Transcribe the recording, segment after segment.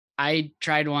I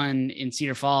tried one in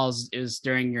Cedar Falls. It was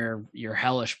during your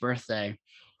hellish birthday,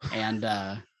 and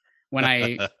when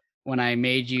I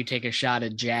made you take a shot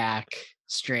of Jack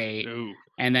straight, Ooh.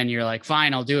 and then you're like,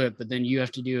 "Fine, I'll do it," but then you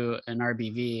have to do an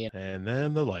RBV, And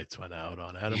then the lights went out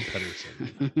on Adam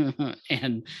Pedersen.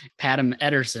 and Patton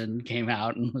Ederson came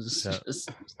out and was Yeah. just,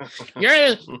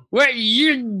 "You're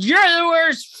the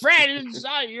worst friend. It's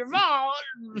not your fault."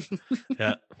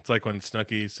 Yeah, it's like when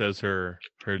Snooki says her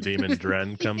demon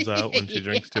Dren comes out when she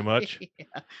drinks too much. Yeah.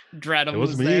 Dreadum It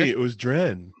was me. there. It was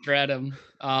Dren. Dreadum.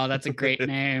 Oh, that's a great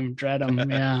name. Dreadum.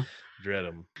 Yeah.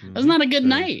 Dreadum. That was not a good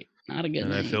night. Not a good And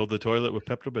night. I filled the toilet with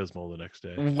Pepto-Bismol the next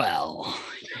day. Well,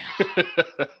 yeah.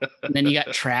 And then you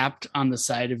got trapped on the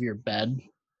side of your bed.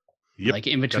 Yep, like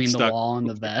in between the stuck. wall and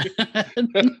the bed.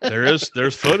 There's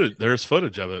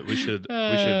footage of it. We should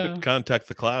contact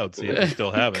the Clouds, see if we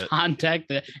still have it. Contact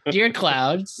the dear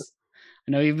Clouds.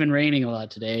 I know you've been raining a lot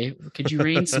today. Could you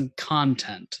rain some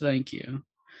content? Thank you.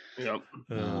 Yep.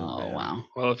 Oh wow.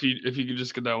 Well, if you could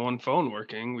just get that one phone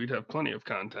working, we'd have plenty of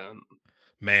content.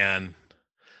 Man,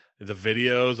 the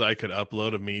videos I could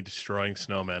upload of me destroying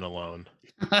snowmen alone.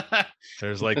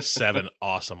 There's like 7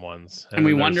 awesome ones. And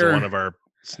we then there's wonder one of our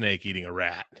snake eating a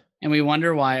rat. And we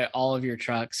wonder why all of your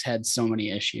trucks had so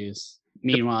many issues.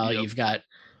 Meanwhile, Yep. you've got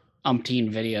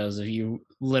umpteen videos of you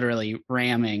literally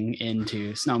ramming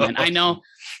into snowmen. I know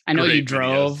Great you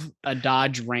drove a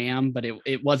Dodge Ram, but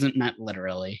it wasn't meant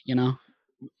literally, you know?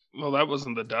 Well, that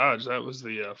wasn't the Dodge. That was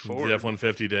the Ford. The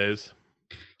F-150 days.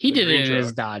 He The did green it in his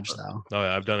truck. Dodge, though. Oh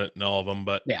yeah, I've done it in all of them,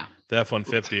 but Yeah. the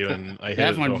F-150 and I hit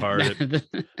That it one- so hard,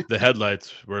 the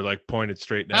headlights were like pointed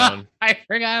straight down. I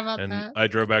forgot about And that. I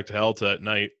drove back to Helta at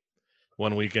night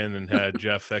one weekend and had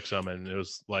Jeff fix them, and it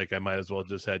was like I might as well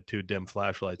just had 2 dim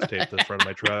flashlights taped to the front of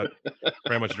my truck.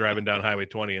 Pretty much driving down Highway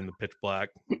 20 in the pitch black.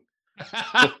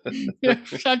 You're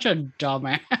such a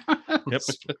dumbass. Yep.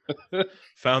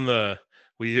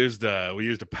 We used a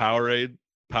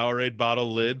Powerade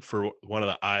bottle lid for one of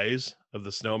the eyes of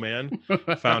the snowman.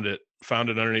 Found it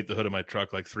underneath the hood of my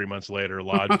truck like 3 months later,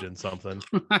 lodged in something.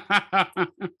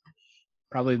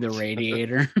 Probably the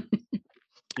radiator.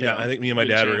 Yeah, I think me and my Good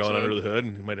dad were chance going of under it. the hood,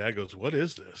 and my dad goes, "What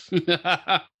is this?"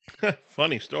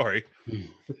 Funny story.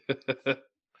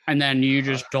 And then you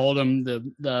just told him the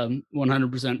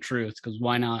 100% truth, because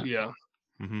why not? Yeah.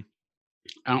 Mm-hmm.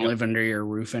 I don't Yep. live under your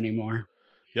roof anymore.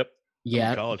 Yep. I'm in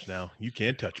Yeah, college now. You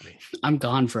can't touch me. I'm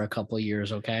gone for a couple of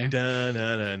years. Okay. Da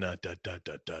da da da da da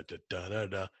da da da da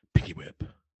da. Pinky whip.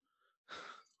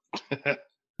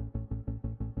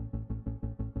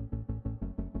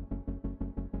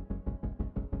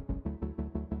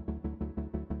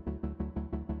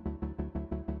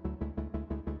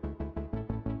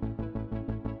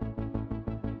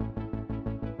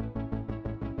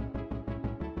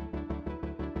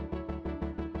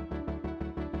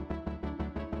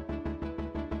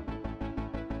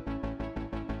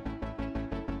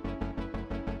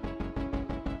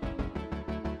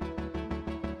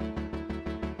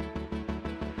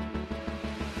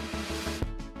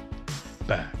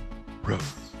 Back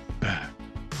roads, back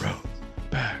roads,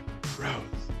 back roads.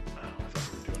 Oh, I thought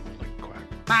we were doing like quack.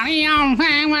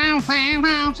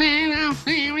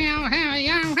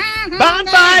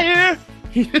 Bonfire!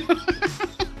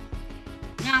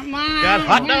 Got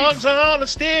hot dogs on a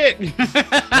stick,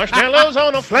 marshmallows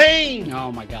on a flame.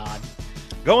 Oh my God.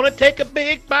 Gonna take a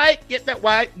big bite, get that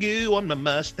white goo on my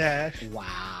mustache. Wow.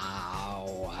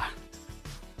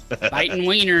 Biting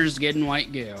wieners, getting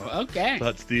white goo. Okay.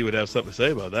 Thought Steve would have something to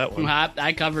say about that one.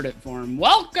 I covered it for him.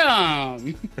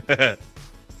 Welcome.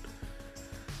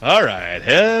 All right.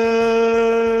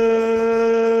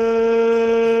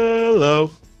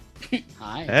 Hello.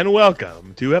 Hi. And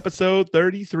welcome to episode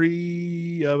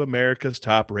 33 of America's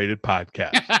top rated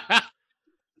podcast,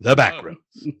 The Backroads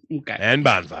Okay. and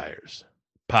Bonfires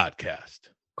podcast.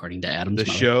 According to Adam's The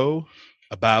mother. show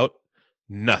about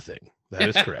nothing. That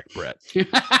is correct, Brett.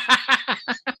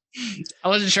 I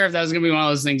wasn't sure if that was going to be one of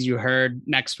those things you heard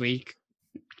next week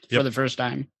for Yep. the first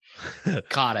time.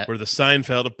 Caught it. We're the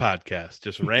Seinfeld of podcasts.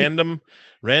 Just random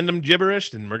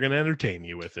gibberish, and we're going to entertain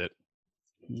you with it.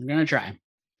 I'm going to try.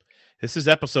 This is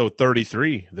episode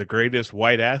 33. The greatest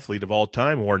white athlete of all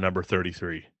time wore number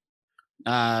 33.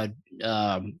 Jeff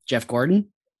Gordon.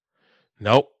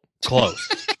 Nope.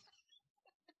 Close.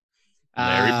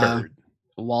 Larry Bird.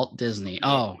 Walt Disney.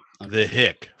 Oh. The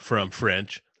hick from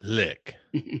French lick.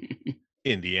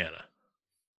 Indiana.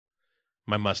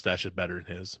 My mustache is better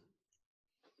than his.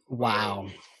 Wow.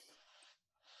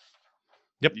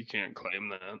 Yep. You can't claim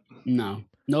that. No.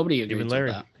 Nobody agrees Even with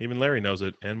Larry. that. Even Larry knows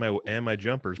it. And my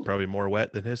jumper's probably more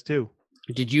wet than his too.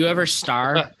 Did you ever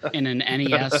star in an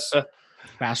NES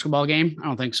basketball game? I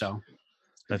don't think so.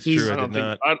 That's He's- true. I I don't did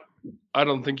think not. I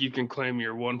don't think you can claim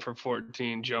your 1 for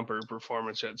 14 jumper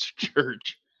performance at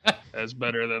church as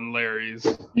better than Larry's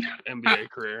NBA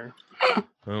career. I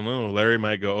don't know. Larry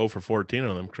might go 0 for 14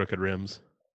 on them crooked rims.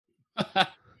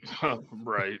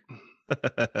 Right.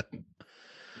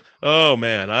 Oh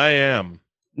man, I am.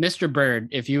 Mr. Bird,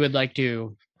 if you would like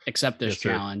to accept this Yes, sir.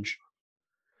 challenge,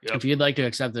 Yep. if you'd like to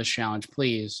accept this challenge,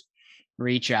 please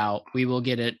reach out. We will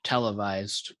get it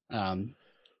televised.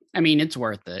 I mean, it's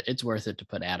worth it. It's worth it to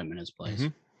put Adam in his place.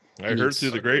 Mhm. I And heard it's-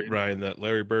 through the Agreed. grapevine that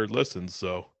Larry Bird listens.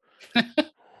 So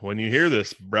when you hear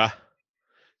this, bruh,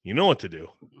 you know what to do.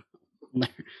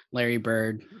 Larry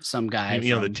Bird, some guy Meet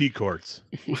me on the from- T courts.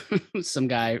 some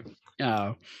guy.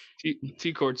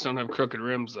 T courts don't have crooked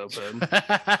rims though, Ben.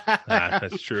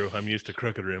 That's true. I'm used to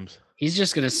crooked rims. He's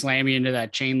just gonna slam you into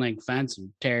that chain link fence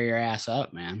and tear your ass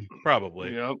up, man.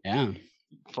 Probably. Yep. Yeah,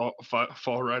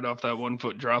 Fall right off that 1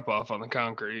 foot drop off on the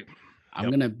concrete. I'm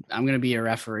gonna be a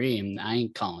referee, and I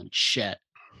ain't calling shit.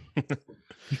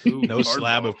 Ooh, No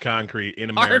slab hardball. of concrete in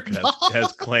America Hardball.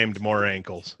 has claimed more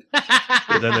ankles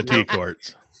than the T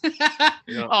courts.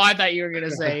 Yeah. Oh, I thought you were gonna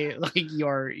say like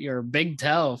your big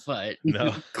toe foot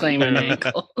No. claiming Yeah.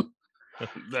 ankle.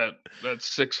 that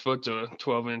 6 foot to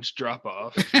 12-inch drop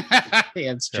off. Yeah,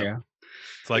 it's Yep. true.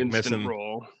 It's like Instant missing.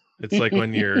 roll. It's like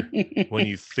when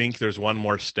you think there's one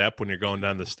more step when you're going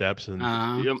down the steps and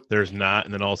Yep. there's not,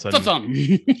 and then all of a sudden, thumb.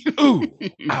 ooh,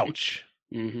 ouch,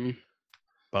 Mm-hmm.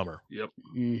 bummer. Yep.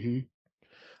 Mm-hmm.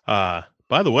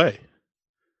 By the way,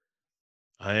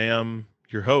 I am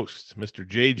your host, Mr.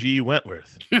 J.G.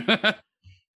 Wentworth.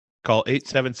 Call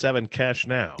 877-CASH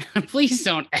now. Please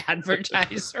don't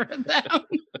advertise for them.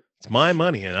 It's my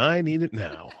money and I need it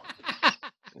now.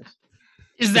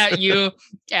 Is that you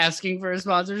asking for a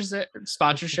sponsorship?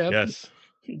 Yes.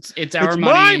 It's our It's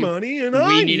money. my money and We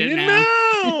I need need it it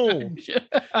now.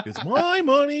 It's my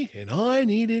money and I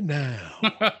need it now.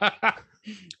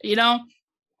 You know,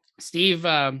 Steve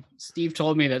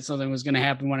told me that something was going to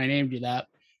happen when I named you that,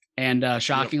 and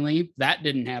shockingly, that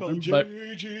didn't happen. But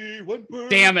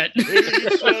damn it!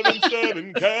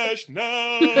 877-CASH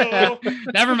now.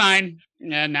 Never mind.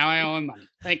 Yeah, now I owe him money.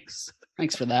 Thanks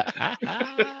for that.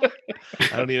 I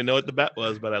don't even know what the bet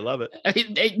was, but I love it.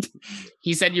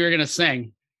 He said you were going to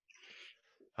sing.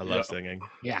 I love Yeah. singing.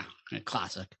 Yeah, a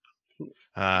classic.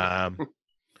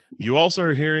 You also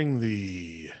are hearing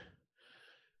the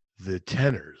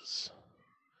tenors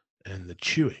and the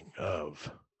chewing of.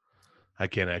 I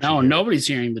can't actually. No, hear it. nobody's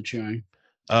hearing the chewing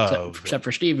Of except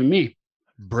for Steve and me.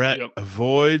 Brett. Yep.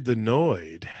 Avoid the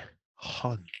Noid.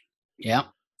 Hun. Yeah,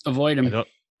 avoid him.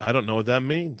 I don't know what that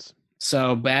means.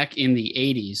 So back in the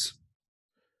 80s,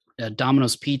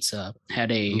 Domino's Pizza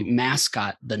had a Ooh.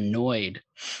 mascot, the Noid,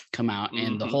 come out,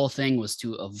 and the Mhm. whole thing was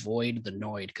to avoid the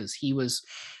Noid because he was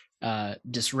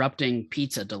disrupting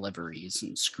pizza deliveries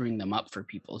and screwing them up for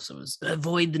people. So it was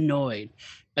avoid the Noid.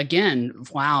 Again,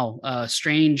 wow,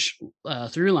 strange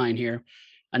through line here.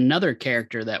 Another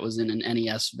character that was in an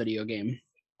NES video game,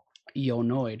 Yo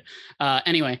Noid.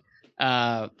 Anyway,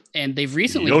 and they've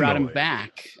recently Yo brought him Noid.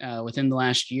 back within the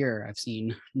last year. I've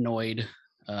seen Noid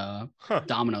Huh.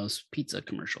 Domino's pizza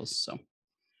commercials. So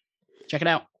check it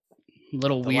out.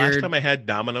 Little The weird. last time I had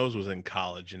Domino's was in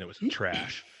college and it was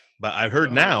trash. But I've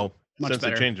heard now, Much since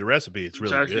better. they changed the recipe, it's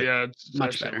really actually, good. yeah, it's Much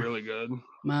actually better. really good.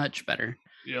 Much better.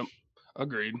 Yep.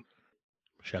 Agreed.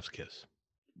 Chef's kiss.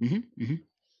 Mm-hmm.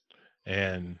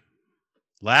 And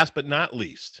last but not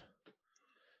least,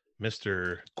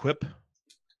 Mr. Quip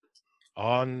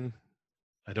on.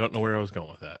 I don't know where I was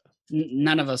going with that.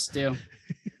 None of us do.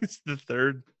 It's the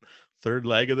third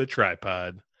leg of the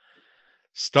tripod.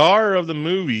 Star of the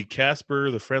movie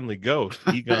Casper the Friendly Ghost,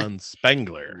 Egon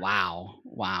Spengler. Wow.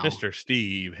 Mr.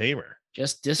 Steve Hamer.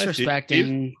 Just Steve.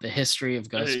 disrespecting the history of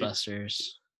Ghostbusters.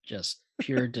 Just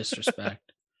pure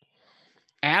disrespect.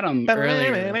 Adam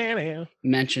earlier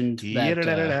mentioned that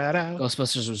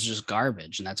Ghostbusters was just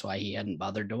garbage, and that's why he hadn't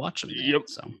bothered to watch them yet. Yep.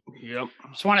 So Yep.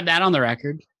 just wanted that on the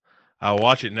record. I'll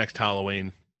watch it next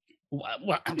Halloween.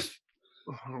 What?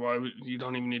 Why you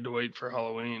don't even need to wait for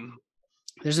Halloween?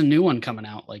 There's a new one coming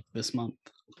out like this month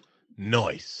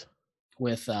Nice.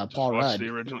 with Just Paul watch Rudd. the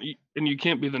original, and you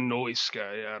can't be the noise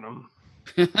guy, Adam.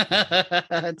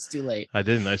 It's too late. I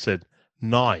didn't. I said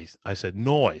nice. I said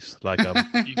noise like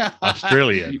I'm You-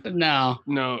 Australian. No,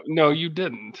 No, you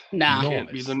didn't. no. No.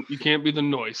 You can't be the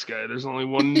noise guy. There's only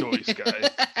one noise guy.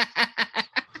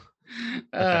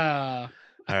 All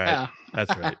right.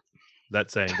 That's right. That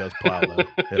saying does plow though.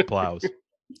 It plows.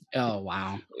 Oh,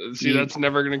 wow. See, that's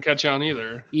never going to catch on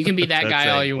either. You can be that That's guy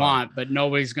all it, you wow. want, but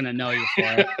nobody's going to know you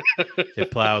for It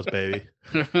plows, baby.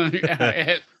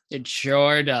 it. It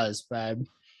sure does, bud.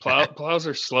 Plows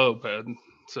are slow, Ped.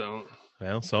 So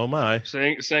Well, so am I.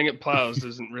 saying it plows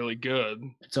isn't really good.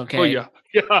 It's okay. Oh yeah.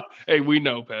 Hey, we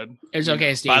know, Ped. It's We okay,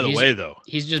 know. Steve. By the way, though,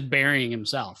 He's just burying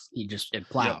himself. It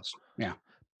plows. Yeah.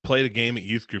 played a game at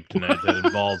youth group tonight that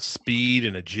involved speed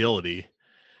and agility,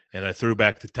 and I threw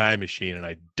back the time machine and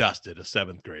I dusted a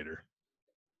 7th grader.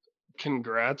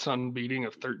 Congrats on beating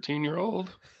a 13-year-old.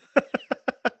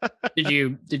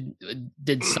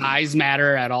 Did size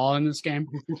matter at all in this game?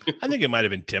 I think it might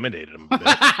have intimidated him a bit.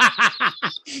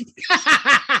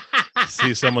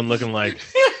 See someone looking like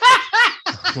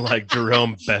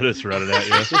Jerome Bettis running at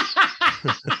you.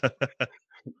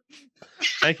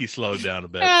 I think he slowed down a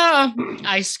bit.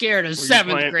 I scared a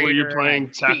 7th grader. Were you playing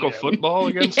tackle football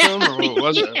against him, or what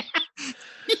was it?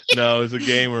 No, it was a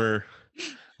game where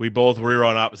we were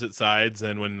on opposite sides,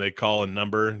 and when they call a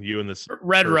number, you and this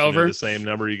Red person Rover, are the same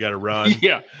number, you got to run.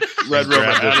 Yeah, Red Rover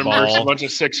grab this Adam versus ball. a bunch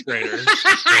of 6th graders.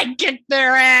 I kicked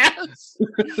their ass.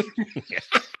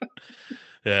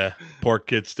 Yeah, poor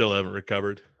kids still haven't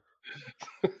recovered.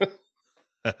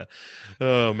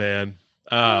 Oh man.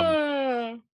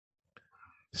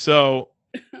 So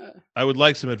I would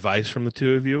like some advice from the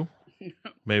two of you.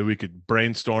 Maybe we could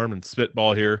brainstorm and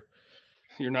spitball here.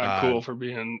 You're not cool for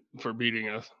beating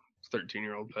a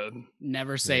 13-year-old, Ped.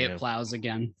 Never say it plows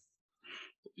again.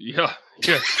 Yeah.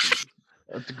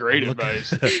 That's great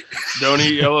advice. Don't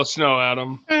eat yellow snow,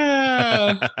 Adam.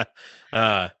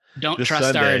 Don't this trust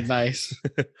Sunday, our advice.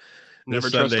 Never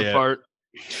this trust Sunday a fart.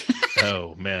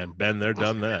 Oh man, been there,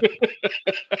 done that.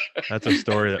 That's a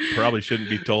story that probably shouldn't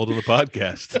be told on the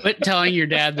podcast. Quit telling your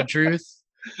dad the truth.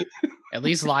 At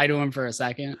least lie to him for a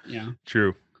second. Yeah.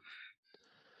 True.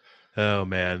 Oh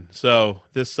man. So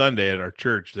this Sunday at our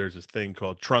church, there's this thing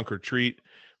called Trunk or Treat.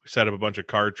 We set up a bunch of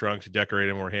car trunks, decorate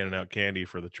them. We're handing out candy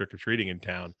for the trick or treating in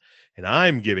town, and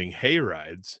I'm giving hay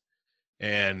rides.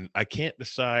 And I can't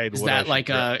decide. Is that like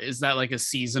a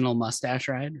seasonal mustache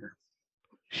ride? Or?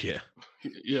 Yeah.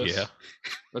 Yes. Yeah.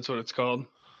 That's what it's called.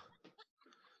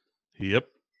 Yep.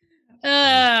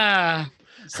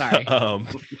 Sorry.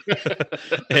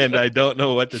 And I don't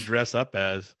know what to dress up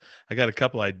as. I got a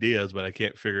couple ideas, but I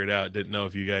can't figure it out. Didn't know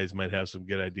if you guys might have some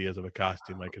good ideas of a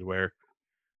costume I could wear.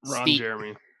 Ron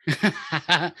Jeremy.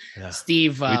 Yeah.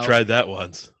 Steve. We tried that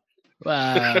once.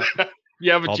 Yeah,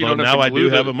 but although you don't have now to I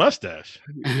glue do have a mustache.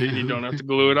 You don't have to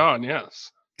glue it on. Yes.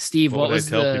 Steve, what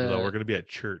was I tell people though? We're going to be at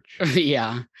church.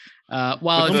 Yeah. Well,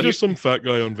 I'm just some fat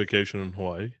guy on vacation in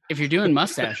Hawaii. If you're doing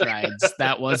mustache rides,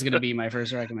 that was going to be my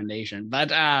first recommendation. But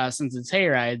since it's hay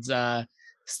rides,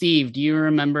 Steve, do you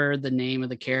remember the name of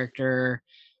the character?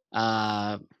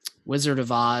 Wizard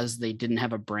of Oz. They didn't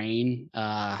have a brain.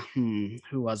 Who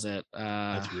was it?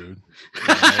 That's rude.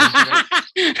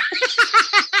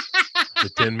 The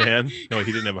Tin Man? No,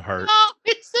 he didn't have a heart. Oh,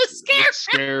 it's the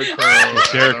Scarecrow. The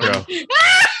Scarecrow.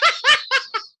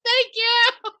 Thank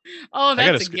you. Oh,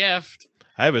 that's a gift.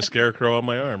 I have a scarecrow on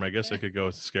my arm. I guess I could go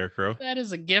with the Scarecrow. That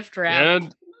is a gift wrap.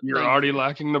 And you're already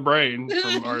lacking the brain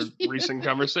from our recent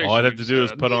conversation. All I'd have to do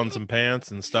is put on some pants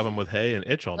and stuff them with hay and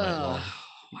itch all night long.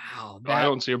 Wow. I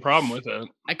don't see a problem with it.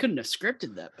 I couldn't have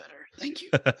scripted that better. Thank you.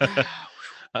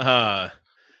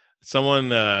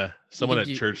 Someone at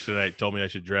church tonight told me I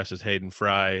should dress as Hayden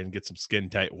Fry and get some skin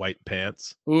tight white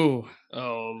pants. Ooh.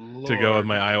 Oh, Lord. To go with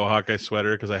my Iowa Hawkeye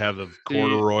sweater because I have the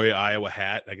corduroy Iowa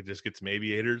hat. I could just get some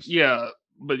aviators. Yeah,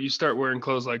 but you start wearing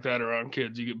clothes like that around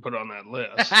kids, you get put on that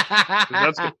list.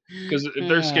 Because if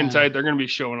they're skin tight, they're going to be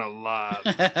showing a lot.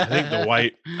 I think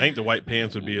the white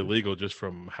pants would be illegal just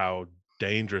from how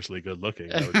dangerously good looking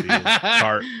that would be.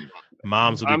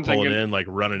 Moms would be pulling in, like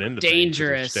running into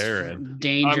dangerous.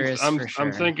 Dangerous.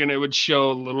 I'm thinking it would show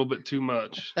a little bit too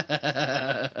much. All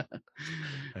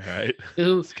right.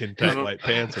 Skin tight white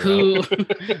pants. Who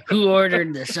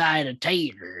ordered the side of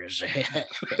taters?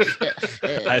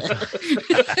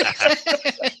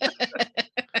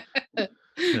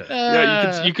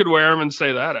 Yeah, you could wear them and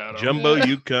say that out. Jumbo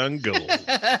Yukon Gold,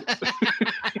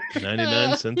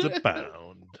 99 cents a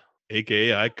pound.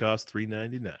 AKA I cost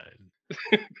 $3.99.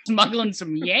 Smuggling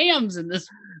some yams in this.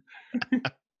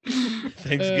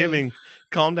 Thanksgiving.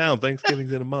 Calm down.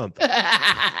 Thanksgiving's in a month.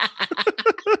 I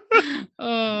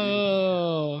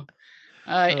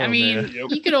mean,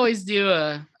 you could always do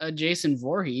a Jason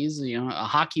Voorhees. You know, a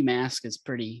hockey mask is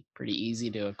pretty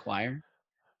easy to acquire.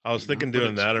 I was thinking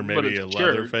doing that, or maybe a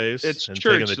leather face and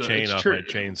taking the chain off my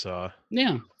chainsaw.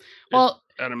 Yeah. Well,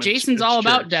 Jason's all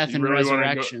about death and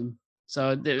resurrection,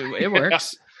 so it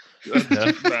works.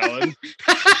 That's valid.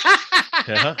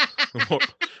 Yeah.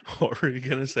 What were you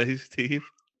gonna say, Steve?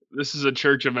 This is a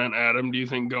church event, Adam. Do you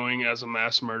think going as a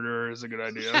mass murderer is a good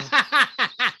idea?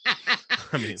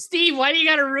 I mean, Steve, why do you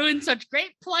gotta ruin such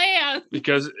great plans?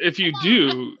 Because if you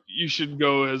do, you should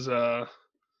go as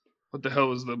what the hell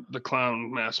was the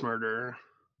clown mass murderer?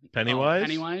 Pennywise?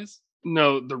 Pennywise?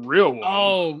 No, the real one.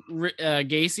 Oh,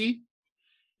 Gacy?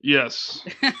 Yes.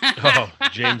 Oh,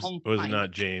 James Oh was my-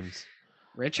 not James.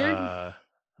 Richard?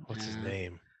 What's his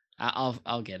name?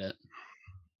 I'll get it.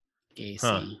 Gacy.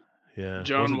 Huh. Yeah.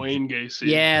 John wasn't Wayne Gacy.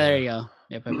 Yeah, there you go.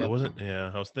 Yep, I wasn't.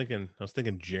 Yeah, I was thinking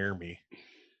Jeremy.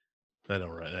 That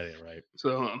ain't right.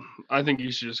 So I think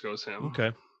you should just go with him.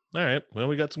 Okay. All right. Well,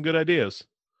 we got some good ideas.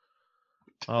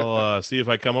 I'll see if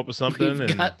I come up with something, We've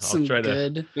and got I'll some try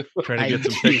good to get some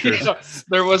ideas. pictures.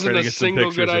 There wasn't Try to a get some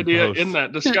single good pictures and idea post. in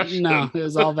that discussion. No, it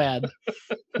was all bad.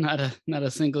 Not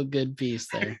a single good piece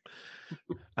there.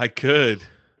 I could.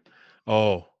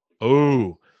 Oh!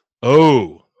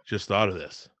 Just thought of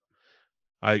this.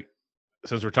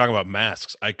 Since we're talking about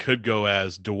masks, I could go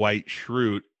as Dwight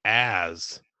Schrute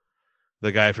as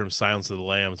the guy from Silence of the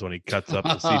Lambs when he cuts up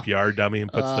the CPR dummy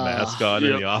and puts the mask on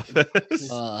in the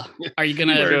office. Are you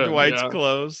Wear gonna? Dwight's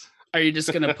clothes. Are you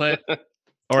just gonna put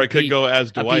Or I could go as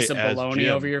a Dwight piece of as bologna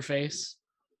Jim. over your face?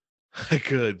 I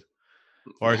could.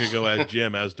 Or I could go as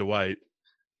Jim as Dwight.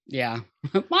 Yeah,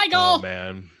 Michael. Oh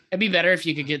man. It'd be better if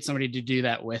you could get somebody to do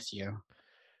that with you.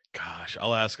 Gosh,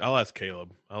 I'll ask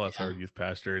Caleb. I'll ask our youth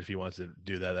pastor if he wants to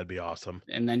do that. That'd be awesome.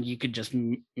 And then you could just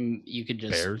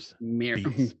Bears, mirror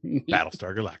Bees,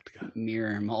 Battlestar Galactica.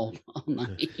 mirror him all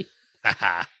night.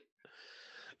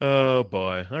 Oh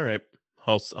boy. All right.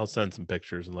 I'll send some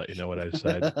pictures and let you know what I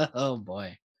decide. Oh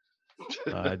boy.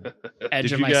 Did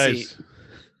Edge of you my guys seat.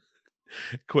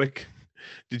 quick?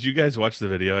 Did you guys watch the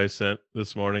video I sent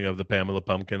this morning of the Pamela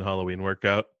Pumpkin Halloween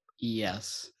workout?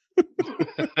 Yes.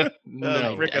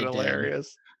 No, Freaking I did.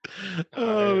 hilarious.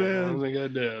 Oh I man. don't think I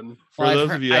did. For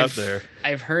those of you out there.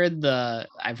 I've heard the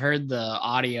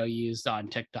audio used on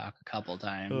TikTok a couple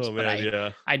times. Oh but man,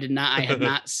 yeah. I had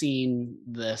not seen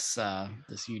this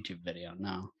YouTube video.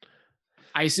 No.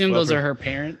 I assume Well, those are her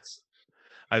parents.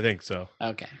 I think so.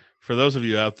 Okay. For those of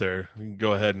you out there, you can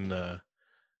go ahead and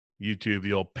YouTube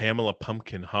the old Pamela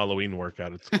Pumpkin Halloween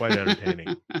workout. It's quite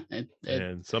entertaining.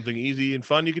 And something easy and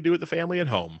fun you can do with the family at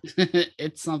home.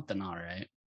 It's something, all right.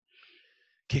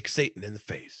 Kick Satan in the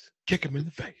face. Kick him in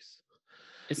the face.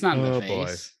 It's not in the boy.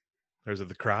 face. Or is it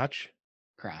the crotch?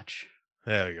 Crotch.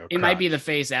 There we go. It might be crotch. the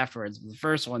face afterwards, but the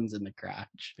first one's in the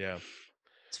crotch. Yeah.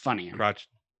 It's funnier. Crotch.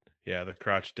 Yeah, the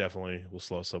crotch definitely will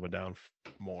slow someone down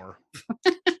more.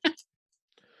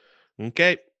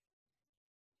 Okay.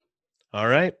 All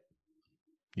right.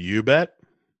 You bet.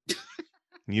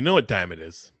 You know what time it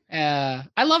is.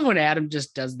 I love when Adam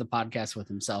just does the podcast with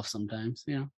himself sometimes,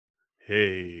 you know.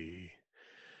 Hey,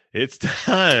 it's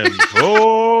time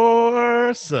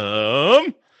for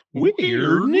some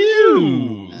weird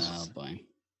news. Oh boy.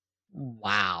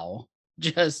 Wow.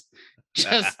 Just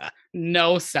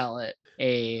no sell it.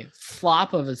 A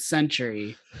flop of a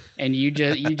century, and you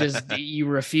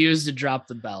refuse to drop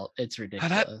the belt. It's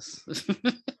ridiculous.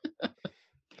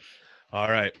 All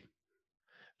right.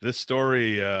 This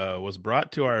story was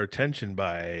brought to our attention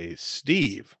by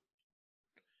Steve,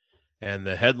 and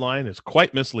the headline is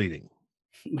quite misleading.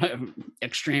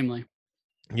 Extremely.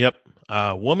 Yep.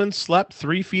 A woman slept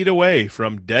 3 feet away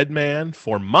from dead man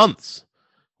for months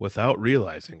without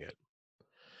realizing it.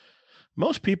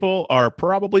 Most people are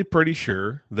probably pretty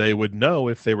sure they would know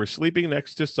if they were sleeping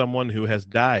next to someone who has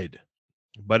died,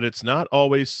 but it's not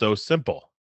always so simple.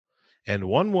 And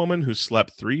one woman who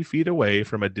slept 3 feet away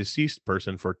from a deceased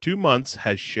person for 2 months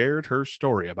has shared her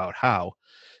story about how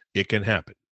it can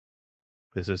happen.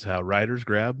 This is how writers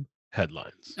grab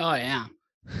headlines. Oh yeah.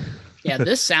 Yeah,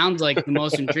 this sounds like the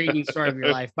most intriguing story of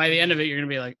your life. By the end of it, you're gonna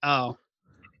be like, oh.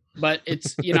 But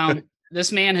it's,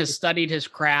 this man has studied his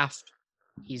craft.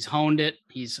 He's honed it.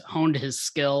 He's honed his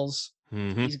skills.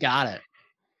 Mm-hmm. He's got it.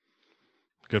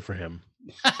 Good for him.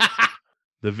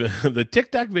 The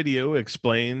TikTok video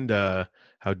explained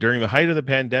how during the height of the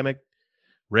pandemic,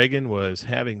 Reagan was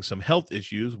having some health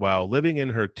issues while living in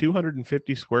her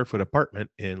 250 square foot apartment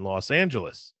in Los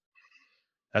Angeles.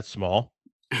 That's small.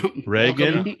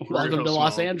 Reagan. Welcome to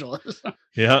Los Angeles.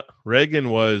 Yeah. Reagan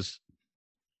was.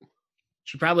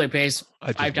 She probably pays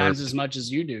I 5 just times burped. as much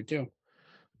as you do too.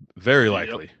 Very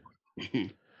likely.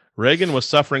 Reagan was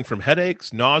suffering from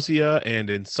headaches, nausea, and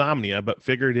insomnia, but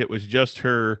figured it was just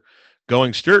her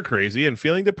going stir crazy and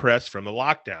feeling depressed from the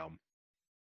lockdown.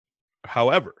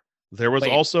 However, there was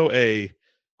also a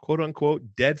quote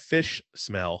unquote dead fish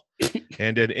smell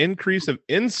and an increase of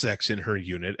insects in her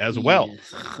unit as well.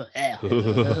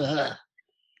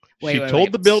 She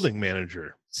told the building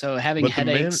manager. So having but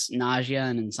headaches, nausea,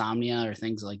 and insomnia are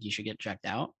things like you should get checked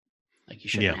out. Like you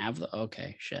shouldn't have the.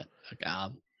 Okay, shit.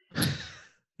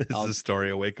 Is this story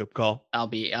a wake up call? I'll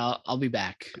be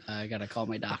back. I gotta call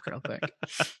my doc real quick.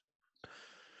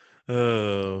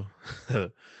 Oh,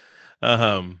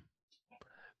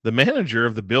 the manager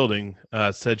of the building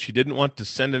said she didn't want to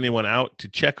send anyone out to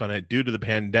check on it due to the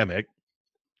pandemic.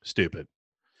 Stupid.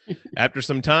 After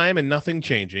some time and nothing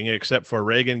changing except for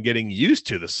Reagan getting used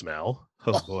to the smell.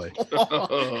 Oh boy.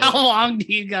 How long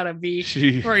do you gotta be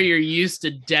before you're used to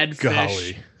dead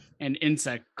fish and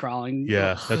insect crawling?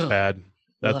 Yeah, that's bad.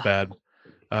 That's bad.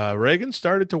 Reagan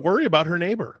started to worry about her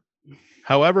neighbor.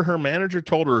 However, her manager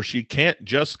told her she can't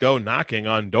just go knocking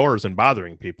on doors and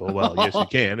bothering people. Well, yes, you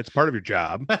can. It's part of your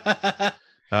job.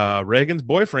 Reagan's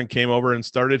boyfriend came over and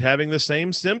started having the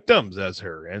same symptoms as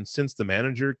her. And since the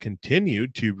manager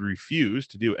continued to refuse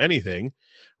to do anything,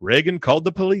 Reagan called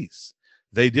the police.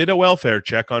 They did a welfare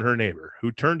check on her neighbor,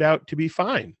 who turned out to be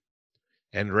fine.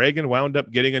 And Reagan wound up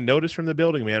getting a notice from the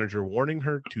building manager warning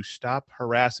her to stop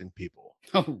harassing people.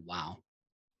 Oh, wow.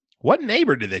 What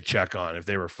neighbor did they check on if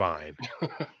they were fine?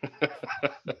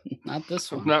 Not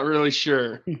this one. I'm not really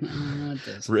sure. Not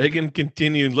this one. Reagan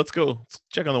continued. Let's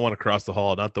check on the one across the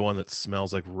hall, not the one that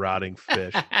smells like rotting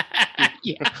fish.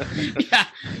 Yeah.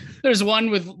 There's one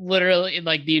with literally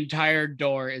like the entire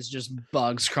door is just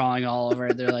bugs crawling all over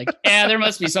it. They're like, yeah, there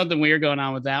must be something weird going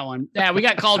on with that one. Yeah, we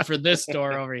got called for this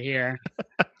door over here.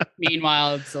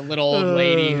 Meanwhile, it's a little old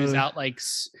lady who's out like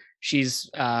she's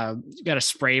got a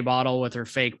spray bottle with her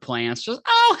fake plants. Just,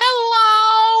 oh,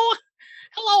 hello,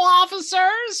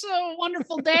 officers. A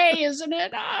wonderful day, isn't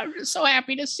it? I'm just so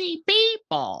happy to see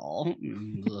people.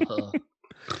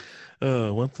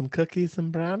 Want some cookies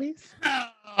and brownies?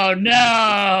 Oh,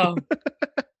 no.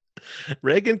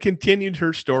 Reagan continued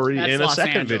her story in a Los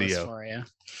second Angeles video. For you.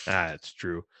 It's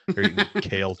true. They're eating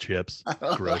kale chips,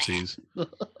 grossies.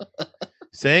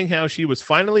 Saying how she was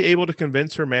finally able to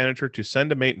convince her manager to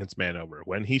send a maintenance man over.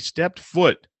 When he stepped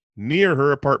foot near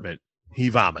her apartment, he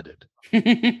vomited.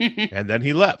 And then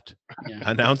he left,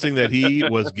 announcing that he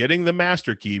was getting the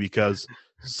master key because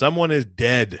someone is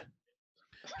dead.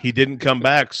 He didn't come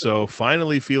back, so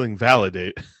finally feeling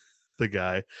validate the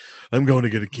guy, I'm going to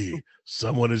get a key.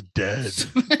 Someone is dead.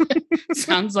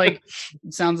 sounds like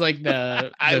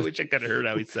the I wish I could have heard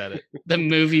how he said it. The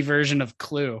movie version of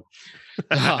Clue.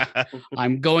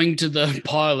 I'm going to the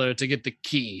parlor to get the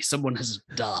key. Someone has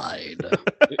died.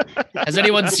 Has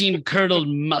anyone seen curdled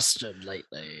mustard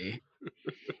lately?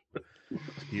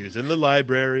 He was in the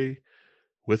library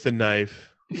with a knife,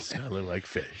 smelling like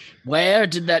fish. Where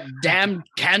did that damn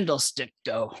candlestick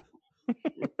go?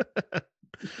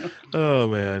 Oh,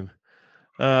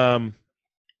 man.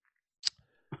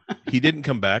 He didn't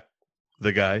come back,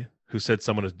 the guy who said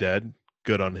someone is dead.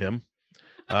 Good on him.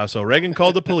 So Reagan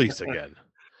called the police again.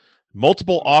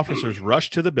 Multiple officers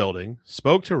rushed to the building,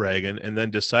 spoke to Reagan, and then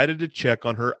decided to check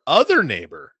on her other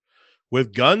neighbor.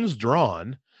 With guns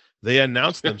drawn, they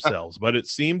announced themselves, but it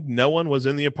seemed no one was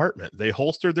in the apartment. They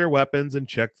holstered their weapons and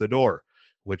checked the door,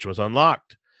 which was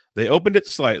unlocked. They opened it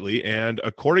slightly, and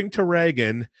according to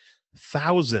Reagan,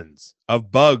 thousands of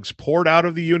bugs poured out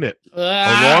of the unit,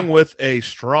 along with a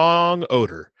strong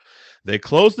odor. They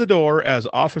closed the door as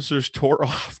officers tore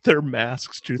off their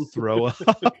masks to throw up.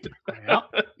 Yep.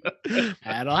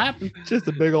 That'll happen. Just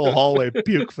a big old hallway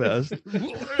puke fest.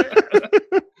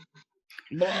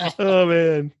 Oh,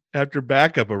 man. After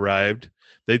backup arrived,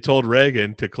 they told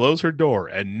Reagan to close her door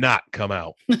and not come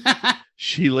out.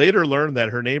 She later learned that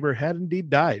her neighbor had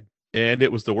indeed died, and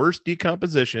it was the worst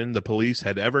decomposition the police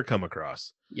had ever come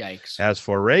across. Yikes. As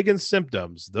for Reagan's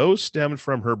symptoms, those stemmed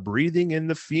from her breathing in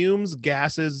the fumes,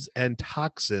 gases, and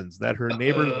toxins that her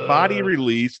neighbor's body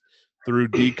released through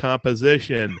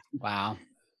decomposition. Wow.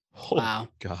 Oh, wow.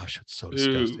 Gosh, it's so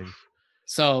disgusting.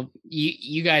 So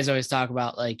you guys always talk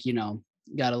about, like, you know,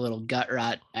 got a little gut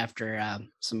rot after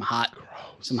some hot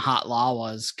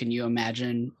lawas. Can you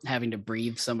imagine having to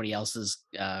breathe somebody else's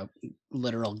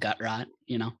literal gut rot,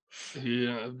 you know?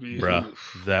 Yeah. Bruh,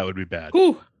 that would be bad.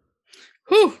 Whew.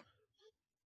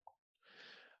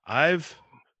 I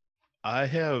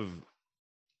have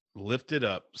lifted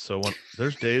up. So when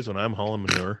there's days when I'm hauling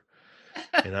manure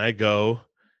and I go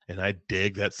and I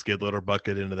dig that skid loader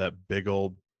bucket into that big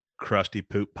old crusty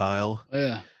poop pile.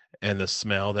 Yeah. And the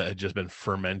smell that had just been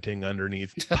fermenting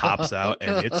underneath pops out,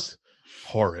 and it's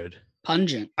horrid.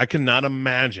 Pungent. I cannot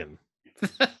imagine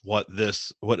what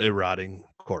a rotting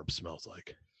corpse smells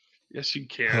like. Yes, you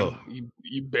can. Oh.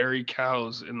 You bury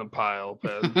cows in the pile,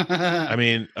 Pez. I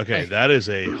mean, okay, that is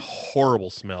a horrible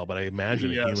smell, but I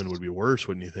imagine a human would be worse,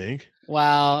 wouldn't you think?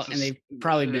 Well, and they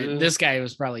probably been, this guy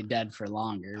was probably dead for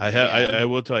longer. I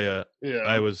will tell you, Yeah.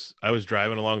 I was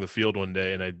driving along the field one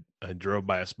day, and I drove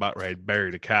by a spot where I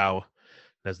buried a cow.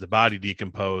 As the body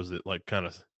decomposed, it like kind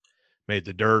of made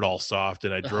the dirt all soft,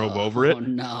 and I drove over it.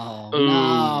 No,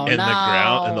 and the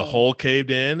ground and the hole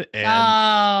caved in,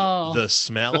 and the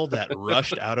smell that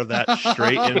rushed out of that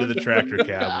straight into the tractor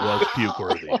cab was puke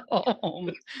worthy.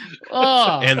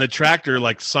 And the tractor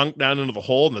like sunk down into the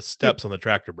hole, and the steps on the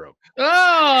tractor broke.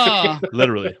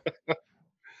 Literally. It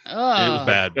was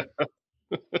bad.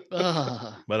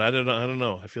 But I don't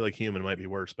know. I feel like human might be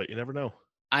worse, but you never know.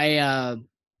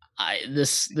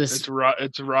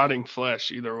 It's rotting flesh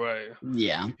either way.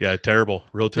 Yeah, terrible,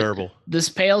 real terrible. This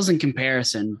pales in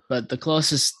comparison, but the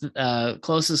closest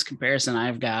comparison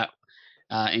I've got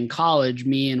in college,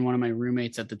 me and one of my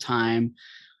roommates at the time,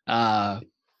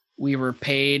 we were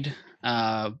paid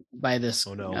by this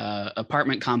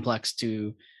apartment complex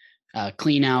to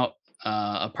clean out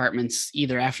apartments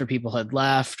either after people had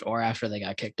left or after they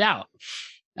got kicked out.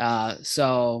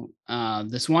 So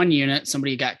this one unit,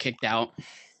 somebody got kicked out.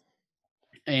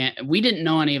 And we didn't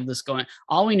know any of this going.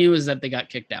 All we knew is that they got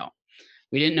kicked out.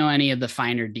 We didn't know any of the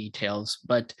finer details,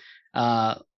 but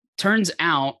turns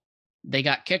out they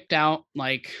got kicked out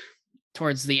like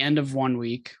towards the end of 1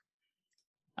 week.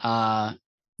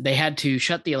 They had to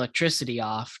shut the electricity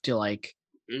off to like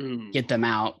get them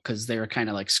out because they were kind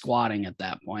of like squatting at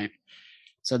that point.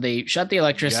 So they shut the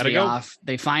electricity off.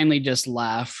 They finally just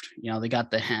left. You know, they got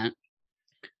the hint.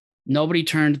 Nobody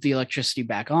turned the electricity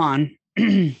back on.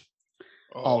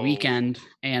 All weekend,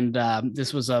 and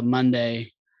this was a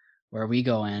Monday where we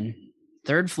go in,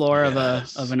 third floor of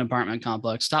an apartment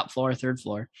complex, top floor, third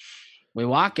floor. We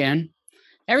walk in,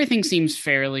 everything seems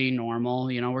fairly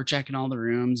normal. You know, we're checking all the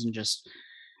rooms and just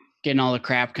getting all the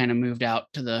crap kind of moved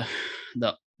out to the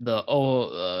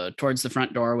towards the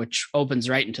front door, which opens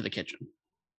right into the kitchen.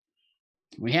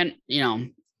 We hadn't, you know,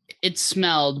 it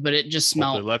smelled, but it just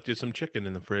smelled. They left you some chicken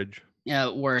in the fridge.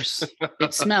 Yeah, worse.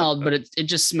 It smelled, but it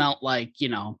just smelled like, you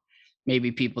know,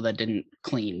 maybe people that didn't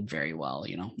clean very well,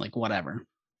 you know, like whatever.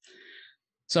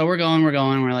 So we're going.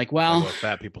 We're like, well, what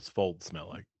fat people's folds smell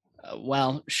like.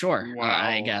 Well, sure. Wow.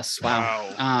 I guess.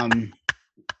 Wow.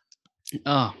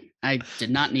 Oh, I did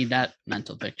not need that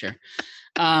mental picture.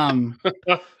 They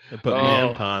put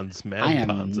man ponds in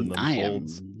them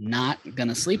folds. Am not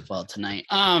gonna sleep well tonight.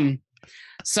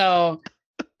 So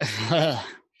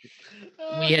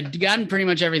we had gotten pretty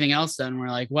much everything else done. We're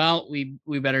like, well, we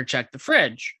better check the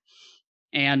fridge.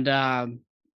 And,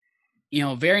 you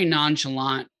know, very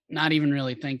nonchalant, not even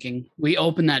really thinking, we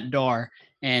open that door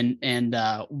and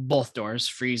both doors,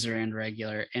 freezer and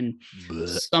regular, and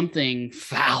something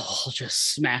foul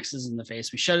just smacks us in the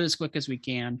face. We shut it as quick as we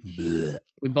can.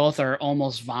 We both are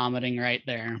almost vomiting right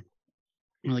there.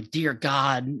 We're like, dear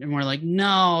God. And we're like,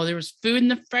 no, there was food in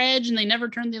the fridge and they never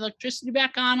turned the electricity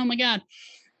back on. Oh my God.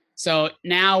 So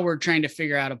now we're trying to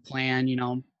figure out a plan. You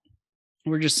know,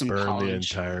 we're just some burn college.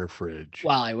 The entire fridge.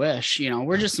 Well, I wish, you know,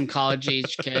 we're just some college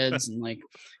age kids, and like,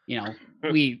 you know,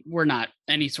 we're not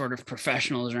any sort of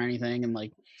professionals or anything, and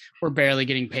like we're barely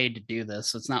getting paid to do this,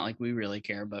 so it's not like we really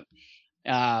care. But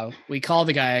we call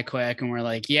the guy quick, and we're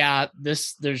like, yeah,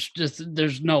 there's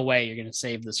no way you're gonna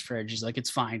save this fridge. He's like, it's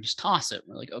fine, just toss it.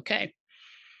 We're like, okay,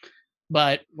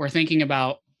 but we're thinking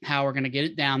about how we're going to get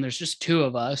it down. There's just two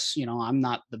of us, you know, I'm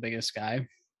not the biggest guy,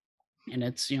 and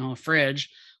it's, you know, a fridge.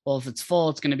 Well, if it's full,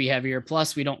 it's going to be heavier.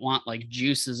 Plus we don't want like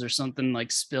juices or something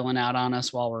like spilling out on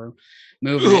us while we're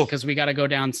moving it, because we got to go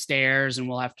downstairs and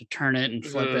we'll have to turn it and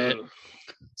flip it.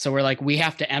 So we're like, we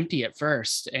have to empty it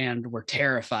first, and we're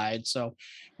terrified. So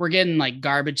we're getting like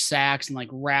garbage sacks and like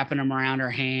wrapping them around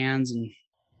our hands,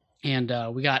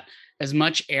 and we got as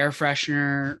much air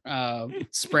freshener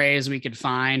spray as we could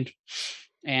find.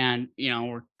 And, you know,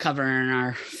 we're covering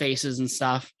our faces and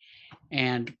stuff.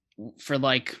 And for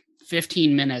like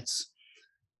 15 minutes,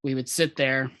 we would sit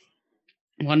there.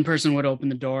 One person would open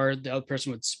the door. The other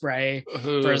person would spray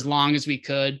for as long as we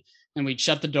could. And we'd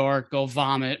shut the door, go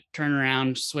vomit, turn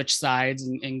around, switch sides,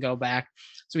 and go back.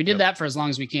 So we did that for as long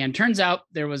as we can. Turns out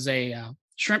there was a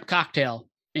shrimp cocktail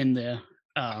in the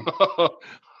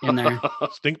in there.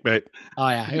 Stink bait. Oh,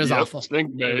 yeah. It was awful.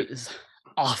 Stink bait. It was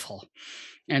awful.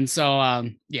 And so,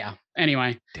 yeah,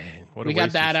 anyway, dang, we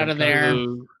got that out of there.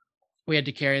 We had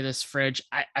to carry this fridge.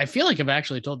 I feel like I've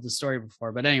actually told this story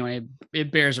before, but anyway,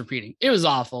 it bears repeating. It was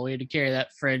awful. We had to carry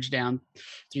that fridge down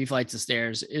 3 flights of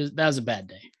stairs. That was a bad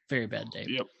day. Very bad day.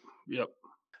 Yep.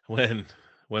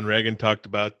 When Reagan talked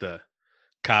about the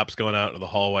cops going out into the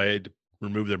hallway to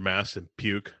remove their masks and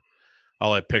puke.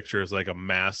 All I picture is like a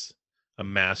mass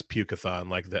puke-a-thon,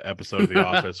 like the episode of The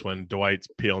Office when Dwight's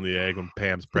peeling the egg when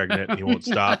Pam's pregnant and he won't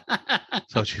stop.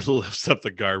 So she lifts up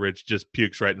the garbage, just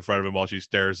pukes right in front of him while she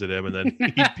stares at him, and then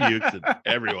he pukes and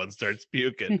everyone starts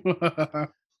puking.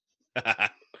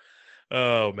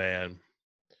 Oh man.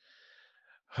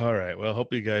 All right. Well,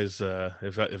 hope you guys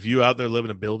if you out there live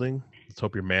in a building, let's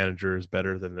hope your manager is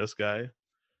better than this guy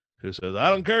who says, I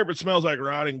don't care if it smells like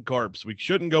rotting corpse. We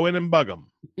shouldn't go in and bug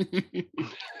them.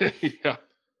 Yeah.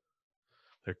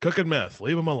 They're cooking meth.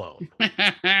 Leave them alone.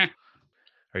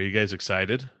 Are you guys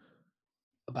excited?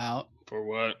 About? For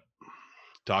what?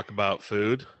 Talk about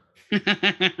food.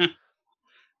 The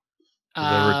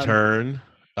return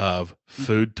of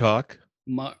food talk.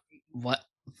 What?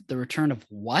 The return of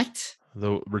what?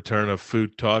 The return of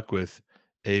food talk with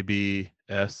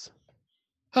ABS.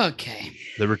 Okay.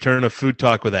 The return of food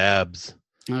talk with abs.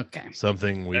 Okay.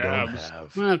 Something we don't Abs.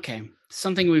 have. Okay.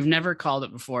 Something we've never called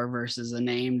it before versus a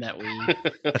name that we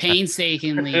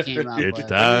painstakingly came up It's with.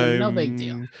 time No big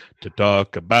deal. to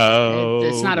talk about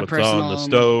It's not a what's personal, on the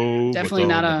stove. definitely what's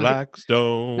not on the a black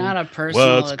stone. Not a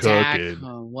personal what's attack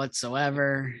cooking.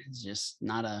 whatsoever. It's just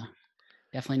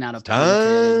definitely not a It's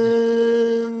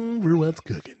time for what's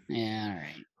cooking. Yeah, all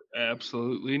right.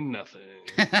 Absolutely nothing.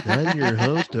 I'm your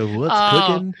host of What's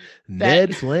Cooking, that-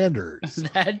 Ned Flanders.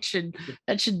 That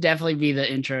should definitely be the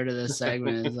intro to this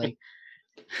segment. It's like,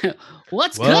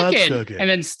 what's What's cooking? cooking? And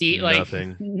then Steve like,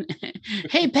 Nothing.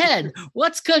 hey Ped,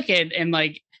 what's cooking? And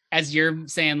like as you're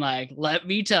saying, like, let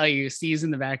me tell you, Steve's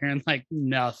in the background, like,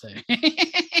 nothing.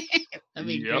 That'd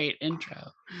be a great intro.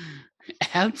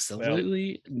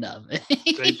 Absolutely nothing.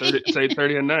 It's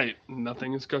 8:30 at night.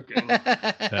 Nothing is cooking.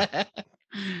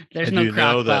 There's And no you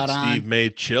know that crock pot Steve on.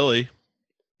 made chili.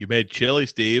 You made chili,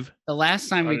 Steve. The last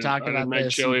time we I talked didn't about make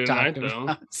this, chili we tonight, talked though.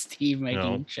 about Steve making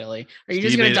No. chili. Are you Steve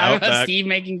just going to made talk about Outback. Steve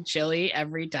making chili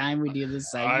every time we do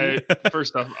this segment?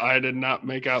 First off, I did not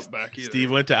make Outback either.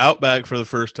 Steve went to Outback for the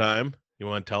first time. You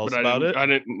want to tell us about it? I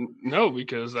didn't know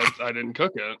because I didn't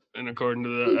cook it. And according to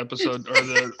the episode or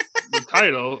the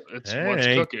title, it's what's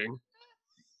Hey. cooking.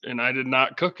 And I did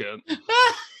not cook it.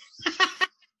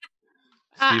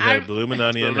 Steve had blooming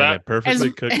onion and a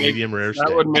perfectly cooked medium rare steak.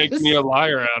 That would make me a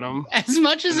liar, Adam. As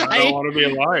much as I don't want to be a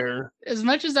liar. As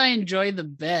much as I enjoy the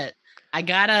bit, I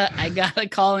gotta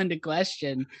call into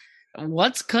question.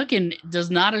 What's cooking does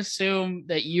not assume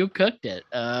that you cooked it.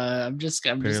 I'm just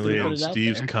Apparently, gonna in put it out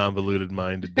Steve's there. convoluted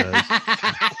mind, it does.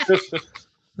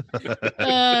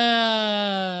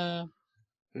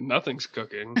 Nothing's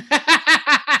cooking.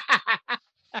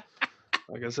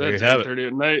 Like I There said, you it's have it. 8:30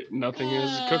 at night. Nothing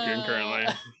is cooking currently.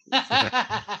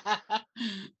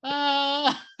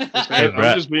 Hey,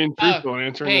 Brett. I'm just being truthful and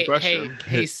answering the question.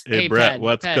 Hey, Brett, Ped,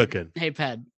 what's Ped, cooking? Hey,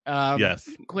 Ped. Yes.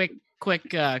 Quick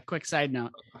side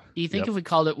note. Do you think Yep. if we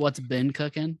called it "What's Been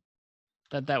Cooking,"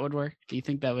 that would work? Do you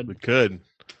think that would? We could.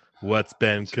 What's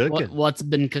been cooking? What's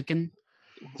been cooking?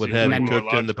 What Seems have like you a more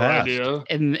cooked in the logical past? idea.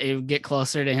 And it would get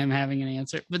closer to him having an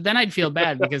answer. But then I'd feel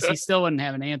bad because he still wouldn't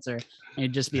have an answer. And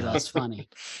it'd just be less funny.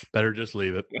 Better just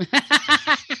leave it.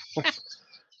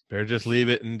 Better just leave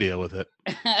it and deal with it.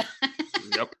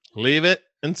 Yep. Leave it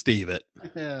and Steve it.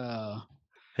 Oh.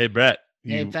 Hey, Brett.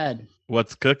 Hey, Ped.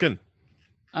 What's cooking?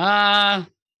 Nothing,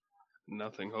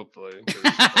 hopefully. 'Cause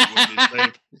that would be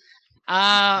safe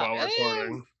while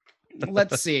recording.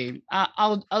 Let's see.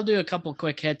 I'll do a couple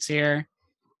quick hits here.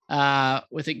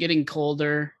 With it getting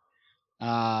colder,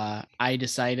 I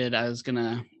decided I was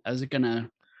gonna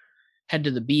head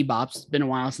to the Bebops. It's been a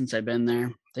while since I've been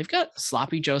there. They've got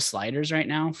Sloppy Joe sliders right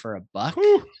now for $1.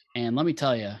 Whew. And let me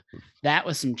tell you, that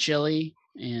with some chili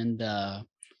and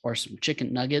or some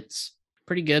chicken nuggets,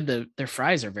 pretty good. Their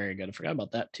fries are very good. I forgot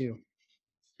about that too.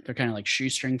 They're kind of like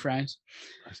shoestring fries.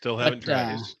 I still haven't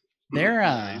tried.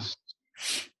 Nice.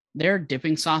 Their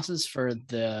dipping sauces for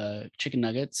the chicken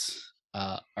nuggets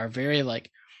are very like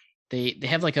they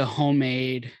have like a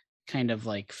homemade kind of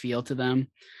like feel to them.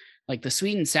 Like the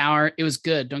sweet and sour, it was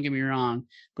good, don't get me wrong,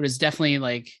 but it's definitely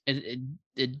like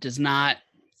it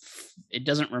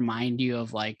doesn't remind you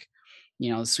of like,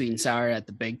 you know, sweet and sour at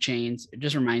the big chains. It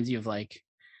just reminds you of like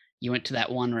you went to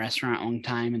that one restaurant one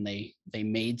time and they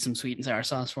made some sweet and sour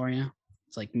sauce for you.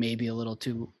 It's like maybe a little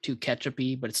too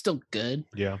ketchup-y, but it's still good.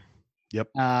 Yeah. Yep.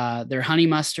 Their honey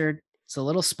mustard, it's a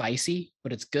little spicy,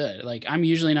 but it's good. Like I'm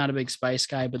usually not a big spice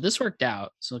guy, but this worked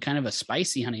out. So kind of a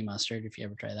spicy honey mustard if you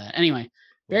ever try that. Anyway,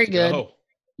 very good. Go.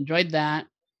 Enjoyed that.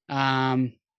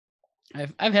 I've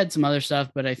had some other stuff,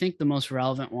 but I think the most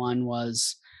relevant one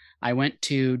was I went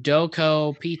to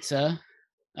Doco Pizza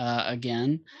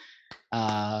again.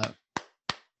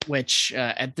 which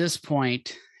at this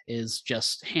point is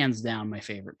just hands down my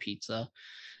favorite pizza.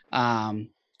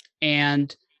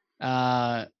 And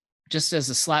just as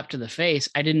a slap to the face,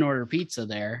 I didn't order pizza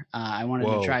there. I wanted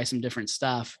to try some different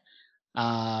stuff.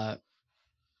 I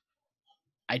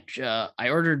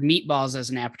ordered meatballs as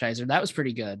an appetizer. That was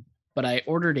pretty good. But I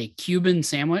ordered a Cuban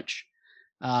sandwich.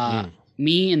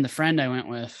 Me and the friend I went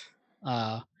with,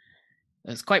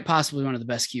 it's quite possibly one of the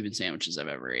best Cuban sandwiches I've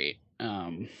ever ate.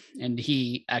 And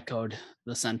he echoed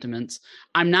the sentiments.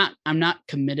 I'm not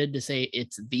committed to say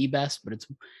it's the best, but it's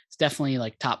definitely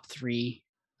like top 3.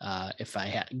 If I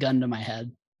had gun to my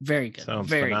head, very good. Sounds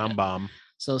very good. Bomb.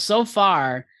 So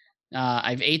far,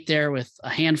 I've ate there with a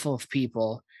handful of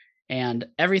people, and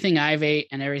everything I've ate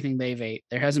and everything they've ate,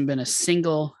 there hasn't been a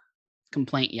single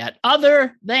complaint yet,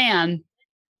 other than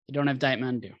they don't have Diet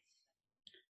Mountain Dew.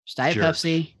 Just Diet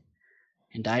Pepsi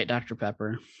and Diet Dr.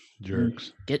 Pepper.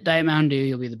 Jerks. Get Diet Mountain Dew.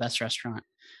 You'll be the best restaurant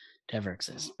to ever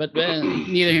exist. But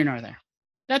neither here nor there.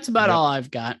 That's about all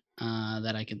I've got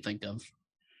that I can think of.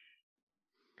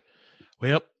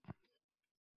 Well,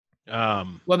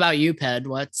 what about you, Ped?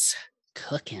 What's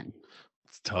cooking?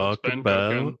 Let's talk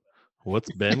about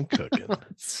what's been cooking.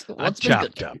 What's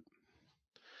chopped up.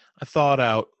 I thawed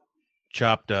out,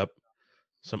 chopped up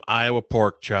some Iowa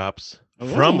pork chops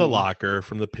from the locker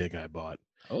from the pig I bought.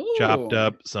 Chopped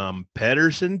up some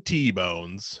Pedersen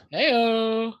T-bones.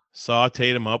 Heyo.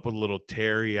 Sauteed them up with a little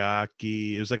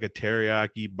teriyaki. It was like a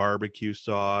teriyaki barbecue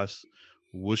sauce.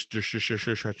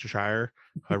 Worcestershire,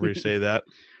 however you say that.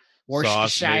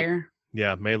 Worcestershire.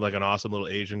 Made like an awesome little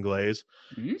Asian glaze.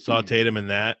 Sauteed them in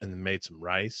that and then made some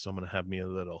rice. So I'm going to have me a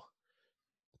little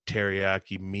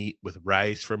teriyaki meat with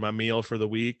rice for my meal for the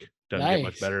week. Doesn't get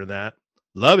much better than that.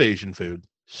 Love Asian food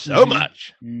so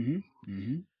much.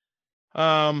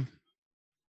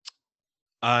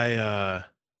 I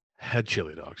had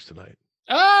chili dogs tonight.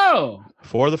 Oh,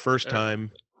 for the first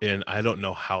time in I don't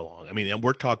know how long. I mean,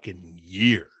 we're talking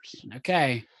years.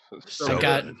 Okay, so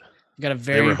got a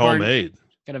very they were homemade.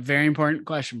 Got a very important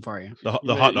question for you.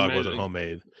 The hot dog wasn't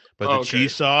homemade, but the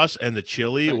cheese sauce and the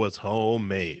chili was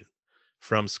homemade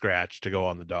from scratch to go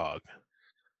on the dog.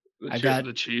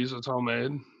 The cheese was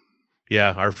homemade.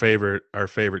 Yeah, our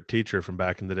favorite teacher from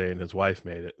back in the day and his wife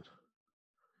made it.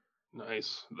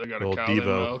 Nice. They got a cow they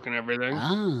milk and everything.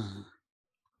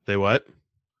 They what?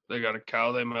 They got a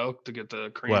cow they milk to get the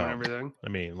cream and everything. I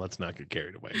mean, let's not get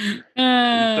carried away. You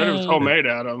said it was homemade,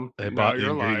 Adam. They bought the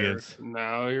ingredients.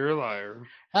 Now you're a liar.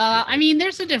 I mean,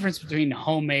 there's a difference between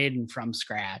homemade and from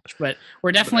scratch, but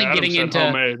we're definitely getting into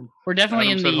homemade. We're definitely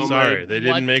in the sorry, they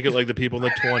didn't make it like the people in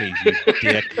the 20s, you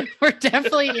dick. We're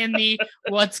definitely in the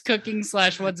what's cooking /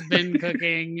 what's been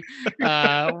cooking.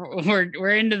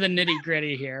 We're into the nitty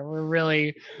gritty here. We're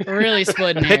really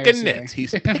splitting picking hairs nits. Here.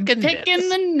 He's picking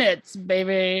the nits,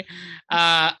 baby.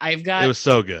 It was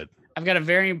so good. I've got a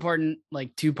very important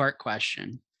 2-part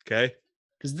question. Okay.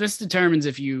 Because this determines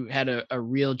if you had a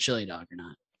real chili dog or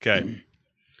not. Okay.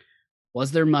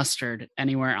 Was there mustard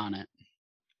anywhere on it?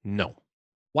 No.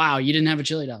 Wow, you didn't have a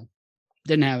chili dog.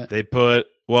 Didn't have it.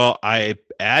 I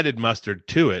added mustard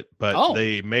to it, but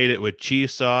they made it with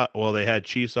cheese sauce. Well, they had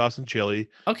cheese sauce and chili.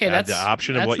 Okay, that's the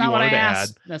option of what you wanted to add.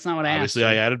 That's not what I asked. Obviously,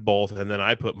 I added both, and then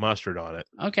I put mustard on it.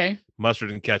 Okay.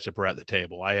 Mustard and ketchup were at the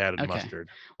table. I added mustard.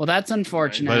 Well, that's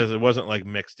unfortunate. But it wasn't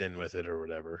mixed in with it or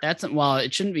whatever.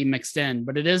 It shouldn't be mixed in,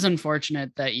 but it is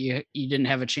unfortunate that you didn't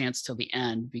have a chance till the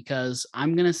end, because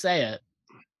I'm gonna say it.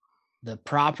 The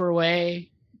proper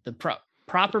way, the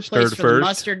proper place for the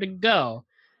mustard to go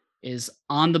is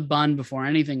on the bun before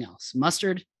anything else.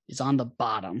 Mustard is on the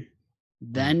bottom,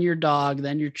 then your dog,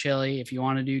 then your chili. If you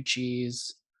want to do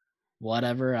cheese,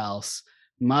 whatever else,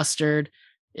 mustard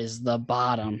is the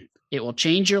bottom. It will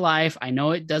change your life. I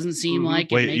know it doesn't seem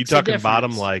like it makes a difference. Wait, you talking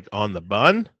bottom like on the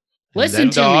bun? Listen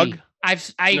to dog? Me.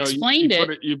 I explained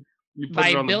you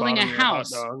by building a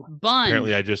house. Bun.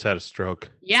 Apparently, I just had a stroke.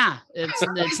 Yeah,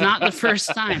 it's not the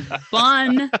first time.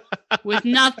 Bun with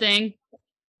nothing,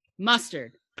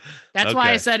 mustard. That's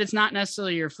why I said it's not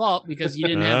necessarily your fault, because you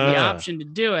didn't have the option to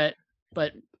do it.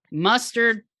 But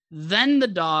mustard, then the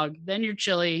dog, then your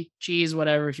chili, cheese,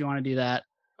 whatever, if you want to do that.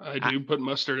 I do put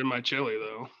mustard in my chili,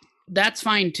 though. That's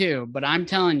fine, too. But I'm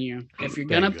telling you, if you're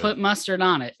going to put mustard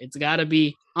on it, it's got to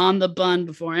be on the bun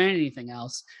before anything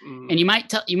else. And you might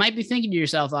be thinking to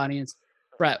yourself, audience,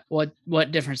 Brett,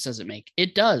 what difference does it make?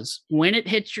 It does. When it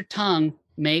hits your tongue,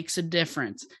 makes a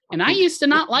difference. And I used to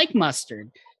not like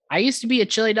mustard. I used to be a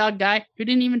chili dog guy who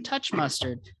didn't even touch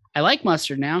mustard. I like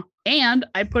mustard now, and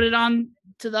I put it on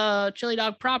to the chili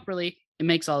dog properly. It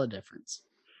makes all the difference.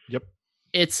 Yep.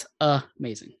 It's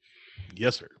amazing.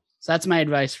 Yes, sir. So that's my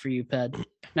advice for you, Ped.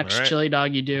 Next All right. chili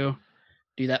dog you do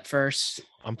that first.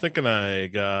 I'm thinking I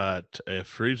got a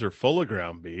freezer full of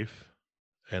ground beef,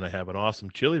 and I have an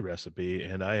awesome chili recipe,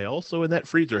 and I also in that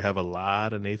freezer have a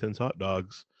lot of Nathan's hot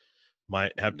dogs.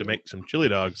 Might have to make some chili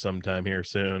dogs sometime here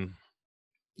soon.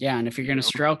 Yeah, and if you're gonna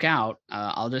stroke out,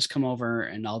 I'll just come over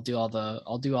and I'll do all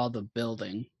the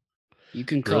building. You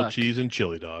can Grilled cook. cheese and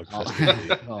chili dog Oh,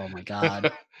 festivity. oh my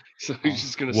god! So he's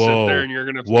just gonna Whoa. sit there and you're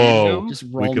gonna feed Whoa. him. Just We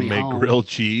roll can me make home. grilled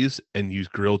cheese and use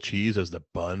grilled cheese as the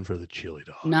bun for the chili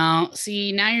dog. No,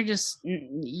 see, now you're just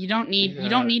you don't need to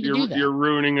do that. You're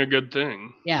ruining a good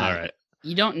thing. Yeah. All right.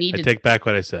 You don't need I to take back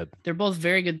what I said. They're both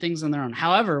very good things on their own.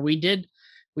 However, we did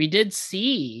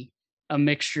see a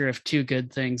mixture of two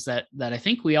good things that I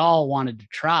think we all wanted to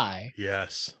try.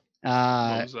 Yes. What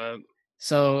was that?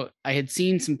 So I had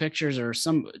seen some pictures, or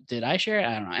did I share it?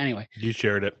 I don't know. Anyway, You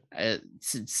shared it. I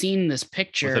had seen this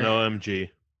picture. With an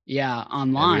OMG. Yeah,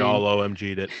 online. And we all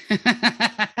OMG'd it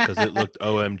because it looked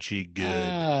OMG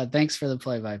good. Thanks for the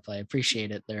play-by-play. Appreciate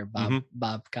it there, Bob. Mm-hmm.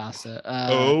 Bob Casa.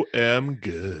 OM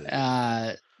good.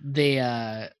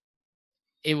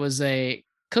 It was a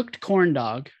cooked corn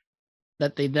dog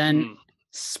that they then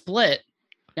split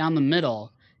down the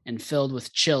middle and filled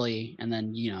with chili, and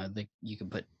then you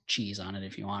could put cheese on it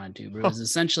if you wanted to, but it was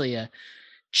essentially a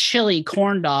chili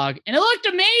corn dog, and it looked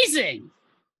amazing.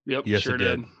 Yep, yes, sure it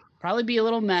did. Probably be a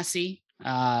little messy.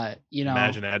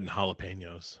 Imagine adding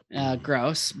jalapenos.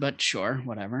 Gross, but sure,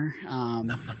 whatever.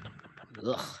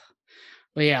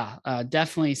 But yeah,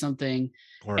 definitely something.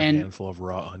 Or a handful of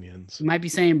raw onions. You might be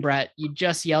saying, Brett, you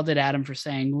just yelled at Adam for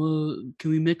saying, well, can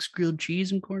we mix grilled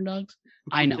cheese and corn dogs?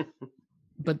 I know.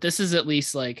 But this is at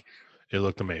least like... It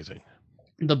looked amazing.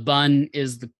 The bun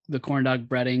is the corn dog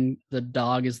breading. The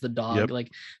dog is the dog. Yep.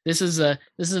 Like this is a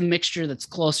mixture that's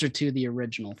closer to the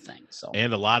original thing. So,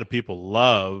 and a lot of people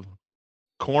love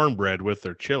cornbread with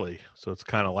their chili, so it's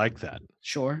kind of like that.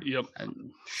 Sure. Yep.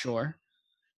 Sure.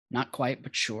 Not quite,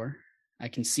 but sure. I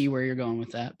can see where you're going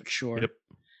with that, but sure. Yep.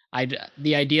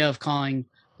 The idea of calling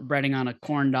the breading on a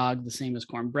corn dog the same as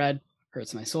cornbread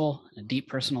hurts my soul on a deep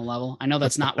personal level. I know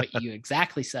that's not what you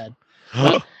exactly said.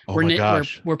 Oh my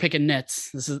gosh. We're picking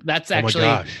nits. That's actually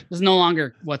this is no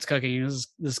longer what's cooking. This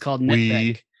is called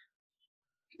nitpick.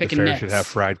 Picking the fair nits. Should have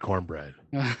fried cornbread.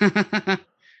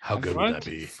 How good would that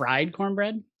be? Fried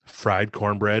cornbread? Fried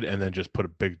cornbread, and then just put a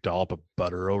big dollop of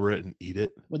butter over it and eat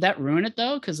it. Would that ruin it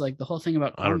though? Because like the whole thing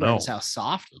about cornbread is how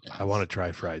soft it is. I want to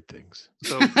try fried things.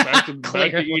 So back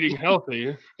to eating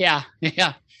healthy. Yeah.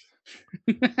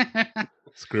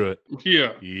 Screw it.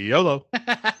 Yeah. YOLO.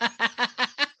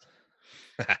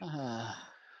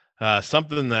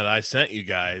 Something that I sent you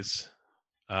guys,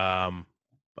 I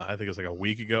think it was like a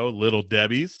week ago, Little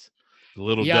Debbie's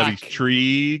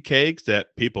tree cakes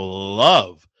that people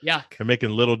love. Yuck. They're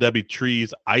making Little Debbie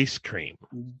trees ice cream.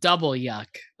 Double yuck.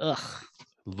 Ugh.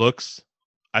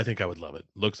 I think I would love it.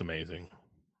 Looks amazing.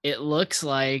 It looks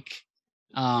like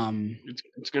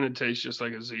it's gonna taste just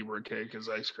like a zebra cake as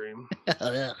ice cream.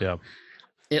 Yeah.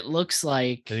 It looks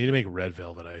like they need to make red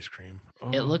velvet ice cream.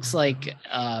 It looks like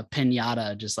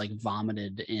pinata just like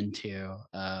vomited into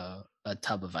a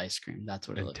tub of ice cream. That's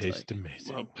what it looks like. It tastes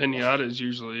amazing. Well, pinatas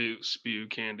usually spew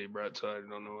candy, Brett, so I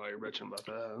don't know why you're bitching about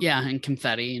that. Yeah, and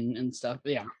confetti and stuff.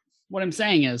 But yeah. What I'm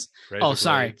saying is,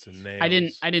 sorry, I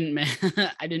didn't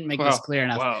make this clear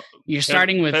enough. Wow. You're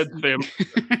starting with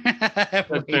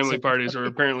family parties are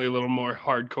apparently a little more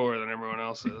hardcore than everyone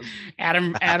else's.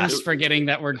 Adam's forgetting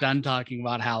that we're done talking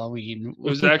about Halloween. It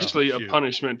was actually a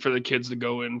punishment for the kids to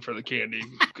go in for the candy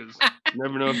because you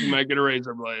never know if you might get a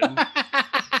razor blade.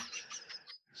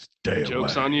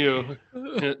 Joke's on you.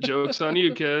 Joke's on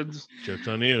you, kids. Joke's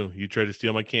on you. You tried to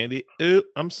steal my candy. Ooh,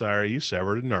 I'm sorry. You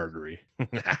severed an artery.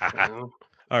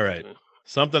 All right.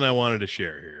 Something I wanted to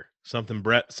share here. Something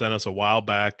Brett sent us a while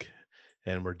back,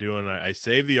 and we're doing. I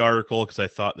saved the article because I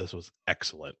thought this was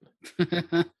excellent.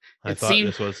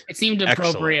 It seemed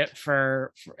appropriate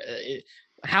for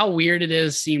how weird it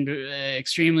is. Seemed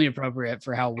extremely appropriate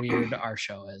for how weird our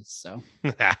show is. So.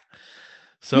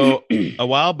 So a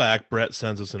while back, Brett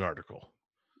sends us an article.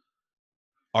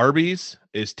 Arby's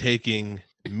is taking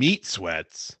meat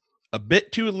sweats a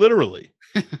bit too literally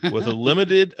with a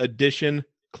limited edition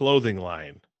clothing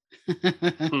line.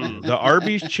 The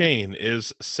Arby's chain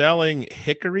is selling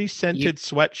hickory-scented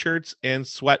sweatshirts and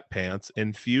sweatpants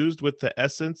infused with the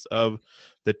essence of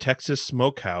the Texas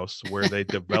Smokehouse, where they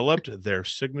developed their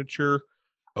signature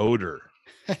odor.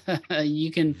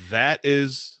 That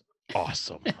is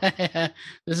awesome.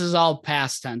 This is all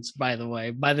past tense, by the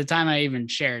way. By the time I even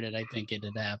shared it, I think it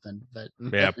had happened. But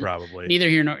yeah, probably. Neither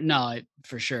here nor no, it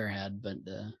for sure had, but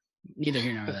neither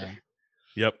here nor there.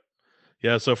 Yep.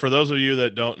 Yeah. So for those of you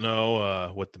that don't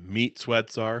know what the meat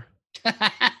sweats are,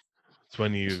 it's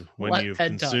when you've Ped talk.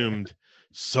 consumed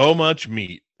so much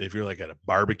meat. If you're like at a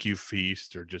barbecue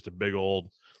feast or just a big old,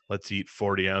 let's eat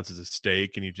 40 ounces of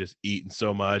steak, and you've just eaten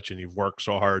so much and you've worked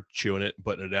so hard chewing it and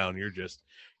putting it down,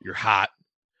 you're hot,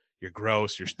 you're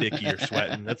gross, you're sticky, you're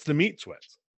sweating. That's the meat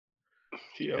sweats.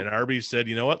 Yep. And Arby's said,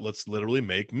 you know what? Let's literally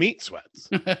make meat sweats.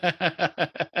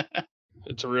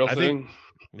 It's a real thing.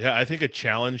 I think a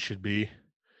challenge should be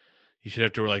you should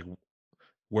have to like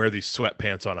wear these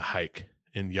sweatpants on a hike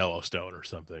in Yellowstone or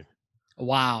something.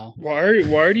 Wow.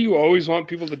 Why do you always want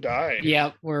people to die?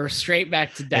 Yeah, we're straight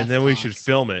back to death. And then we should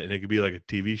film it, and it could be like a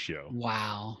TV show.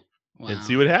 Wow. And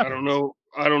see what happens.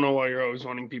 I don't know why you're always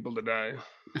wanting people to die.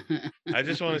 I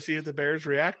just want to see if the bears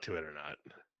react to it or not.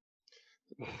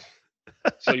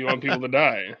 So you want people to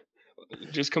die?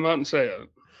 Just come out and say it.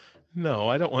 No,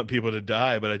 I don't want people to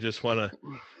die, but I just want to.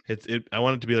 I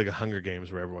want it to be like a Hunger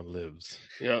Games where everyone lives.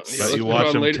 Yeah. But you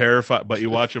watch them terrified. But you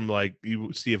watch them like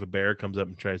you see if a bear comes up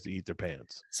and tries to eat their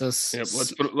pants. So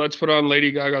let's put on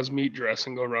Lady Gaga's meat dress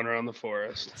and go run around the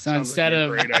forest. So instead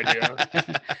of great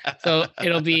idea. So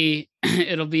it'll be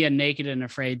a Naked and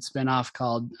Afraid spinoff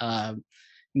called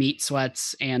Meat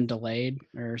Sweats and Delayed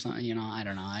or something. You know, I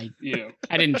don't know. I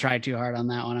didn't try too hard on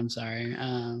that one. I'm sorry.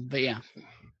 But yeah.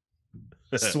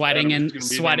 Sweating and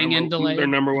delayed. Their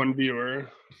number one viewer.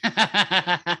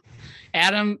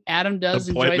 Adam does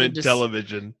enjoy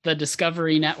television, the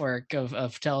Discovery Network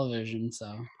of television.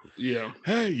 So yeah.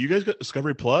 Hey, you guys got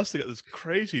Discovery Plus? They got this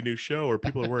crazy new show where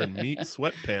people are wearing meat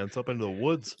sweatpants up into the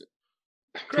woods.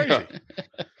 Crazy. All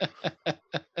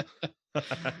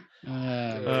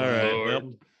right.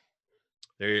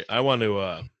 Well, I want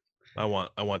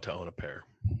to own a pair.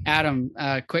 Adam,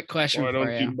 quick question for you. Why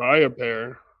don't you buy a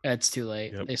pair? It's too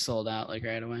late. Yep. They sold out like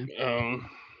right away.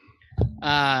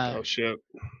 Oh shit.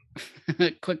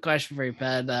 Quick question for you,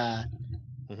 Ped.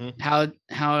 How'd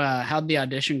the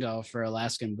audition go for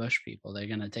Alaskan Bush People? They're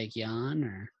gonna take you on,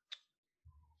 or?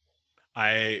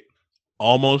 I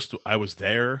was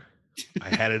there. I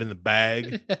had it in the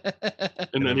bag,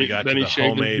 and then we got to the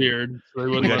homemade beard. So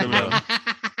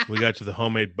we got to the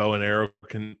homemade bow and arrow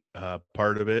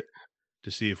part of it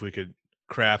to see if we could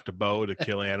craft a bow to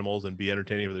kill animals and be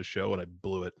entertaining for the show, and I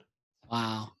blew it.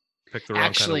 Wow. Picked the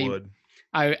wrong kind of wood.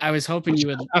 I was hoping you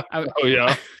would. Oh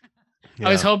yeah. I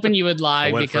was hoping you would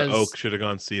lie because for oak, should have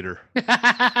gone cedar.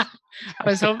 I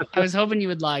was hoping you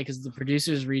would lie because the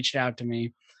producers reached out to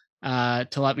me to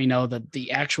let me know that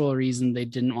the actual reason they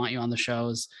didn't want you on the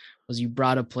shows was you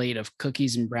brought a plate of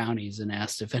cookies and brownies and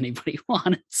asked if anybody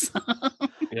wanted some.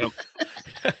 Yep.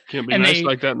 Can't be nice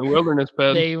like that in the wilderness,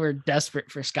 Ped. They were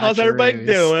desperate for scotch. How's everybody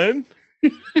doing?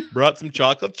 Brought some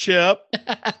chocolate chip,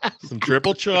 some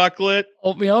triple chocolate,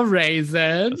 oatmeal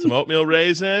raisin,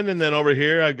 and then over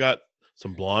here I got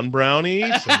some blonde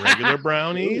brownies, some regular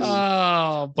brownies.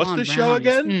 Oh, what's the show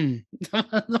again?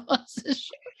 What's the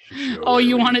show? Oh,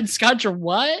 you wanted scotch or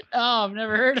what? Oh, I've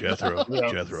never heard of that.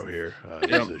 Jethro here.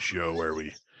 This is a show where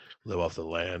we live off the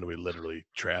land. We literally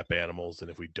trap animals,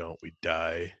 and if we don't, we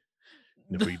die.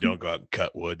 And if we don't go out and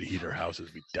cut wood to heat our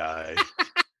houses, we die.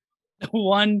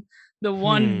 So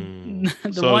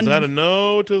is that a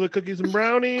no to the cookies and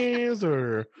brownies,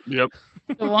 or? Yep.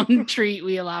 The one treat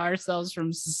we allow ourselves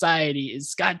from society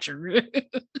is scotcheroos.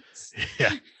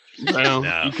 Yeah. Well,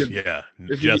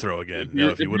 Jethro again.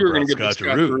 If you would have brought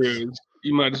scotcheroos,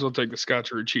 you might as well take the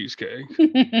scotcheroo cheesecake.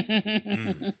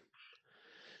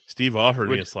 Steve offered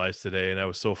me a slice today, and I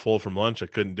was so full from lunch I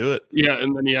couldn't do it. Yeah,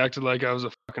 and then he acted like I was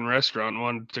a fucking restaurant and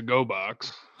wanted to go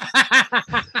box.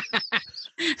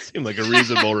 Seemed like a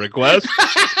reasonable request.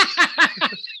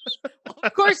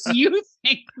 Of course you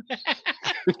think that.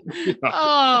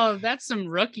 Oh, that's some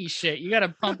rookie shit. You got to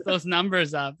pump those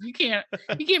numbers up. You can't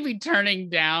be turning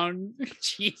down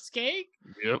cheesecake.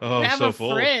 Yep. Oh, have so a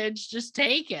full. fridge. Just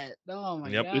take it. Oh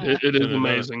my god. It is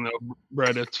amazing though.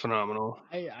 Bread, it's phenomenal.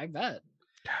 I bet.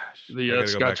 Gosh, the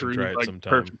scotcheroo is like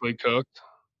perfectly cooked.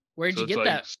 Where'd you get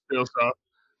that? Still soft.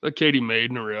 That Katie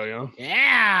made in Aurelia.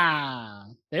 Yeah.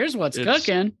 There's what's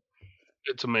cooking.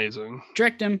 It's amazing.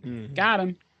 Tricked him. Mm-hmm. Got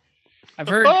him. I've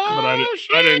heard. But I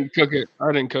didn't cook it.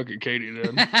 I didn't cook it. Katie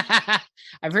did.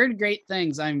 I've heard great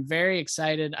things. I'm very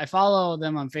excited. I follow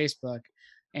them on Facebook,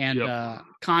 and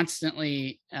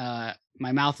constantly,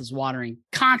 my mouth is watering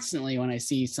constantly when I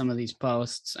see some of these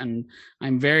posts, and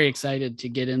I'm very excited to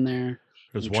get in there.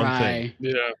 There's one thing.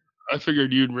 Yeah, I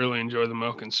figured you'd really enjoy the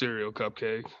milk and cereal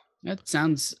cupcake. That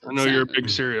sounds. I know you're a big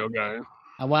cereal guy.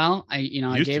 Well, I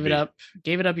gave it up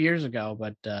years ago,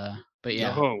 but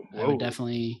yeah, I would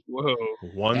definitely. Whoa.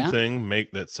 One thing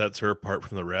that sets her apart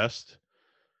from the rest: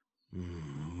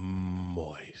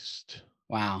 moist.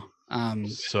 Wow.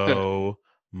 So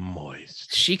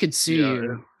moist. She could sue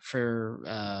you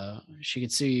for she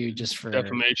could sue you just for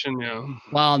defamation. Yeah.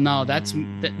 Well, no, that's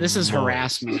this is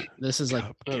harassment. This is like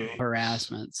Cupcakes.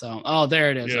 harassment. So,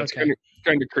 there it is. Yeah, Okay. it's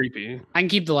kind of creepy. I can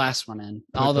keep the last one in.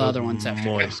 Put All the those other ones have to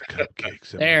go. moist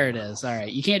cupcakes. in There my it is. mouth. All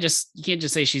right. You can't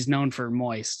just say she's known for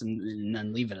moist and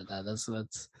then leave it at that. That's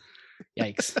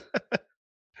yikes.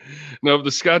 No, the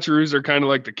Scotcheroos are kind of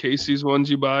like the Casey's ones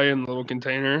you buy in the little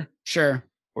container Sure.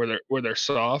 where they're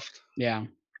soft. Yeah.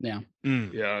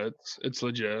 Mm. Yeah, it's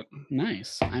legit.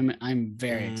 Nice. I'm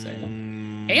very excited.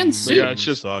 Mm, And soup. Yeah, it's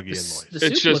just soggy and The moist. soup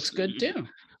It's looks just- good too.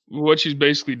 What she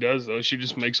basically does though, she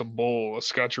just makes a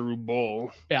Scotcheroo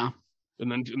bowl, Yeah. and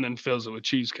then fills it with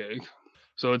cheesecake.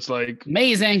 So it's like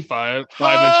Amazing. 5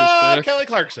 Ah, inches thick. Kelly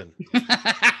Clarkson.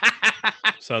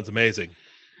 Sounds amazing.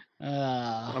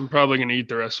 I'm probably gonna eat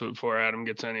the rest of it before Adam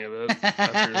gets any of it.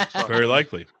 after this Very fucking-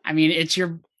 likely. I mean, it's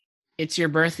your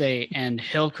birthday, and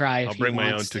he'll cry. I'll if bring he my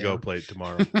own wants to-go to. plate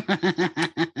tomorrow.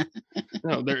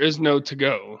 No, there is no to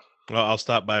go. Well, I'll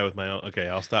stop by with my own. Okay,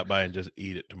 I'll stop by and just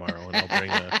eat it tomorrow, and I'll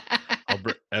bring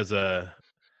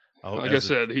Like I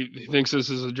said, he thinks this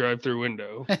is a drive-through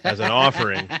window. as an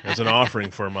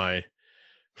offering for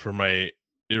my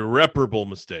irreparable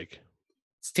mistake.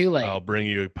 It's too late. I'll bring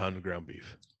you a pound of ground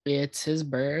beef. It's his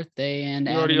birthday, and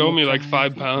You already Adam owe will me like cry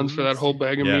if 5 he pounds for that wants whole to.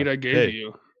 bag of Yeah. meat I gave Hey.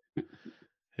 you.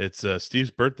 It's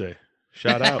Steve's birthday.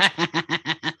 Shout out.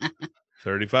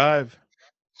 35.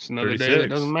 It's another day 36. that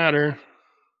doesn't matter.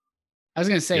 I was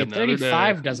gonna say Yep. Another day.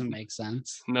 35 doesn't make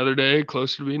sense. Another day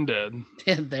closer to being dead.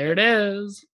 There it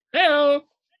is. Hello.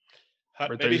 Hot,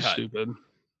 baby Birthdays are hot. stupid.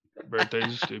 Birthdays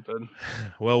are stupid.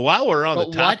 Well, while we're on But the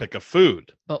what- topic of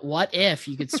food, But what if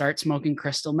you could start smoking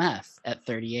crystal meth at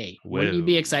 38? Wouldn't you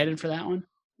be Whoa. excited for that one?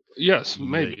 Yes,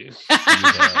 maybe.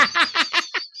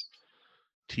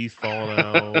 teeth falling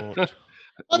out.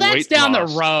 Well, that's Weight down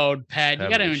loss. the road, Ped. You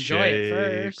got to having enjoy it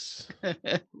first.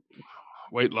 shakes.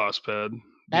 Weight loss ped.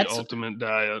 That's- The ultimate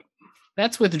diet.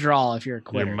 That's withdrawal if you're a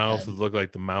quitter. Your mouth Ped. would look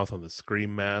like the mouth on the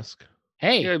Scream mask.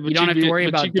 Hey, Yeah, you don't have to worry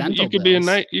about dental you could be a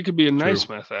bills. you could be a nice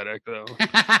meth addict though.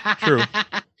 True.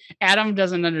 Adam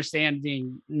doesn't understand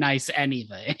being nice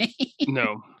anything.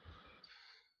 No.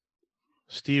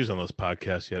 Steve's on this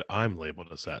podcast, yet I'm labeled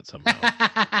as that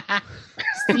somehow.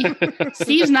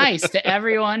 Steve's nice to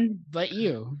everyone but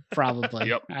you, probably.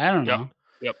 Yep. I don't Yep. know.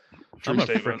 True I'm a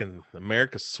statement. freaking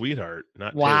America's sweetheart,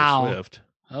 not Wow. Taylor Swift.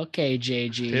 Okay,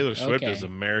 JG. Taylor Swift okay. is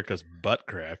America's butt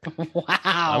crack. I'm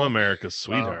Wow. America's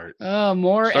sweetheart.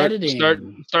 More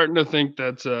editing. Starting to think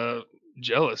that's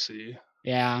jealousy.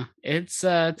 Yeah, it's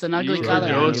an ugly You are color.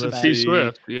 jealous of but T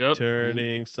Swift. Yep.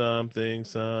 Turning something.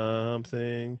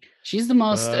 She's the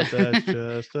most. but that's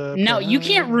just a No, you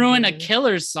can't ruin a part.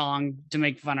 Killer's song to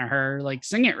make fun of her. Like,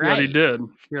 sing it Yeah, right. he did.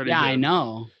 Yeah, I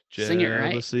know. Sing it right.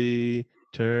 Jealousy,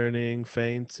 turning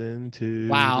faints into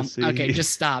Wow. the sea. Okay,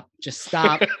 just stop. Just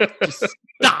stop. Just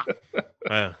stop.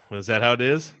 Was that how it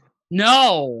is?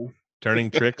 No.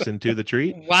 Turning tricks into the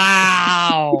treat?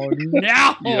 Wow.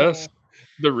 No. Yes.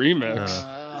 The remix.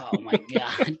 Oh my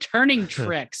god. Turning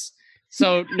tricks.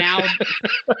 So now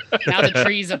the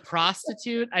tree's a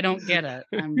prostitute? I don't get it.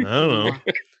 I don't know.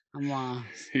 I'm lost.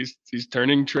 He's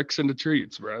turning tricks into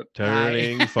treats, Brett.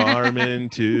 Turning farm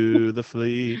into the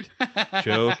fleet,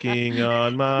 choking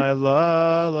on my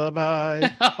lullaby.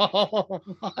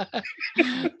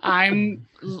 I'm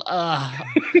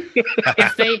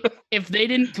if they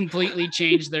didn't completely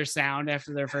change their sound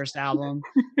after their first album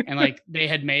and like they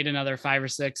had made another 5 or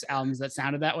 6 albums that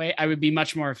sounded that way, I would be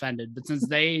much more offended. But since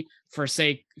they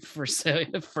forsook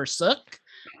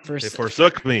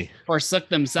me. forsook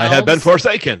themselves, I had been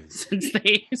forsaken.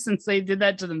 since they did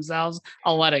that to themselves,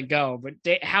 I'll let it go.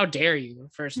 But how dare you?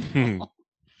 First of all.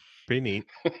 Pretty neat.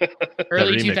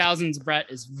 Early remix- 2000s Brett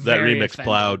is That very remix offended.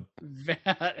 plowed.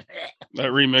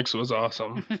 That remix was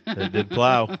awesome. It did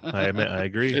plow. I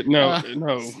agree. No.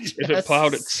 If it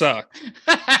plowed, it sucked.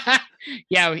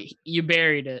 Yeah, you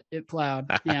buried it. It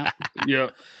plowed. Yeah.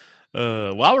 Yeah.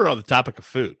 While we're on the topic of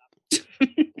food,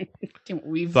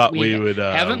 we would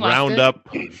haven't left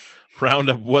round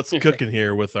up what's cooking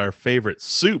here with our favorite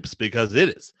soups, because it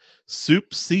is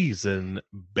soup season,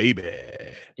 baby.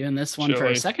 doing this one for a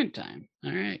Chili. second time.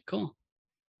 All right, cool.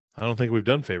 I don't think we've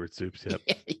done favorite soups yet.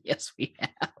 Yes, we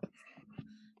have.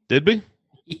 Did we?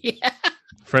 Yeah.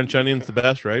 French onion's the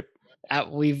best, right?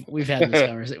 We've had this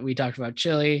conversation. We talked about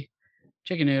chili,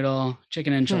 chicken noodle,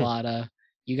 chicken enchilada.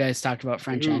 You guys talked about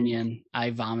French Ooh. onion. I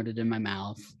vomited in my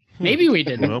mouth. Maybe we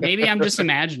didn't. Well. Maybe I'm just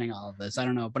imagining all of this. I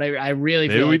don't know, but I really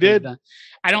Maybe feel we like we've did. done-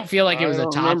 I don't feel like it was a I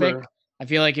don't topic. remember. I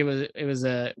feel like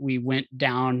we went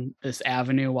down this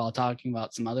avenue while talking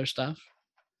about some other stuff.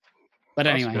 But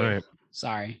anyway, Right.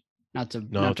 sorry. It's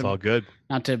all good.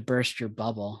 Not to burst your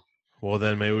bubble. Well,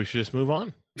 then maybe we should just move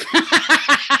on.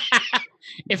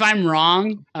 If I'm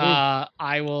wrong,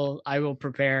 I will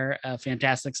prepare a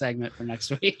fantastic segment for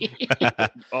next week.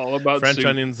 All about French soup.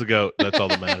 onions, the goat. That's all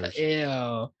that matters.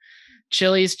 Ew.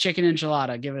 Chili's chicken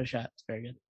enchilada. Give it a shot. It's very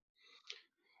good.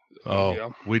 Oh, Yeah.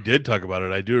 we did talk about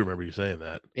it. I do remember you saying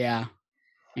that. Yeah.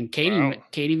 And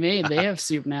Katie made. They have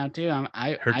soup now too.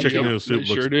 Her chicken noodle soup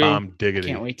looks sure do. bomb diggity.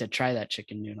 Can't wait to try that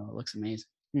chicken noodle. It looks amazing.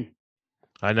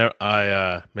 I don't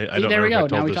there we remember go.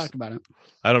 if I Now we told talked about it.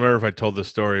 I don't remember if I told this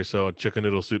story. So chicken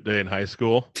noodle soup day in high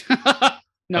school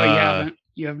No, you haven't.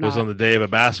 You have not. was on the day of a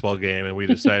basketball game, and we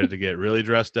decided to get really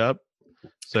dressed up.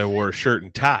 So I wore a shirt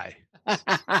and tie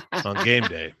on game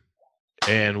day.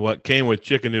 And what came with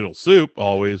chicken noodle soup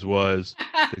always was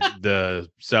the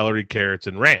celery, carrots,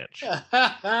 and ranch.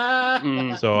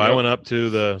 So I went up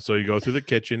to so you go through the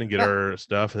kitchen and get our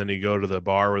stuff, and then you go to the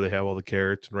bar where they have all the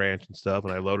carrots and ranch and stuff,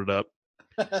 and I loaded up.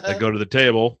 I go to the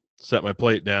table, set my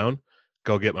plate down,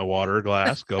 go get my water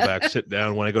glass, go back, sit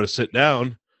down. When I go to sit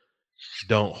down,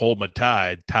 don't hold my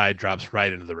tie. Tie drops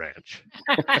right into the ranch.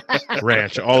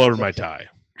 Ranch all over my tie.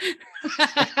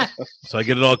 So I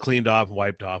get it all cleaned off and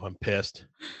wiped off. I'm pissed.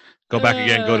 Go back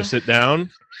again, go to sit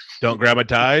down. Don't grab my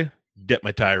tie. Dip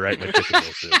my tie right in my chicken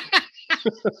noodle soup.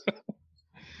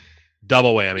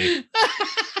 Double whammy.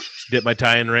 Dip my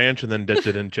tie in ranch and then dipped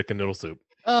it in chicken noodle soup.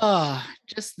 Oh,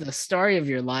 just the story of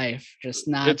your life. Just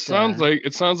not. It sounds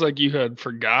like you had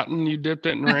forgotten you dipped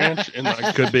it in ranch, and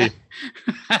like Could be.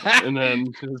 and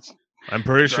then I'm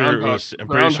pretty sure it was. I'm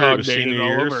pretty sure it was Groundhog Day senior all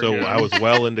year, over so again.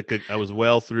 I was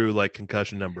well through like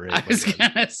concussion number 8. I was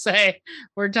gonna say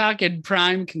we're talking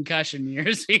prime concussion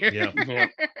years here. Yeah.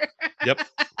 Yep.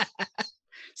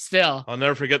 Still, I'll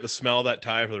never forget the smell of that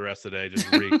tie for the rest of the day. It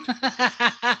just reeked.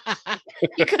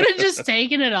 you could have just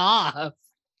taken it off.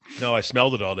 No, I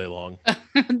smelled it all day long.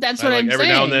 That's what I'm every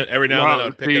saying. now and then, I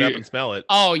would pick it up see- and smell it.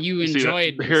 Oh, you See that?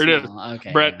 enjoyed. the Here it is. smell.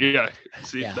 Okay, Brett. yeah. Yeah,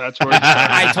 see, Yeah. that's where it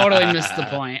started. I totally missed the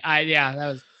point. That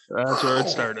was That's where it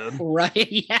started.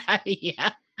 right.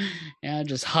 Yeah.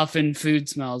 Just huffing food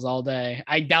smells all day.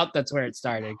 I doubt that's where it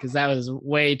started because that was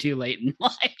way too late in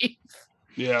life.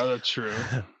 Yeah, that's true.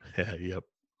 Yeah, yep.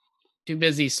 Too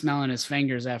busy smelling his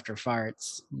fingers after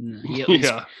farts. He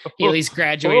at least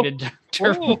graduated.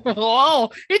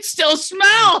 Oh, it still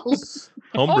smells.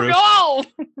 Homebrew. Oh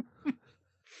no.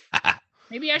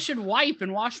 Maybe I should wipe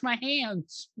and wash my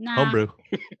hands. Nah. Homebrew.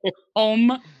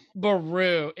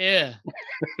 Homebrew. Ew.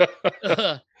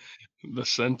 Ugh. The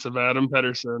sense of Adam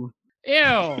Pedersen.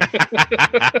 Ew.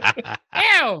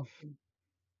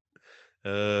 Ew.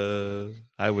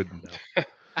 I wouldn't know.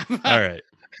 All right.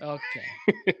 Okay.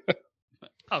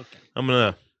 I'm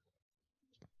gonna.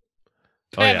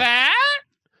 Oh Pivot. yeah.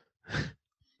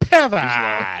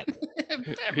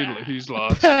 Pivot. He's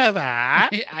lost. Pivot.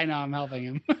 I know. I'm helping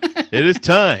him. It is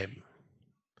time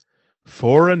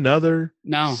for another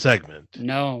No. segment.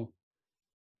 No.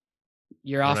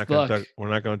 You're We're off not gonna book. we're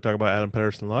not going to talk about Adam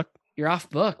Pedersen luck. You're off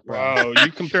book, bro. Wow,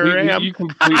 you completely, am. you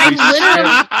completely.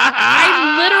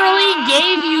 I literally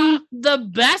gave you the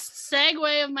best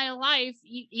segue of my life,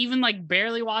 even like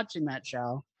barely watching that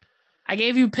show. I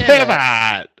gave you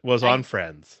Pivot was on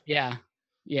Friends. Yeah.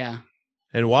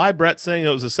 And why Brett's saying it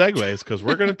was a segue is because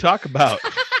we're going to talk about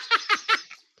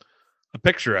a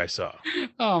picture I saw.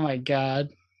 Oh my God.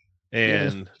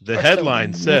 And the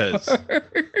headline says,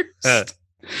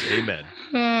 amen.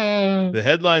 The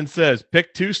headline says,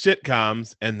 pick 2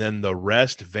 sitcoms and then the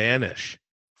rest vanish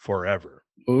forever.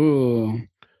 Ooh.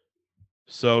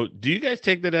 So do you guys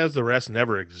take that as the rest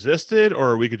never existed,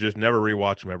 or we could just never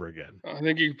rewatch them ever again? I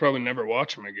think you could probably never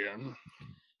watch him again.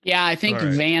 Yeah, I think All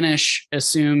right. vanish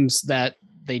assumes that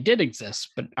they did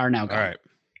exist, but are now gone. All right.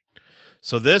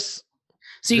 So this,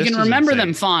 So you this can is remember insane.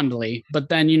 them fondly, but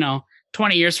then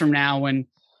 20 years from now, when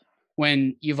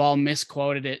you've all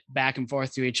misquoted it back and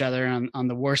forth to each other on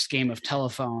the worst game of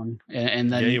telephone,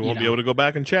 and then you won't be able to go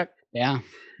back and check. Yeah,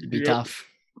 it'd be Yep. tough.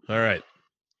 All right.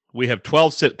 We have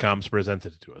 12 sitcoms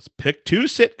presented to us. Pick 2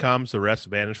 sitcoms, the rest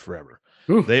vanish forever.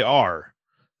 Ooh. They are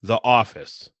The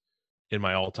Office in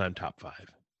my all-time top 5.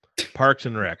 Parks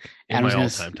and Rec in Adam's my gonna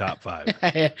all-time top 5. He's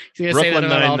gonna say Brooklyn that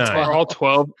about all Nine-Nine. 12. All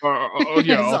 12.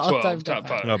 Yeah, It's all all-time 12. Top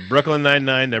 5. Brooklyn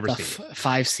Nine-Nine, never The seen it.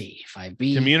 5C,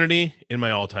 5B. Community in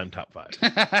my all-time top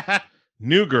 5.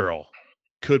 New Girl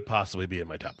could possibly be in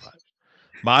my top 5.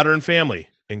 Modern Family,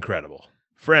 incredible.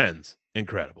 Friends,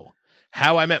 incredible.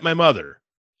 How I Met My Mother,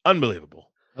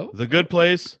 unbelievable. Oh. The Good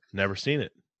Place, never seen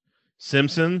it.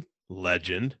 Simpson,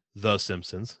 legend. The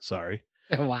Simpsons, sorry.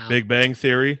 Wow. Big Bang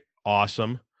Theory,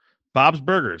 awesome. Bob's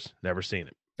Burgers, never seen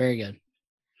it. Very good.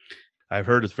 I've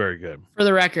heard it's very good. For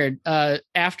the record,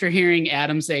 after hearing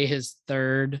Adam say his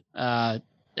third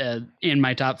in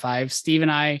my top 5, Steve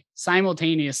and I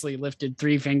simultaneously lifted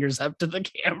 3 fingers up to the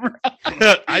camera.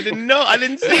 I didn't know. I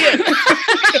didn't see it.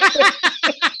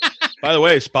 By the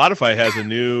way, Spotify has a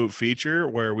new feature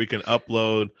where we can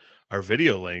upload our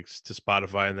video links to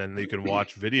Spotify, and then you can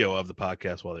watch video of the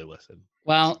podcast while they listen.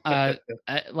 Well,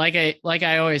 like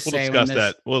I always say,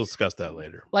 We'll discuss that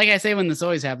later. Like I say, when this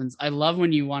always happens, I love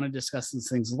when you want to discuss these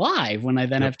things live when I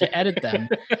then have to edit them.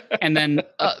 And then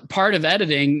part of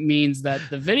editing means that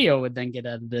the video would then get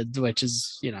edited, which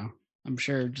is, I'm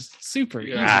sure just super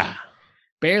easy.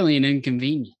 Barely an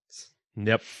inconvenience.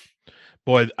 Yep.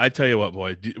 Boy, I tell you what,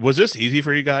 boy, was this easy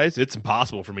for you guys? It's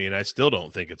impossible for me, and I still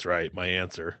don't think it's right, my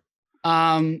answer.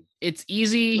 It's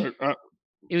easy.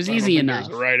 It was easy enough.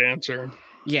 There's the right answer.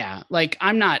 Yeah. Like,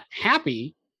 I'm not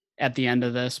happy at the end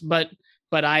of this, but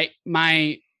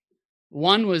my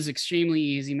one was extremely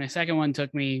easy. My second one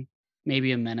took me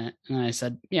maybe a minute. And I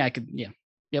said, yeah, I could. Yeah.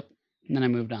 Yep. And then I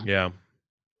moved on. Yeah.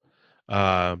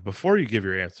 Before you give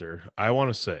your answer, I want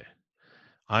to say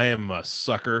I am a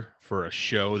sucker for a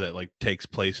show that like takes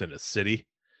place in a city.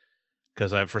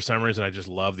 Because for some reason, I just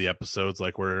love the episodes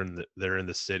like they're in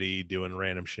the city doing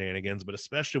random shenanigans, but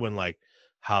especially when like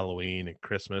Halloween and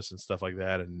Christmas and stuff like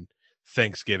that, and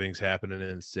Thanksgiving's happening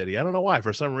in the city. I don't know why.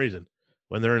 For some reason,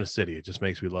 when they're in a city, it just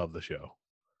makes me love the show.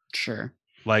 Sure.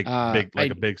 Like a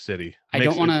big city. I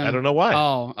don't want to. I don't know why.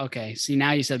 Oh, okay. See,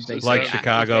 now you said big. Like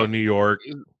Chicago, New York.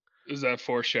 Is that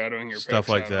foreshadowing your stuff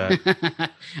like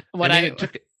that? I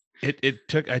took it.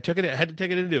 I had to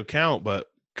take it into account, but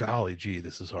golly gee,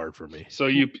 this is hard for me. So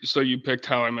you picked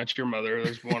How I Met Your Mother.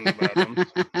 There's one about them.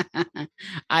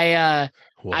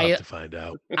 We'll have to find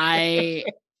out.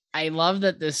 I love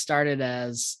that this started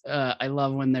as I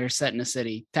love when they're set in a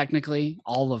city. Technically,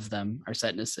 all of them are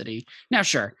set in a city. Now,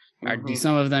 sure, do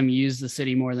some of them use the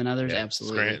city more than others? Yeah,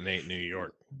 absolutely. Scranton ain't New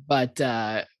York. But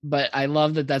I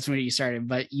love that that's when you started.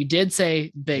 But you did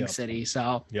say big city,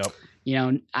 so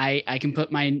I can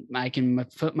put my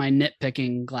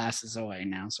nitpicking glasses away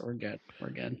now, so we're good.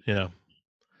 Yeah.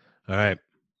 All right.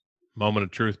 Moment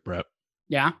of truth, Brett.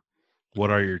 Yeah. What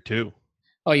are your 2?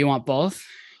 Oh, you want both?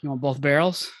 You want both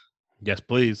barrels? Yes,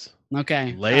 please.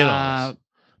 Okay. Lay it on us.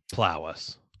 Plow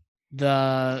us.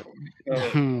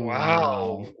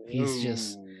 Wow. He's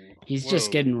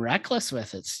just getting reckless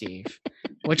with it, Steve,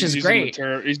 which is great.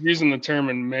 He's using the term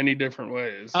in many different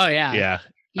ways. Oh yeah. Yeah.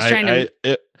 He's trying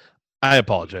to. I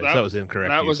apologize. That was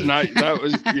incorrect. That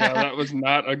was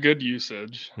not a good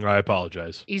usage. I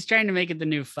apologize. He's trying to make it the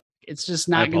new fuck. It's just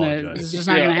not gonna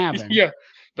happen. Yeah.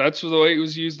 That's the way it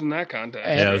was used in that context.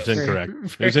 Yeah, it was incorrect.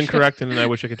 It was incorrect, and I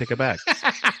wish I could take it back.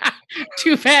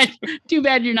 Too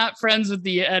bad you're not friends with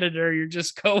the editor. You're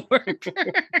just coworkers.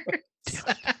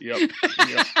 Yep.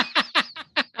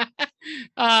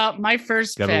 My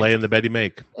first gotta lay in the bed you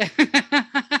make.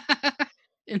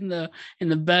 in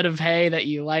the bed of hay that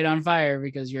you light on fire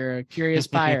because you're a curious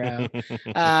pyro.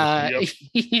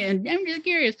 And I'm just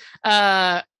curious.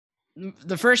 The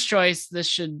first choice,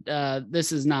 this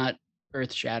is not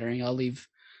earth-shattering. I'll leave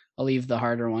the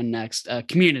harder one next.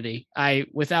 Community.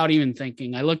 Without even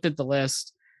thinking, I looked at the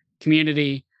list.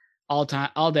 Community, all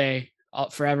time, all day,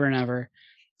 forever and ever.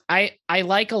 I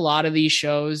like a lot of these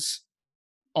shows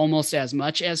almost as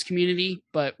much as Community,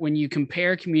 but when you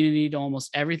compare Community to almost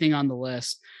everything on the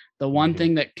list, the one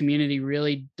thing that Community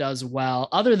really does well,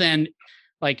 other than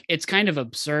like it's kind of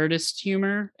absurdist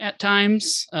humor at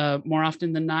times, more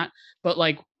often than not, but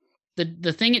like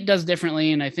the thing it does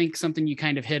differently, and I think something you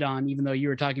kind of hit on, even though you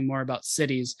were talking more about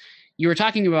cities, you were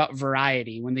talking about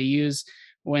variety when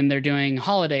they're doing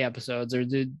holiday episodes or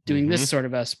they're doing this sort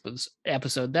of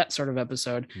episode, that sort of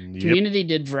episode. Yep. Community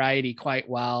did variety quite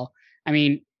well. I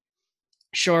mean,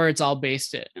 sure, it's all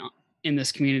based in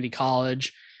this community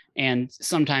college and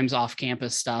sometimes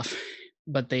off-campus stuff,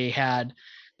 but they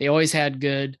always had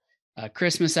good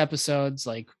Christmas episodes.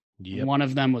 Like one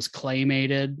of them was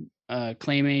claymation,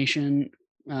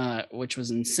 which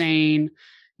was insane.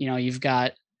 You've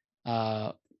got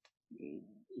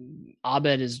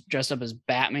Abed is dressed up as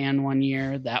Batman one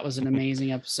year. That was an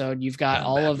amazing episode. You've got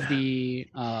all of the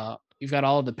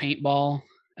paintball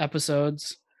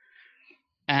episodes.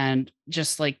 And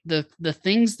just like the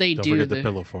things they Don't do, forget the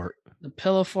pillow fort. The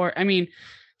pillow fort. I mean,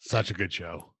 such a good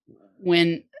show.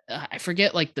 When I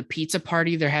forget, like the pizza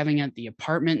party they're having at the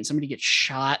apartment, and somebody gets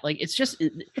shot. Like it's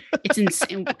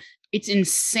insane. It's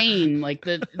insane. Like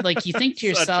you think to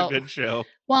yourself, such a good show.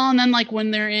 Well, and then like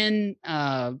when they're in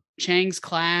Chang's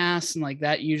class, and like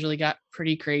that usually got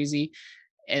pretty crazy.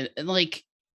 and like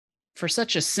for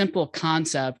such a simple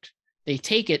concept, they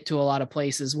take it to a lot of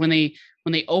places. When they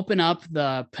open up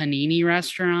the panini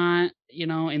restaurant,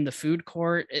 in the food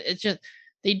court,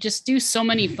 they just do so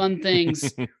many fun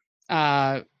things.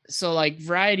 So like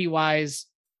variety wise,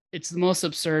 it's the most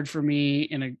absurd for me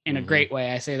in a great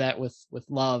way. I say that with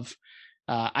love.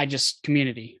 I just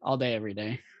Community all day, every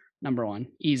day. Number one,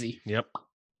 easy. Yep.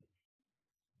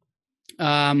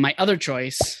 My other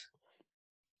choice,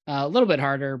 a little bit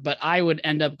harder, but I would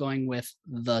end up going with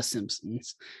The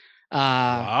Simpsons.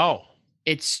 Wow.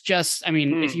 It's just,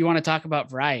 if you want to talk about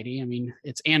variety,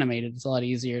 it's animated. It's a lot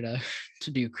easier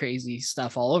to do crazy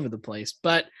stuff all over the place,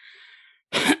 but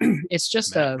it's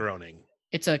just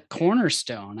it's a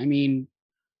cornerstone.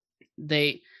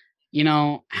 They,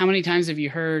 how many times have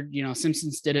you heard,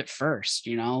 Simpsons did it first,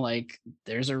 like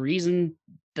there's a reason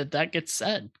that gets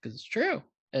said because it's true.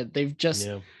 They've just,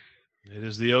 it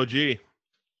is the OG.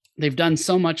 They've done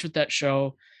so much with that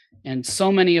show and so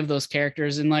many of those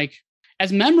characters. And like,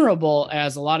 as memorable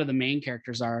as a lot of the main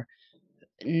characters are,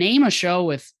 name a show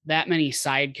with that many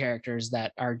side characters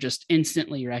that are just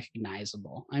instantly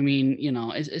recognizable.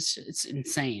 It's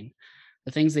insane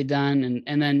the things they've done.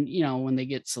 And then, when they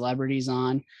get celebrities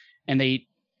on and they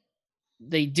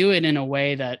do it in a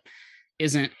way that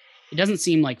it doesn't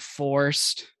seem like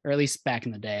forced, or at least back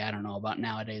in the day. I don't know about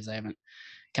nowadays. I haven't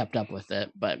kept up with it,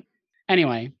 but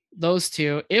anyway, those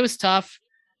two, it was tough.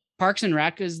 Parks and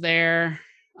Rec is there.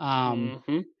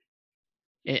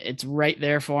 It's right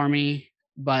there for me.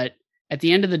 But at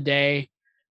the end of the day,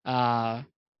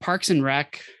 Parks and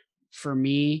Rec for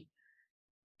me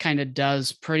kind of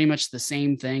does pretty much the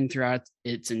same thing throughout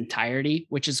its entirety,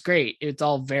 which is great. It's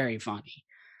all very funny.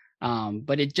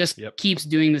 But it just keeps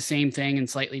doing the same thing in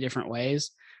slightly different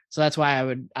ways. So that's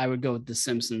why I would go with The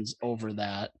Simpsons over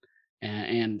that.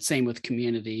 And same with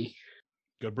Community.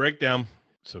 Good breakdown.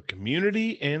 So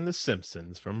Community and The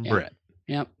Simpsons from Brett.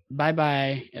 Yep.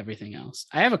 Bye everything else.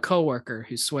 I have a coworker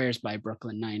who swears by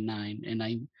Brooklyn Nine-Nine, and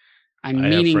I'm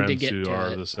meaning to get who to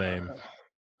are it. The same.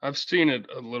 I've seen it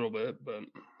a little bit, but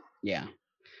yeah,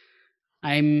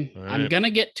 I'm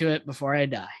gonna get to it before I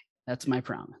die. That's my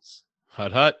promise.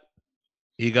 Hut.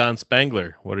 Egon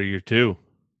Spangler. What are your two?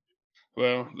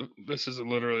 Well, this is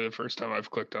literally the first time I've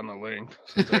clicked on the link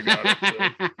since I got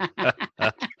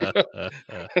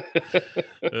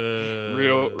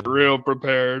it. Real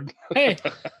prepared. Hey,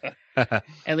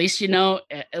 at least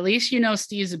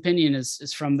Steve's opinion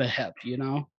is from the hip.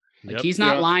 Like he's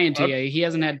not lying to you. He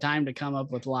hasn't had time to come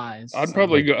up with lies. I'd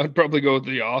probably go with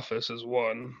The Office as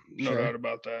one. No doubt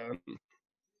about that.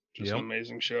 Just an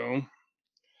amazing show.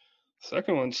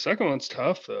 Second one's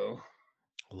tough though.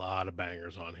 A lot of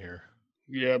bangers on here.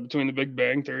 Yeah, between The Big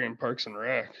Bang Theory and Parks and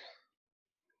Rec.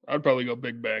 I'd probably go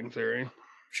Big Bang Theory.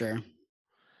 Sure.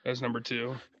 That's number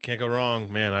 2. Can't go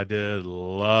wrong, man. I did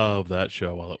love that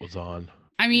show while it was on.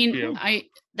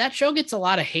 That show gets a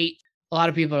lot of hate. A lot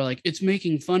of people are like, it's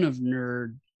making fun of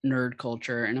nerd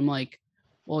culture. And I'm like,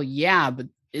 well, yeah, but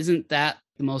isn't that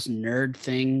the most nerd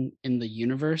thing in the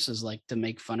universe, is like to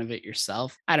make fun of it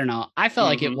yourself? I don't know. I felt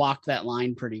like it walked that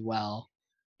line pretty well.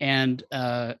 And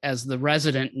as the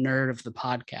resident nerd of the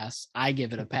podcast, I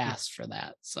give it a pass for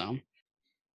that. So,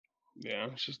 yeah,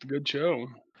 it's just a good show.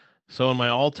 So in my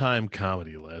all-time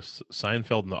comedy list,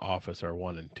 Seinfeld and The Office are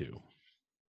 1 and 2.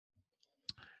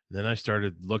 Then I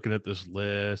started looking at this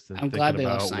list and thinking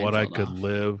about what I could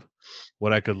live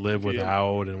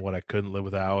without and what I couldn't live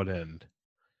without. And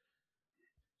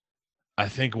I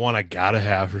think one I gotta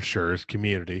have for sure is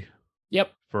Community.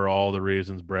 Yep. For all the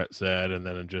reasons Brett said, and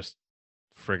then just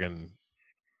friggin'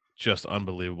 just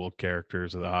unbelievable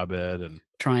characters of the Abed and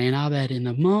trying Abed in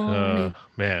the morning.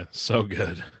 Man, so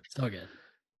good. So good.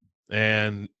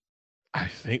 And I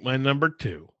think my number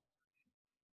 2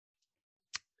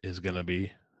 is gonna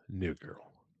be New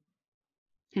Girl.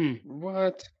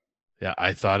 What? Yeah,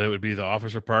 I thought it would be The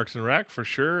Office or Parks and Rec for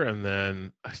sure, and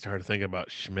then I started thinking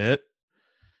about Schmidt.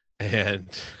 And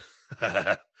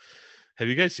have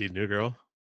you guys seen New Girl?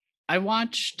 I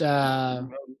watched like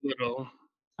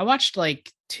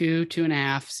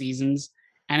 2.5 seasons,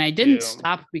 and I didn't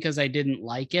stop because I didn't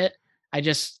like it.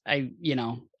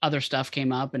 Other stuff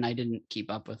came up and I didn't keep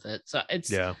up with it. So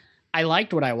I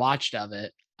liked what I watched of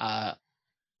it.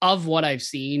 Of what I've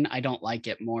seen, I don't like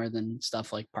it more than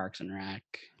stuff like Parks and Rec.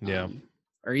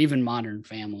 Or even Modern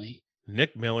Family.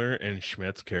 Nick Miller and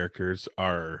Schmidt's characters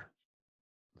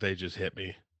they just hit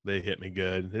me. They hit me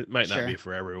good. It might not be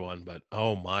for everyone, but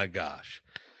oh my gosh.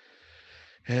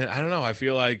 And I don't know. I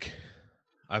feel like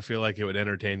it would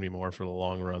entertain me more for the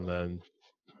long run than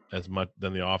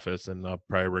The Office, and I'll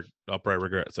probably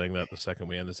regret saying that the second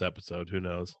we end this episode. Who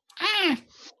knows?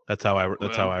 That's how I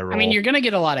roll. I mean, you're gonna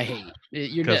get a lot of hate.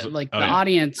 Like the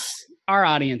audience, our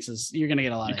audiences, you're gonna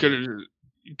get a lot of hate.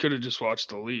 You could have just watched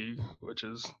The League, which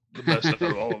is the best out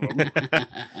of all of them.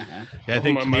 Yeah, I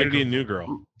think Community and New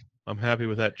Girl. I'm happy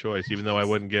with that choice, even though I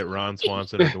wouldn't get Ron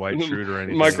Swanson or Dwight Schrute or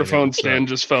anything. Microphone stand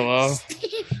just fell off.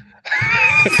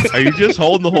 Are you just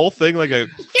holding the whole thing like a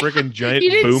freaking giant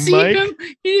boom mic?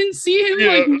 You didn't see him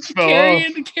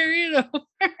carry it over.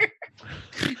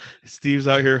 Steve's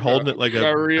out here holding it like a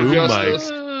boom mic.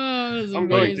 I'm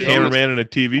like a cameraman in a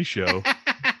TV show.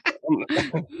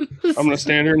 I'm gonna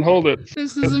stand here and hold it.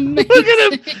 This is amazing. Look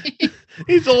at him.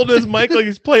 He's holding his mic like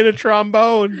he's playing a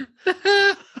trombone.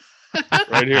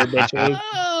 Right here, bitches.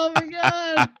 Oh my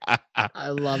god. I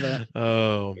love it.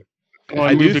 Oh.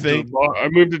 I moved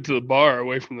it to the bar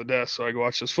away from the desk so I could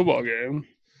watch this football game.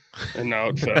 And now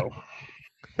it fell.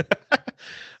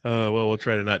 Well, we'll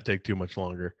try to not take too much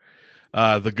longer.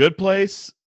 The Good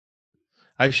Place.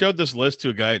 I showed this list to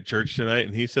a guy at church tonight,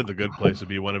 and he said The Good Place would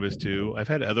be one of his two. I've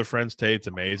had other friends say it's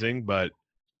amazing, but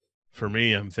for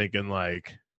me, I'm thinking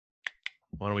like,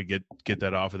 why don't we get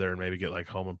that off of there and maybe get like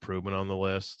Home Improvement on the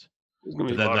list? But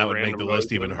then that would make the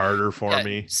list even harder for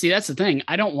me. See, that's the thing.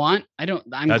 I'm that's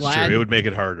glad true. It would make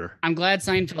it harder. I'm glad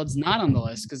Seinfeld's not on the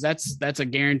list because that's a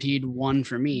guaranteed one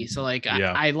for me. So like,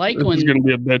 yeah. I like this when is going to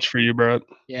be a bitch for you, Brett.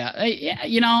 Yeah.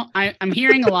 You know, I'm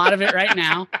hearing a lot of it right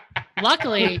now.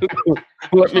 Luckily,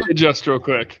 let me adjust real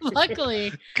quick.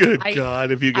 Luckily, good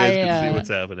God, if you guys can see what's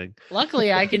happening.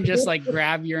 Luckily, I can just like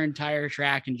grab your entire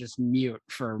track and just mute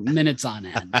for minutes on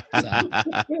end. So.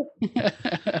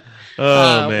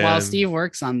 Man. While Steve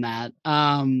works on that,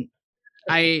 I'm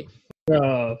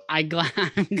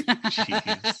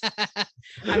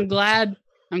glad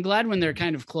when they're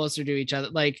kind of closer to each other.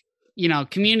 Like, you know,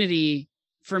 Community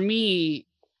for me.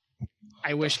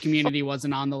 I wish Community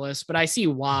wasn't on the list, but I see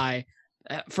why.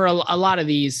 For a lot of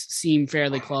these seem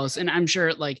fairly close, and I'm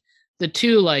sure like the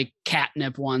two like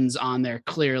catnip ones on there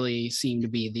clearly seem to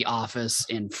be The Office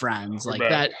and Friends. Like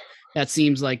that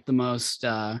seems like the most.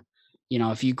 You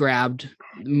know, if you grabbed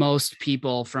most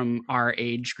people from our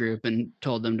age group and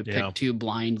told them to pick two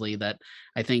blindly, that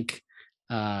I think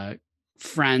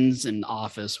Friends and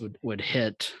Office would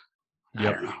hit. I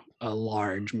don't know. A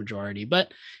large majority,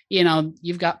 but you know,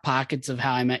 you've got pockets of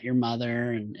How I Met Your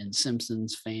Mother and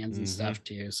Simpsons fans and stuff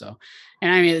too. So,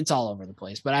 and I mean, it's all over the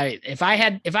place, but if I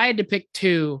had to pick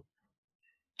two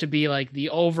to be like the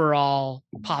overall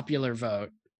popular vote,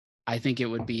 I think it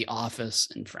would be Office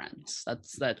and Friends.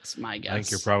 That's my guess. I think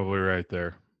you're probably right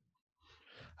there.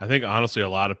 I think honestly, a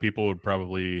lot of people would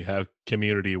probably have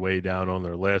Community way down on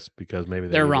their list because maybe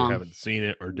they haven't seen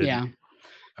it or didn't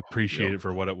appreciate it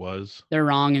for what it was. They're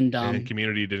wrong and dumb. And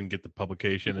Community didn't get the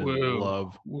publication and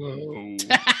love. Whoa.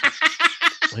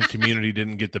 And Community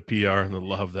didn't get the PR and the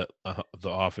love that The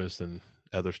Office and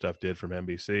other stuff did from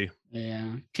NBC.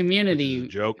 Yeah, Community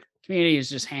joke. Community is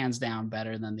just hands down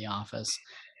better than The Office,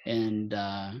 and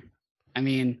I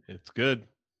mean, it's good.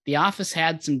 The Office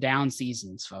had some down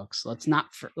seasons, folks. Let's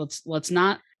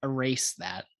not erase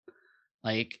that.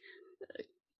 Like,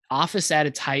 Office at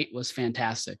its height was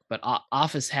fantastic, but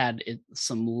Office had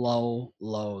some low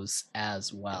lows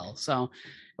as well. So,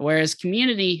 whereas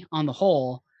Community on the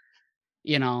whole,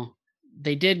 you know,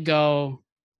 they did go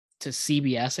to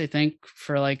CBS, I think,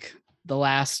 for like the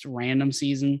last random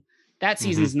season. That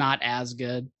season's not as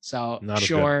good. So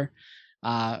sure,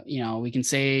 you know, we can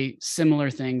say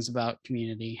similar things about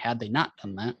Community. Had they not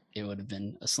done that, it would have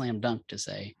been a slam dunk to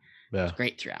say it's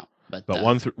great throughout. But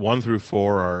 1 through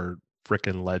 4 are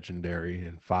freaking legendary,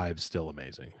 and 5's still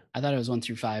amazing. I thought it was 1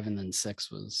 through 5, and then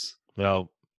 6 was 5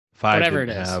 didn't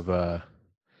have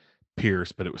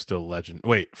Pierce, but it was still legend.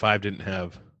 Wait, 5 didn't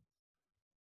have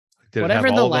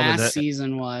whatever the last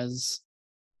season was.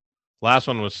 Last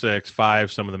one was 6.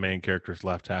 5, some of the main characters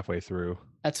left halfway through.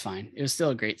 That's fine. It was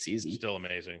still a great season. Still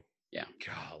amazing. Yeah.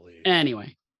 Golly.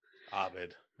 Anyway,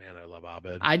 Abed, man, I love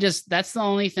Abed. That's the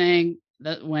only thing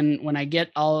that when I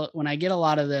get a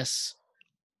lot of this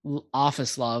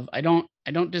Office love, I don't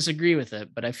disagree with it,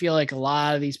 but I feel like a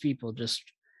lot of these people just,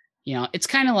 you know, it's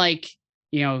kind of like,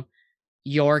 you know,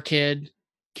 your kid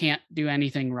can't do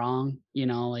anything wrong, you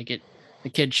know, like the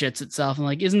kid shits itself and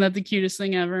like, isn't that the cutest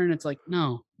thing ever? And it's like,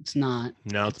 no, it's not.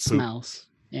 No, it smells.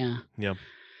 Yeah. Yeah.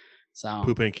 So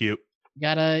poop ain't cute. You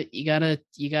gotta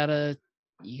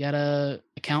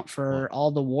account for all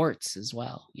the warts as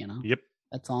well, you know? Yep.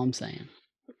 That's all I'm saying.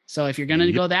 So if you're going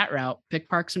to go that route, pick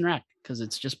Parks and Rec because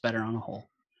it's just better on a whole.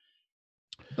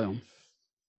 Boom.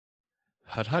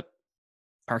 Hut.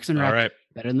 Parks and Rec. All right.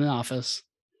 Better than The Office.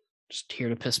 Just here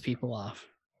to piss people off.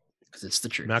 because it's the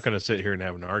truth. I'm not going to sit here and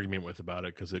have an argument about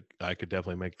it because I could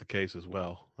definitely make the case as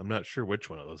well. I'm not sure which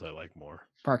one of those I like more.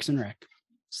 Parks and Rec.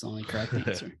 It's the only correct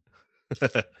answer.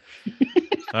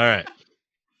 All right.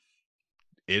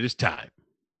 It is time.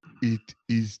 It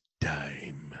is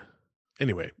time.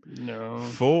 Anyway,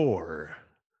 for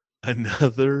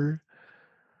another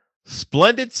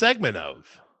splendid segment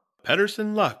of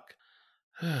Pedersen Luck.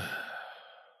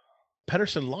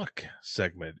 Pedersen Luck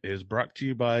segment is brought to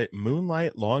you by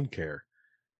Moonlight Lawn Care,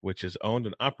 which is owned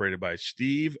and operated by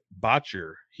Steve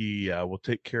Botcher. He will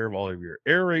take care of all of your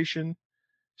aeration,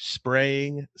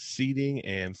 spraying, seeding,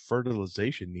 and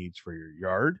fertilization needs for your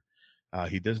yard.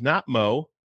 He does not mow,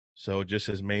 so just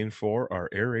his main four are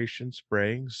aeration,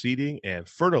 spraying, seeding, and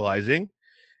fertilizing.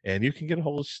 And you can get a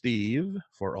hold of Steve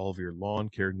for all of your lawn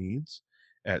care needs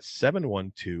at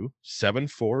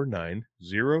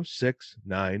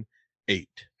 712-749-0698.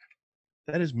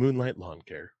 That is Moonlight Lawn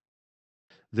Care.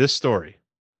 This story,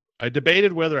 I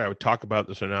debated whether I would talk about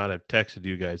this or not. I've texted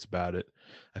you guys about it.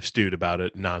 I've stewed about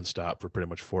it nonstop for pretty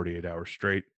much 48 hours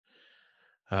straight.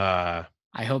 I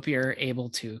hope you're able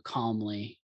to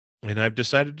calmly. And I've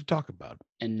decided to talk about it.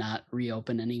 And not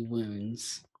reopen any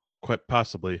wounds. Quite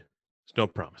possibly. There's no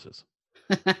promises.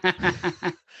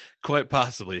 Quite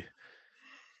possibly.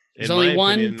 There's only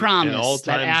one promise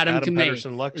that Adam can make is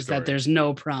that there's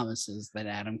no promises that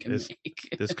Adam can make.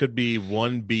 This could be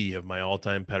 1B of my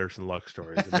all-time Pedersen Luck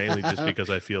stories, mainly just because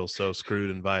I feel so screwed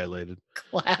and violated.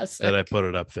 Classic. That I put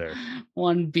it up there.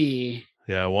 1B.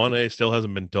 Yeah, 1A still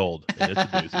hasn't been told. And it's a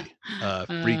doozy.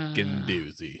 Freaking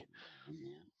doozy.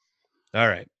 All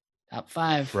right. Top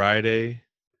 5. Friday,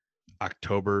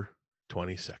 October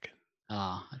 22nd.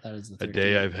 Oh, I thought it was the 13th. A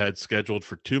day I've had scheduled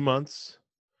for 2 months.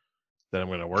 That I'm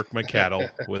going to work my cattle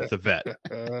with the vet.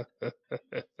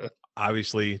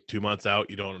 Obviously, 2 months out,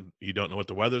 you don't know what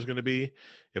the weather's going to be.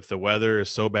 If the weather is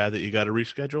so bad that you got to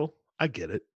reschedule, I get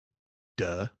it.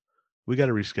 Duh. We got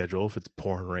to reschedule if it's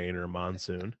pouring rain or a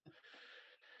monsoon.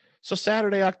 So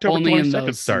Saturday, October 22nd in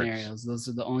those starts. Scenarios. Those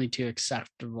are the only two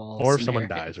acceptable. Or if someone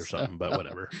dies or something, but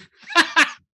whatever.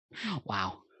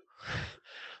 Wow.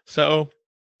 So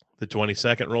the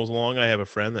 22nd rolls along. I have a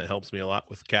friend that helps me a lot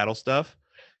with cattle stuff.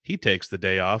 He takes the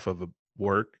day off of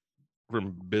work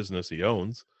from business he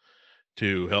owns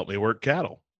to help me work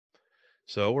cattle.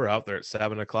 So we're out there at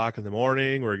 7:00 in the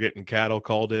morning. We're getting cattle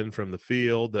called in from the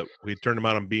field that we turned them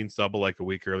out on bean stubble like a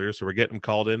week earlier. So we're getting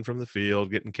called in from the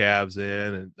field, getting calves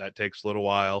in, and that takes a little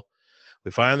while. We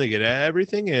finally get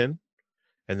everything in,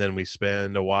 and then we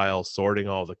spend a while sorting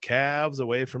all the calves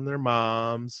away from their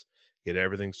moms, get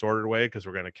everything sorted away because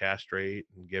we're going to castrate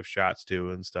and give shots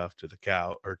to and stuff to the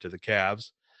cow or to the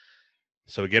calves.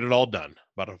 So we get it all done,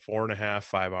 about a 4.5,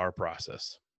 5 hour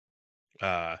process.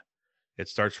 It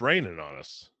starts raining on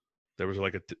us. There was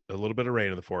like a little bit of rain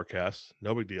in the forecast.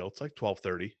 No big deal. It's like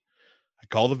 12:30. I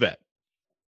call the vet.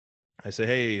 I say,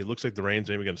 hey, it looks like the rain's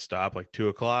maybe going to stop like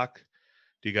 2:00.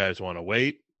 Do you guys want to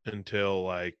wait until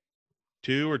like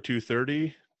 2 or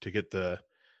 2:30 to get to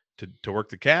work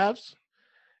the calves?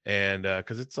 And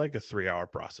because it's like a 3 hour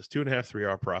process, 2.5, 3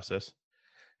 hour process.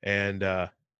 And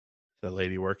the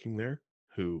lady working there,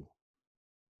 who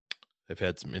I've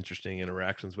had some interesting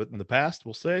interactions with in the past,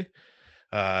 we'll say,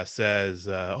 says,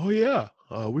 oh yeah,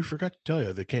 we forgot to tell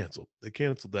you they canceled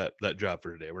that job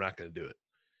for today. We're not going to do it.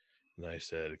 And I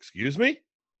said, excuse me?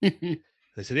 They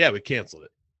said, yeah, we canceled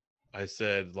it. I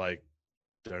said, like,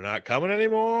 they're not coming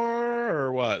anymore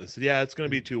or what? They said, yeah, it's going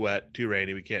to be too wet, too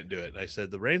rainy. We can't do it. And I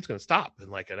said, the rain's going to stop in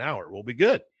like an hour. We'll be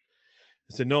good.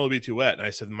 I said, no, it'll be too wet. And I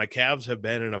said, my calves have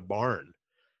been in a barn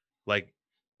like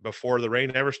before the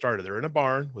rain ever started. They're in a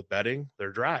barn with bedding.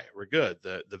 They're dry. We're good.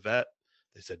 The vet,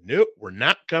 they said, nope, we're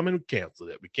not coming. We canceled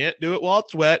it. We can't do it while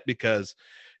it's wet because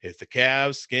if the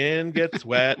calves' skin gets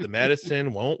wet, the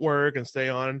medicine won't work and stay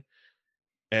on.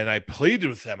 And I pleaded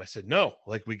with them. I said, no,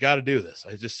 like, we got to do this.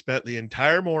 I just spent the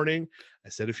entire morning. I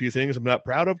said a few things I'm not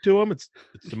proud of to them. It's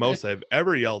the most I've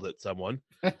ever yelled at someone.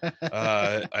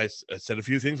 I said a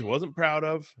few things I wasn't proud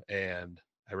of, and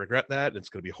I regret that. It's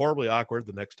going to be horribly awkward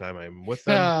the next time I'm with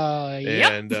them.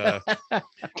 And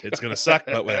it's going to suck,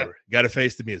 but whatever. Got to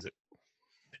face the music.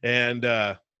 And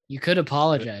you could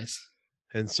apologize.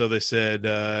 And so they said,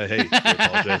 hey, you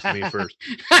apologize to me first.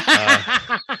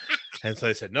 And so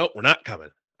I said, nope, we're not coming.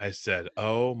 I said,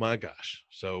 oh my gosh.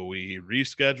 So we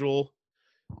reschedule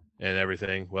and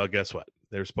everything. Well, guess what?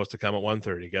 They were supposed to come at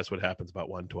 1:30. Guess what happens about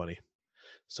 1:20?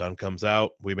 Sun comes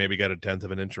out. We maybe got 1/10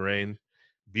 of an inch of rain.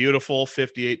 Beautiful,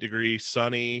 58-degree,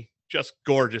 sunny, just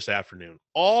gorgeous afternoon.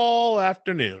 All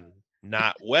afternoon.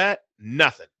 Not wet,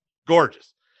 nothing.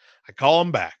 Gorgeous. I call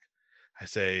them back. I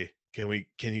say, can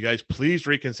you guys please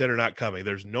reconsider not coming?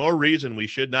 There's no reason we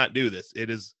should not do this. It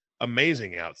is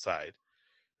amazing outside.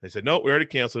 They said, no, we already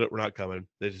canceled it. We're not coming.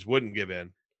 They just wouldn't give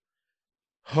in.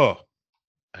 Huh.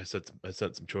 I sent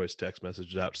some choice text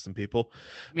messages out to some people.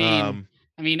 I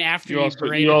mean, after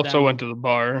you also went to the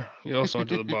bar. You also went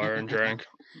to the bar and drank.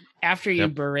 After you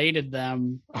berated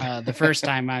them the first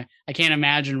time, I can't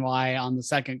imagine why on the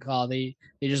second call they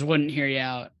just wouldn't hear you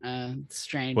out. It's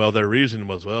strange. Well, their reason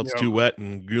was, it's too wet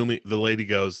and gloomy. The lady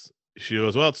goes,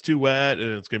 it's too wet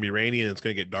and it's going to be rainy and it's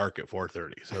going to get dark at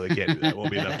 4:30. So they can't do that.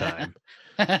 Won't be enough time.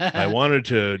 I wanted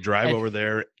to drive over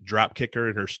there, drop kick her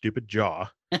in her stupid jaw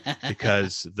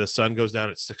because the sun goes down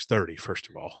at 6:30, first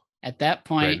of all. At that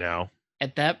point, right now.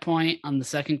 At that point on the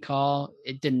second call,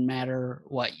 it didn't matter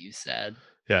what you said.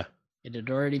 Yeah. It had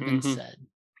already been said.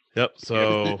 Yep.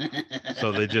 So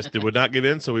they would not give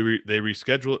in. So they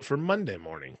reschedule it for Monday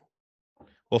morning.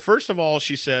 Well, first of all,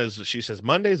 she says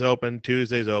Monday's open,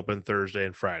 Tuesday's open, Thursday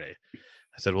and Friday.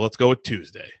 I said, well, let's go with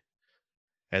Tuesday.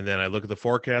 And then I look at the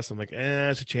forecast. I'm like,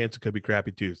 there's a chance it could be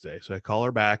crappy Tuesday. So I call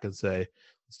her back and say,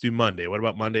 let's do Monday. What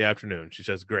about Monday afternoon? She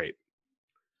says, great.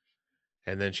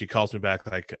 And then she calls me back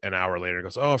like an hour later and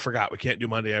goes, oh, I forgot. We can't do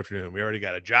Monday afternoon. We already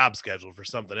got a job scheduled for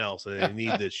something else. And they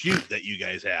need the shoot that you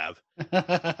guys have.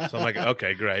 So I'm like,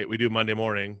 okay, great. We do Monday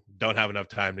morning. Don't have enough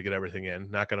time to get everything in.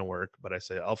 Not going to work. But I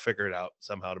say, I'll figure it out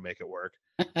somehow to make it work.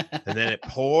 And then it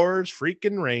pours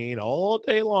freaking rain all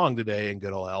day long today in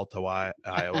good old Alta,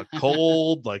 Iowa.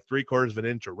 Cold, like 3/4 of an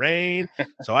inch of rain.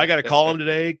 So I got to call them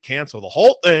today, cancel the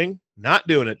whole thing, not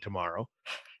doing it tomorrow.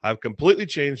 I've completely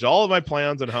changed all of my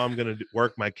plans on how I'm going to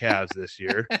work my calves this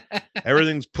year.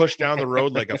 Everything's pushed down the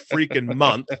road like a freaking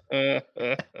month. And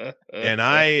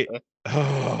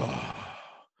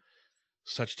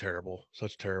such terrible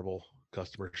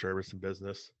customer service and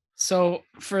business. So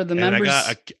for the members,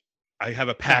 I have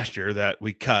a pasture that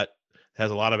we cut, has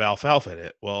a lot of alfalfa in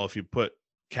it. Well, if you put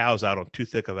cows out on too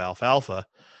thick of alfalfa,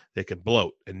 they can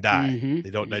bloat and die. Mm-hmm. They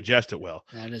don't digest it well.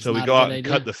 So we go out and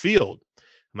cut the field.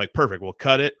 I'm like, perfect. We'll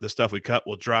cut it. The stuff we cut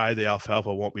will dry. The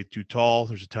alfalfa won't be too tall.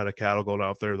 There's a ton of cattle going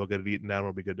out there. They'll get it eaten down.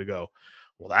 We'll be good to go.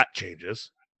 Well, that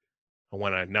changes.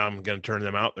 And now I'm going to turn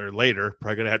them out there later.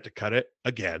 Probably going to have to cut it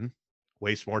again.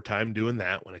 Waste more time doing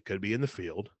that when it could be in the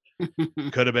field.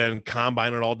 Could have been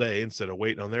combining all day instead of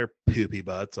waiting on their poopy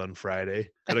butts on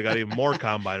Friday. Could have got even more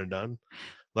combining done.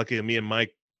 Lucky me and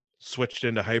Mike switched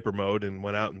into hyper mode and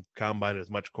went out and combined as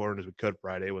much corn as we could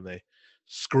Friday when they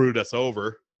screwed us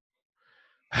over.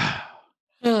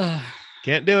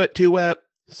 Can't do it, too wet.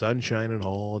 Sun shining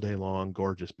all day long.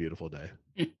 Gorgeous, beautiful day.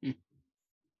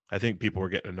 I think people were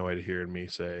getting annoyed hearing me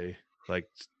say, like,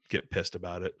 get pissed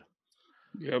about it.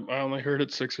 Yep, I only heard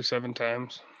it 6 or 7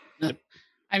 times.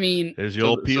 I mean, there's the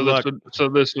old luck. So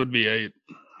this would be 8.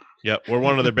 Yep, we're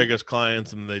one of their biggest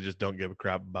clients, and they just don't give a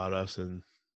crap about us. And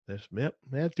that's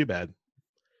too bad.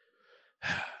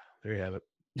 There you have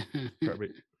it.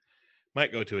 Probably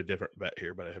might go to a different bet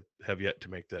here, but I have yet to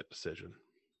make that decision.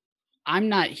 I'm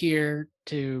not here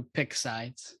to pick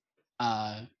sides.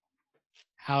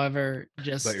 However,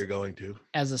 just but you're going to,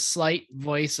 as a slight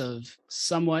voice of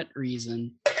somewhat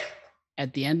reason,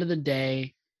 at the end of the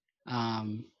day,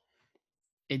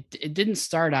 it didn't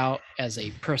start out as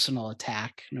a personal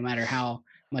attack, no matter how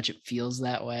much it feels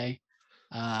that way.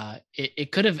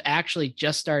 It could have actually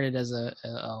just started as a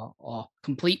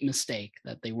complete mistake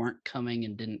that they weren't coming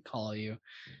and didn't call you.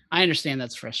 I understand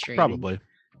that's frustrating. Probably.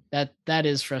 That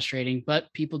is frustrating,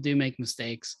 but people do make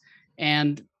mistakes.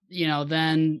 And,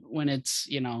 then when it's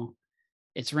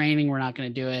raining, we're not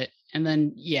going to do it. And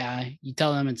then, you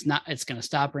tell them it's going to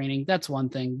stop raining. That's one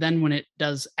thing. Then when it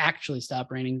does actually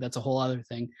stop raining, that's a whole other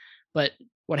thing. But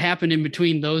what happened in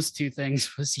between those two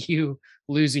things was you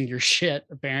losing your shit,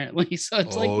 apparently. So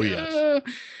it's yes.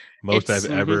 Most I've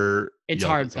ever. It's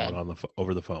hard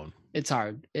over the phone. It's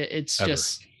hard. It's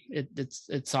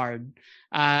hard.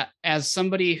 As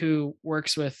somebody who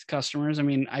works with customers, I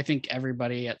mean, I think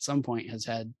everybody at some point has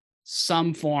had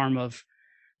some form of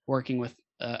working with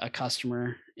a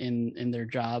customer in their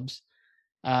jobs.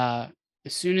 As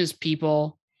soon as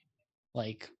people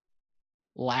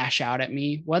lash out at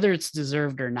me, whether it's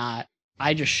deserved or not,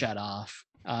 I just shut off.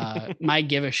 My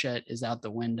give a shit is out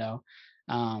the window.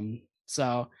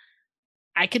 So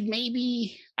I could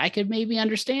maybe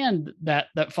understand that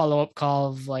follow-up call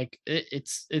of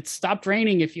it's stopped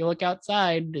raining. If you look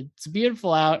outside, it's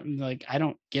beautiful out. And I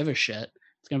don't give a shit.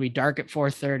 It's going to be dark at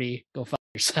 4:30. Go fuck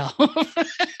yourself.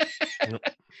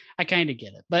 I kind of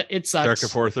get it, but it sucks. Dark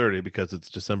at 4:30 because it's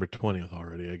December 20th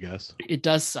already, I guess. It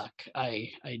does suck. I'll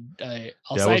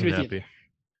side with happy. You.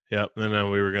 Yep. And then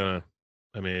we were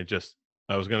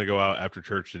I was going to go out after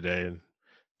church today and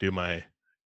do my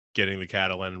getting the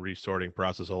cattle and resorting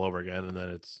process all over again, and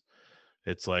then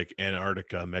it's like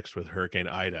Antarctica mixed with Hurricane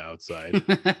Ida outside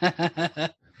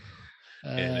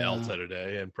in El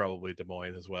today, and probably Des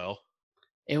Moines as well.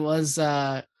 It was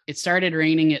it started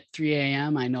raining at 3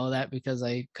 a.m. I know that because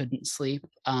I couldn't sleep.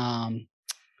 And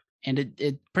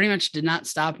it pretty much did not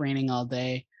stop raining all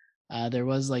day. There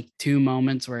was like 2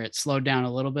 moments where it slowed down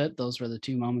a little bit. Those were the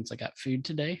 2 moments I got food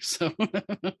today. So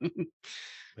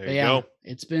there you go.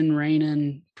 It's been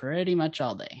raining pretty much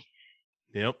all day.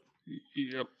 Yep.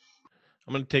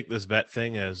 I'm going to take this vet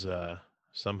thing as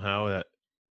somehow that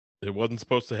it wasn't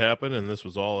supposed to happen, and this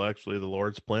was all actually the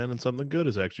Lord's plan, and something good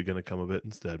is actually going to come of it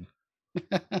instead.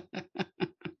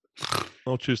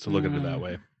 I'll choose to look at it that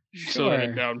way. So that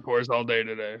it downpours all day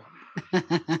today.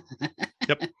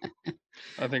 Yep.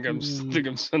 I think I'm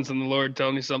sensing the Lord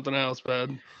telling you something else, Ped.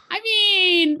 I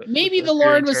mean, maybe the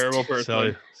Lord was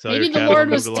maybe the Lord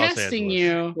was testing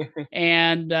you,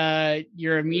 and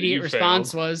your immediate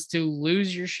response was to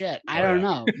lose your shit. I don't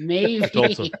know. Maybe. I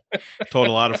told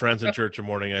a lot of friends in church this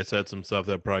morning I said some stuff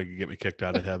that probably could get me kicked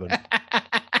out of heaven.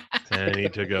 And I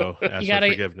need to go ask for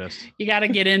forgiveness. You got to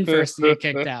get in first to get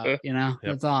kicked out. You know,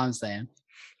 That's all I'm saying.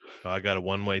 I got a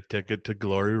one-way ticket to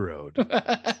Glory Road.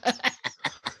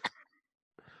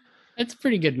 It's a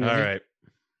pretty good movie. All right.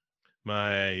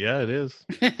 It is.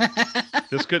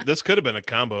 This could have been a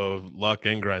combo of luck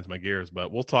and grinds my gears,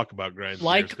 but we'll talk about grinds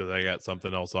gears because I got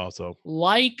something else also.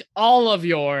 Like all of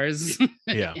yours.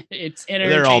 Yeah. It's interchangeable.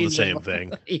 They're all the same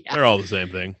thing. Yeah. They're all the same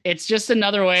thing. It's just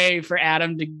another way for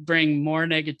Adam to bring more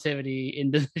negativity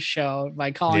into the show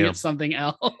by calling it something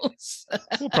else.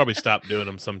 We'll probably stop doing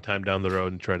them sometime down the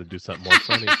road and try to do something more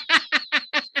funny.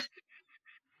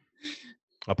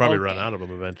 I'll probably run out of them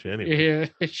eventually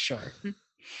anyway. Yeah, sure.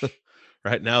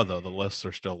 Right now, though, the lists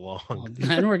are still long. Well,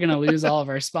 then we're going to lose all of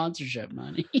our sponsorship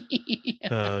money.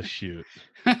 Oh, shoot.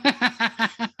 All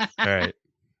right.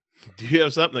 Do you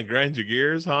have something that grinds your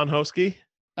gears, Han Hosky?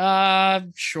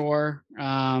 Sure.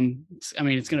 I mean,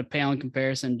 it's going to pale in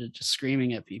comparison to just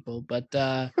screaming at people, but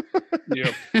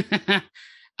yep.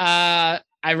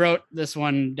 I wrote this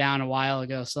one down a while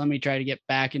ago, so let me try to get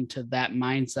back into that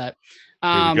mindset.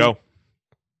 Here we go.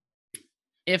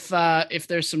 If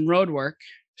there's some road work,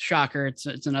 shocker, it's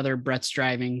another Brett's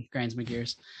driving grinds my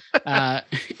gears.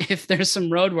 If there's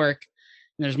some road work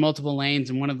and there's multiple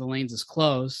lanes and one of the lanes is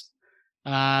closed,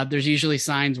 there's usually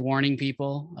signs warning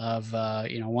people of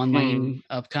one lane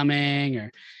upcoming, or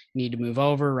you need to move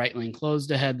over, right lane closed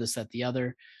ahead, this, that, the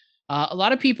other. A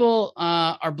lot of people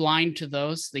are blind to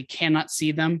those. They cannot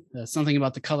see them. Something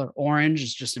about the color orange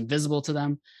is just invisible to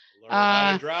them. Learn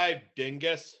how to drive,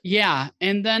 dingus. Yeah.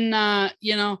 And then,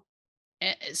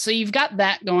 so you've got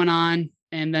that going on,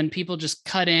 and then people just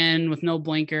cut in with no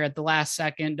blinker at the last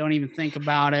second, don't even think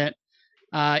about it.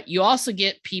 You also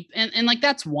get people, and like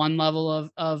that's one level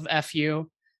of FU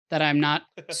that I'm not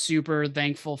super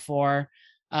thankful for.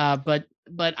 But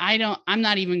I'm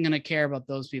not even going to care about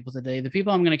those people today. The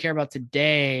people I'm going to care about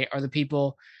today are the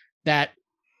people that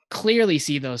clearly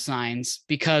see those signs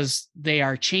because they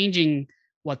are changing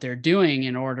what they're doing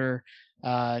in order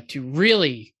to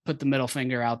really put the middle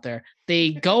finger out there.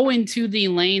 They go into the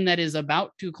lane that is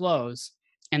about to close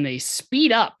and they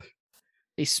speed up.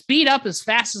 They speed up as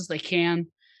fast as they can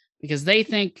because they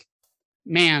think,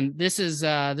 man, this is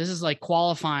like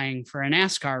qualifying for a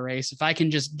NASCAR race. If I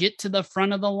can just get to the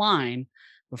front of the line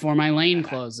before my lane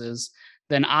closes,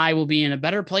 then I will be in a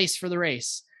better place for the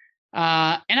race.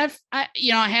 And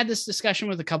I had this discussion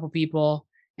with a couple people,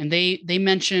 and they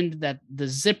mentioned that the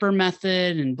zipper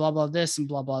method and blah, blah, this and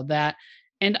blah, blah, that.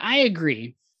 And I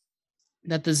agree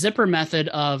that the zipper method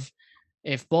of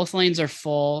if both lanes are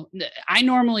full, I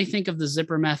normally think of the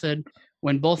zipper method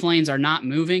when both lanes are not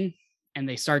moving and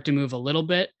they start to move a little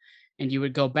bit, and you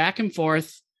would go back and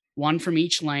forth, one from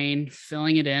each lane,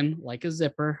 filling it in like a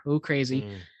zipper. Ooh, crazy.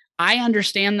 I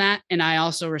understand that, and I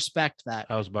also respect that.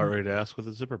 I was about ready to ask what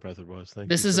the zipper method was.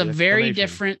 This is a very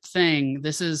different thing.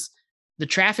 The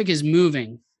traffic is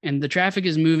moving, and the traffic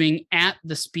is moving at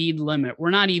the speed limit. We're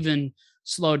not even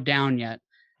slowed down yet.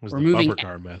 We're moving bumper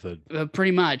car method,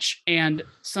 pretty much. And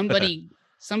somebody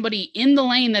in the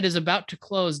lane that is about to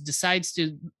close decides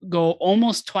to go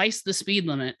almost twice the speed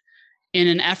limit in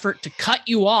an effort to cut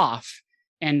you off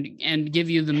and give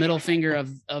you the middle finger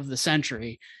of the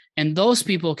century. And those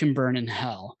people can burn in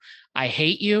hell. I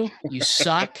hate you. You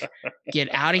suck. Get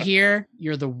out of here.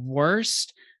 You're the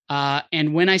worst.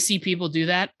 And when I see people do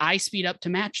that, I speed up to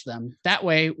match them. That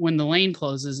way, when the lane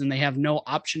closes and they have no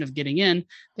option of getting in,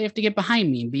 they have to get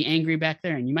behind me and be angry back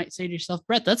there. And you might say to yourself,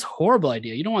 Brett, that's a horrible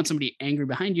idea. You don't want somebody angry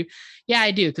behind you. Yeah,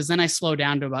 I do, because then I slow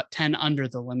down to about 10 under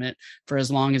the limit for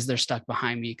as long as they're stuck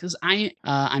behind me, because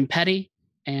I'm petty,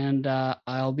 and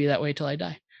I'll be that way till I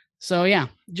die. So yeah,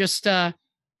 just the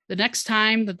next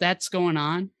time that's going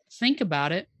on, think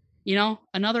about it.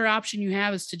 Another option you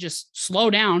have is to just slow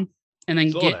down and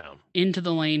then get into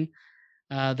the lane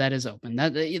that is open.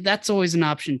 That's always an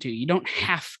option too. You don't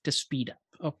have to speed up.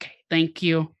 Okay, thank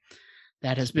you.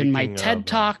 That has been my TED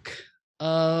Talk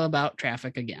about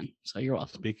traffic again. So you're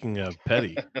welcome. Speaking of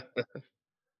petty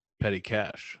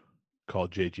cash, call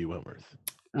JG Wentworth.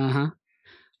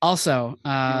 Also,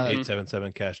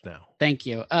 877 cash now. Thank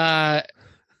you.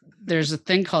 There's a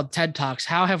thing called TED Talks.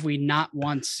 How have we not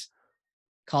once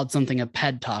called something a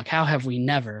PED Talk? How have we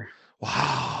never?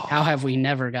 Wow. How have we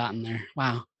never gotten there?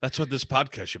 Wow. That's what this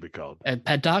podcast should be called. A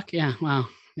PED Talk? Yeah. Wow.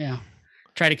 Yeah.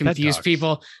 Try to confuse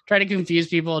people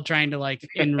trying to like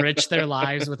enrich their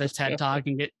lives with a TED Talk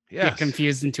and get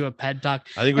confused into a PED Talk.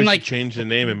 I think we should change the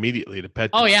name immediately to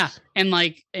PED Talks. Oh yeah.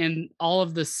 And all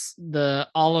of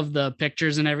the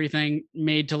pictures and everything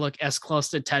made to look as close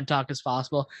to TED Talk as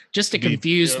possible, just to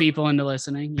confuse people into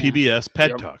listening. Yeah. PBS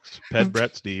PED Talks. Ped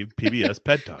Brett Steve, PBS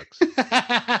PED Talks.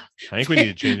 I think we need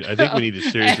to change. I think we need to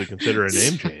seriously consider a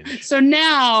name change. So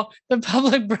now the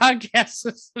public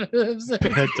broadcast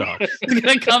PED Talks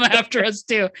gonna come after us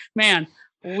too, man.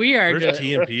 We are just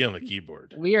TMP on the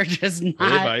keyboard. We are just not. Are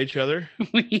they by each other?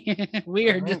 we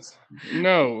are just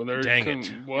no. They're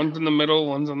one's in the middle,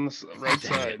 one's on the right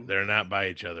side. They're not by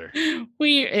each other.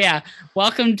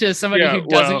 Welcome to somebody who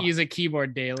doesn't use a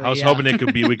keyboard daily. I was hoping it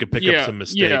could be. We could pick up some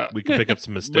mistakes. Yeah. We could pick up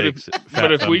some mistakes.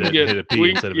 But if we can get a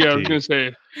P instead of a T. I was gonna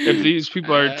say, if these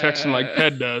people are texting like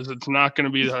Ped does, it's not going to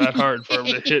be that hard for them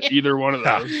to hit either one of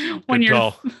those.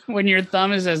 When your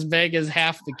thumb is as big as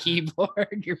half the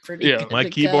keyboard, you're pretty good. My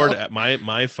keyboard at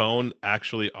my phone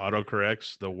actually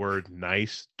autocorrects the word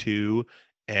nice to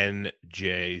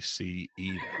NJCE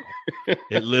now.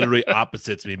 It literally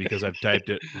opposites me because I've typed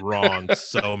it wrong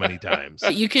so many times.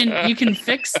 You can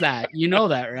fix that. You know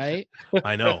that, right?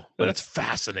 I know, but it's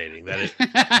fascinating that it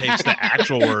takes the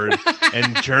actual word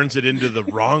and turns it into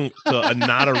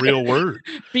not a real word.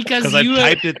 Because I've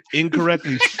typed it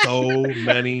incorrectly so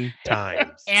many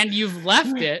times. And you've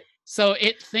left it. So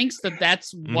it thinks that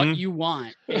that's what you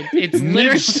want. It's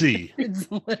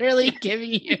literally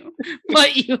giving you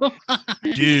what you want.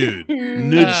 Dude,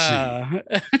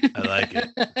 nudgy. I like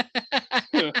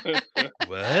it.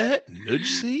 What?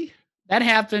 Nudgy? That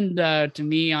happened to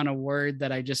me on a word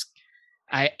that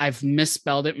I've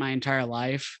misspelled it my entire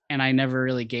life, and I never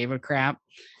really gave a crap.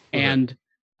 And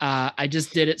I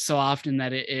just did it so often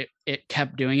that it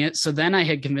kept doing it. So then I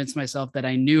had convinced myself that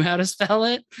I knew how to spell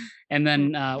it. And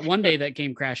then one day that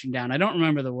came crashing down. I don't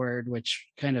remember the word, which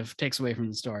kind of takes away from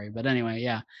the story. But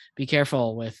anyway, be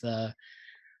careful with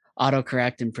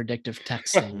autocorrect and predictive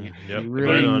texting. Yep.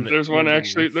 There's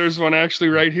one actually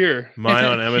right here. Mine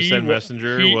on MSN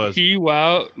Messenger was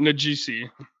wow Najisi.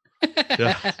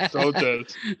 So it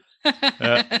does.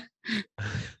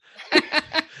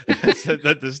 I said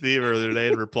that to Steve earlier today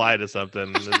and replied to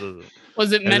something.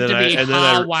 Was it meant to be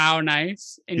wow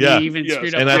nice? And you even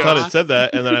screwed up. And I thought it said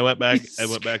that, and then I went back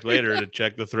later to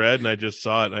check the thread, and I just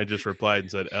saw it, and I just replied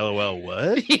and said, "LOL,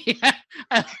 what?" Yeah.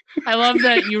 I love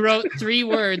that you wrote 3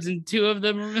 words and 2 of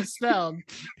them were misspelled.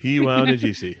 He wound a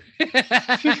GC.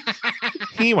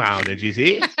 He wound a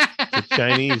GC. It's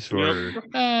Chinese for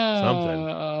something.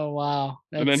 Oh wow!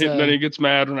 And then he gets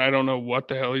mad when I don't know what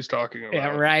the hell he's talking about.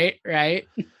 Yeah, right.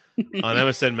 On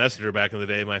MSN Messenger back in the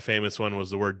day, my famous one was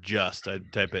the word just.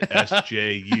 I'd type it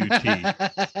SJUT.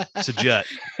 Sujut.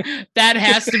 That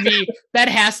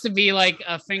has to be like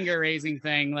a finger raising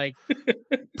thing. Like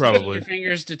probably your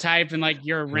fingers to type and like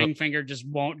your ring finger just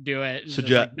won't do it.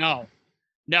 Sujut. Like,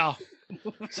 no.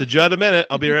 Sujut a minute.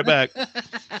 I'll be right back.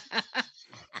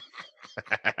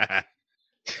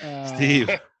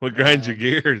 Steve, what grinds your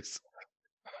gears?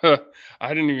 I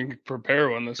didn't even prepare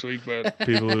one this week, but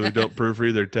people who don't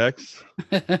proofread their texts.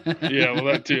 Yeah, well,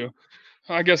 that too.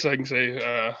 I guess I can say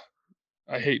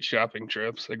I hate shopping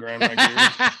trips. They grind my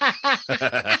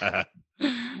gears.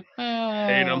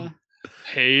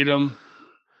 Hate them.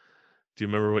 Do you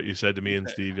remember what you said to me and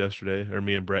Steve yesterday, or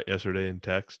me and Brett yesterday in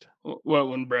text? What,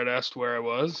 when Brett asked where I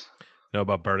was? No,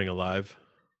 about burning alive.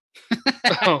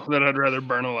 That I'd rather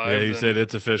burn alive. Yeah, you said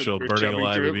it's official. Burning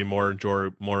alive would be more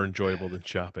enjoyable than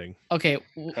shopping. Okay,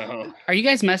 are you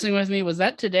guys messing with me? Was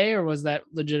that today or was that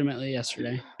legitimately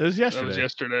yesterday? It was yesterday. That was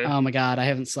yesterday. Oh my god, I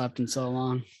haven't slept in so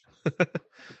long.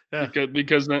 Yeah.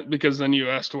 Because then you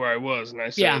asked where I was, and I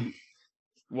said Yeah.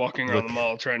 walking around the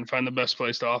mall trying to find the best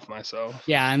place to off myself.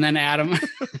 Yeah, and then Adam's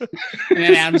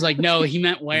like, no, he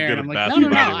meant You where. go And to I'm like, Bath no, and no,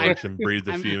 Body no. Works and breathe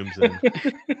the fumes. And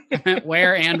I meant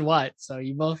where and what. So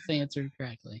you both answered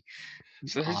correctly.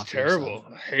 So Off he's terrible.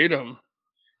 yourself. I hate him.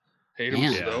 Hate him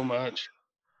Man. so much.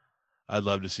 I'd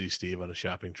love to see Steve on a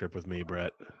shopping trip with me,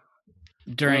 Brett.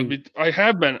 I've been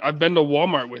to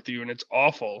Walmart with you, and it's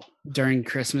awful. During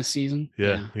Christmas season.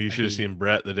 Yeah, you should have seen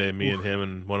Brett the day me and him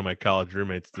and one of my college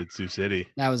roommates did Sioux City.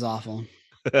 That was awful.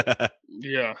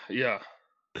 Yeah.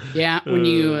 Yeah, when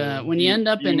you end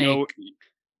up in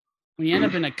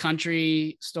a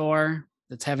country store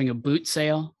that's having a boot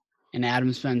sale, and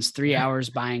Adam spends 3 hours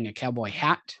buying a cowboy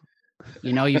hat,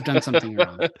 you've done something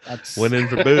wrong. That's went in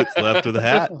for boots, left with a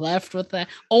hat. Left with that.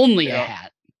 Only a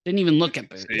hat. Didn't even look at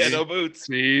boots. Yeah, no boots.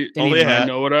 See, only a hat.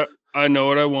 I know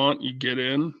what I want. You get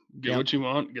in, get what you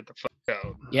want, get the fuck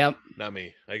out. Yep. Not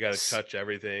me. I got to touch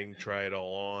everything, try it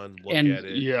all on, look And- at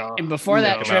it. Yeah. And before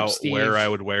that trip, Steve, where I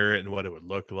would wear it and what it would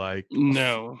look like.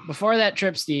 No. before that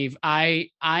trip, Steve,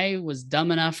 I was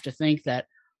dumb enough to think that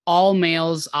all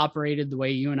males operated the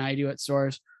way you and I do at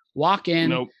stores. Walk in,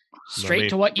 Nope. straight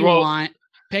to what you want,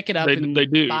 pick it up, and they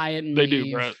do. buy it. And They leave.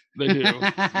 do, Brett. They do.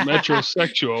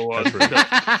 Metrosexual was.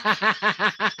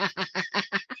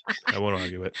 I won't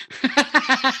argue it.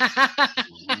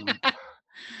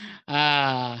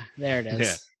 There it is.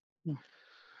 Yeah.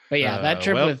 But yeah, that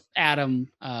trip with Adam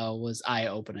was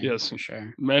eye-opening. Yes, for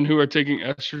sure. Men who are taking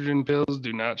estrogen pills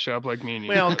do not shop like me.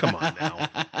 Well, come on now.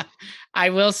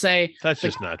 I will say that's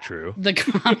just not true. The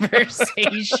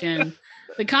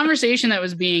conversation that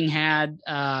was being had,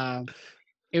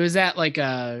 it was at like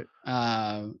a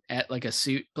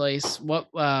suit place.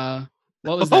 What was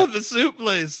that? Oh, the suit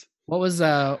place. What was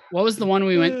the one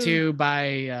we went to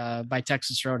by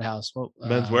Texas Roadhouse?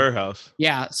 Men's Warehouse.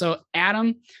 Yeah. So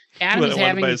Adam is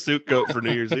having a suit coat for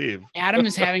New Year's Eve. Adam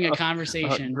is having a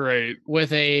conversation great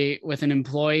with an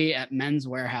employee at Men's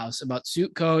Warehouse about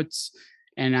suit coats.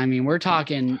 And I mean, we're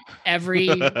talking every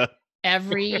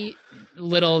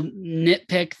little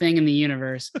nitpick thing in the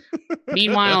universe.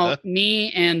 Meanwhile,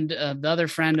 me and the other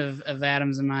friend of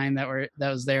Adam's and mine that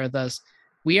was there with us,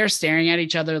 we are staring at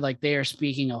each other like they are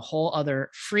speaking a whole other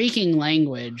freaking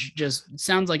language. Just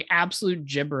sounds like absolute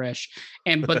gibberish.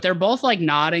 But they're both like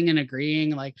nodding and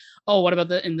agreeing, like, oh, what about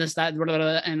the and this, that, blah, blah,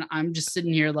 blah. And I'm just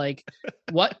sitting here like,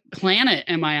 what planet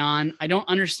am I on? I don't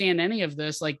understand any of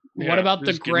this. Like, what about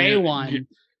the gray one?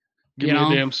 Give me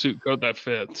a damn suit coat that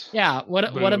fits. Yeah. What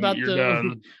about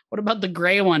the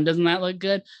gray one? Doesn't that look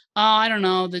good? Oh, I don't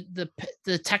know.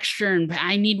 The texture, and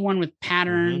I need one with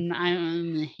pattern.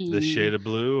 Mm-hmm. This shade of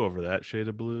blue over that shade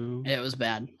of blue. It was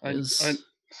bad. It was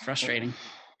frustrating.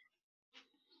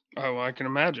 Oh, I can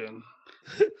imagine.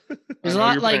 It's a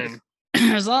lot like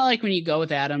it's a lot like when you go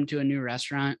with Adam to a new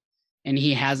restaurant and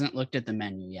he hasn't looked at the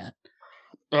menu yet.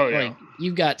 Oh yeah. Like,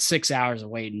 you've got 6 hours of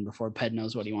waiting before PED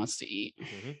knows what he wants to eat.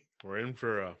 Mm-hmm. We're in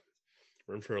for a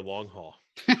long haul.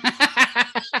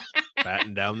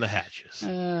 Batten down the hatches.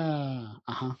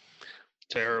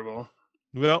 Terrible.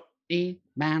 Well, that's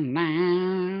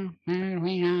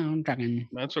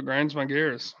what grinds my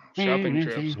gears. Shopping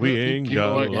trips. We ain't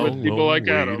got people like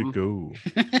way Adam. to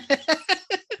go.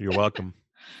 You're welcome.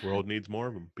 World needs more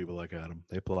of them. People like Adam.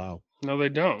 They plow. No, they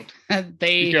don't.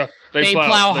 They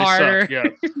plow harder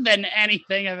than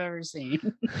anything I've ever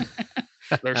seen.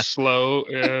 They're slow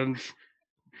and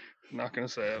not gonna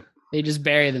say it. They just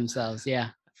bury themselves.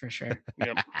 Yeah, for sure.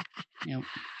 Yep.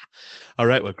 All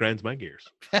right. What grinds my gears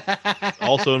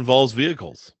also involves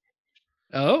vehicles.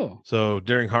 Oh. So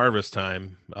during harvest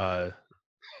time is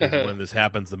when this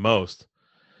happens the most.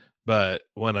 But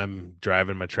when I'm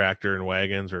driving my tractor and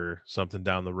wagons or something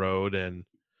down the road and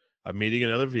I'm meeting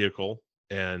another vehicle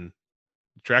and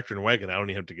tractor and wagon, I don't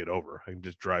even have to get over. I can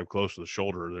just drive close to the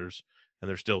shoulder.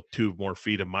 There's still 2 more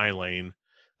feet of my lane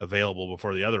available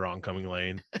before the other oncoming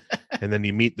lane. And then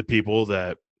you meet the people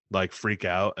that like freak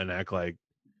out and act like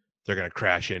they're going to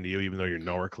crash into you, even though you're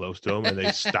nowhere close to them. And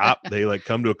they stop, they like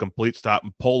come to a complete stop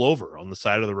and pull over on the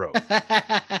side of the road.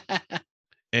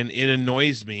 And it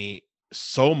annoys me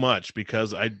so much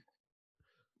because I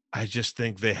just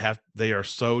think they are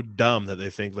so dumb that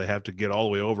they think they have to get all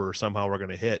the way over or somehow we're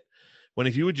going to hit. When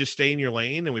if you would just stay in your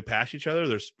lane and we pass each other,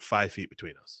 there's 5 feet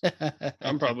between us.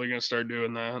 I'm probably going to start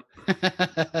doing that.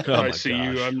 If I see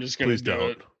you, I'm just going to do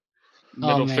it.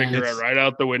 Middle finger right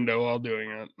out the window while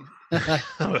doing it.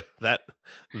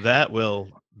 that will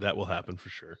happen for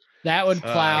sure. That would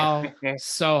plow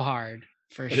so hard.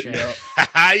 for sure.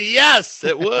 Yes,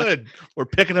 it would. We're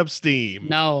picking up steam.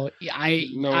 No,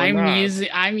 No, I'm we're not.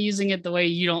 using it the way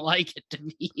you don't like it to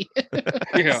be.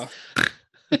 Yeah,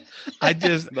 I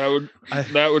just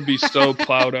that would be so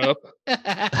plowed up.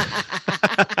 I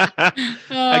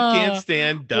can't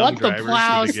stand dumb what drivers. the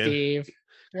plow, to begin. Steve?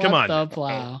 Come What on. the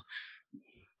plow?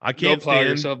 I Go can't plow stand.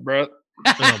 yourself, Brett.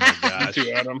 Oh my You gosh.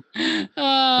 too, Adam.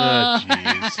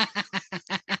 jeez.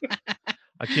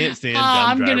 I can't stand dumb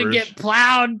I'm drivers. gonna get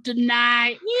plowed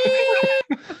tonight.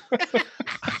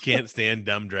 I can't stand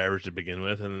dumb drivers to begin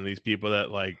with, and then these people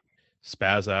that like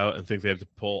spaz out and think they have to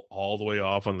pull all the way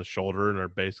off on the shoulder and are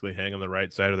basically hanging on the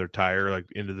right side of their tire, like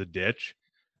into the ditch.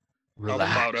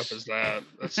 Relax. How plowed up is that?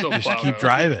 That's so Just plowed keep up.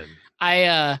 driving.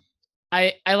 I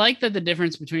like that the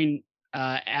difference between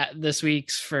this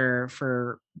week's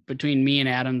for between me and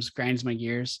Adam's grinds my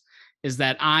gears is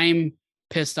that I'm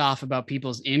pissed off about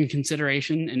people's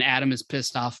inconsideration and Adam is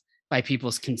pissed off by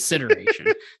people's consideration.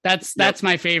 That's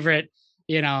my favorite.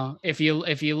 You know, if you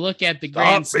look at the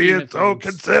grand scheme of so things.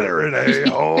 considerate,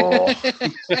 a-hole.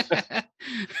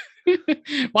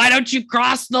 Why don't you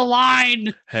cross the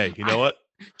line? Hey, you know what?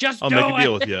 Just I'll do make a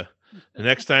deal it. with you. The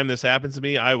next time this happens to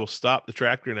me, I will stop the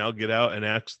tractor and I'll get out and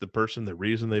ask the person the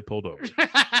reason they pulled over.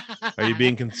 Are you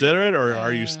being considerate, or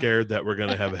are you scared that we're going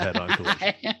to have a head-on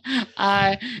collision?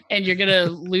 And you're gonna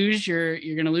lose your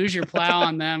plow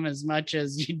on them as much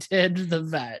as you did the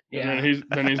vet. And Yeah.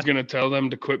 then he's gonna tell them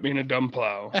to quit being a dumb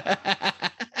plow.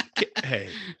 Hey,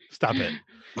 stop it.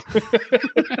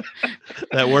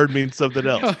 That word means something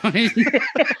else.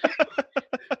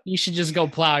 You should just go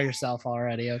plow yourself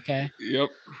already, okay? Yep.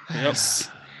 It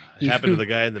happened to the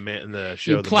guy in the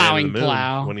show, You The Man in plowing the Moon,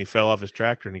 plow. when he fell off his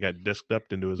tractor and he got disced up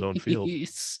into his own field. You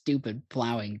stupid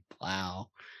plowing plow.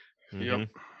 Mhm.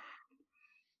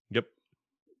 Yep.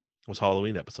 Those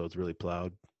Halloween episodes really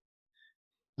plowed.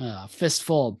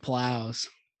 Fistful of plows.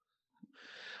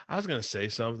 I was going to say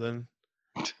something,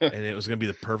 and it was going to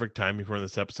be the perfect time before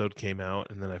this episode came out,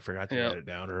 and then I forgot to write it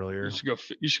down earlier.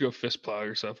 You should go fist plow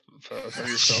yourself.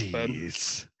 Ben.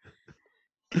 Jeez.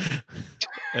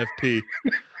 FP.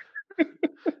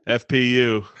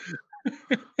 FPU.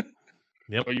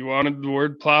 Yep. Well, you wanted the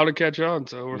word plow to catch on,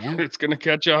 so it's going to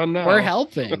catch on now. We're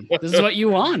helping. This is what you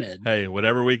wanted. Hey,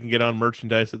 whatever we can get on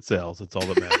merchandise that sells, that's all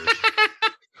that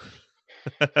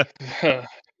matters.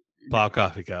 Plow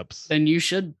coffee cups. Then you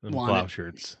should and want plow it.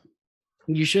 shirts.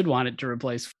 You should want it to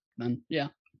replace then. Yeah.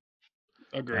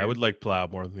 Agreed. I would like plow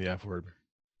more than the F word.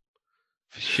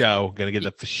 For show. Gonna get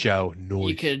the for show noise.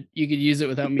 You could use it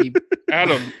without me.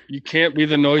 Adam, you can't be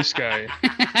the noise guy.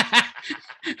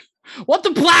 What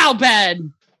the plow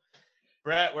bed?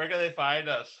 Brett, where can they find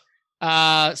us?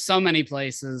 So many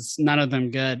places, none of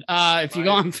them good. If you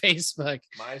go on Facebook,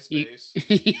 MySpace.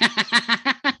 you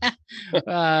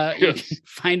can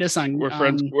find us on. We're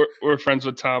friends. We're friends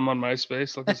with Tom on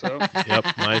MySpace. Look us up. Yep,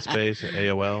 MySpace,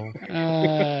 AOL.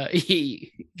 You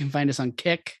can find us on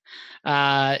Kick.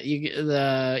 You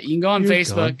can go on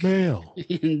Facebook Mail.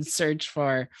 and search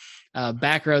for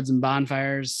Backroads and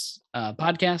Bonfires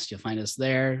podcast. You'll find us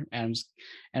there. Adam's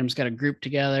got a group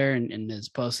together and is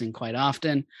posting quite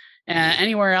often.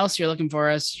 Anywhere else you're looking for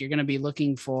us, you're going to be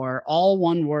looking for all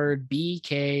one word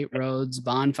BK Roads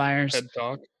Bonfires. Head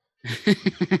talk.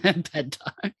 Ped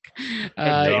talk.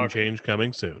 Name change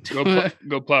coming soon.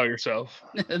 Go plow yourself.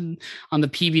 On the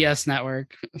PBS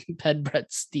network, Ped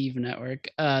Brett Steve network.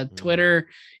 Twitter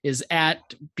is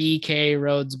at BK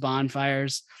Roads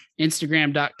Bonfires.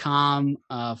 Instagram.com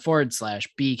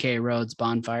 /BK Roads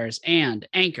Bonfires and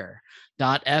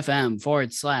anchor.fm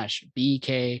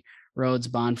 /BK Roads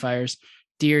Bonfires.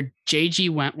 Dear JG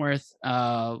Wentworth,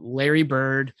 Larry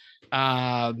Bird,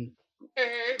 TED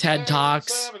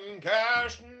Talks,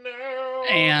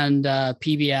 and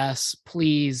PBS,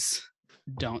 please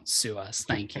don't sue us.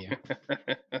 Thank you.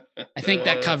 I think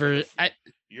that covers.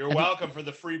 You're welcome for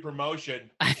the free promotion.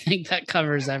 I think that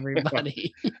covers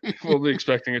everybody. We'll be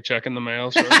expecting a check in the mail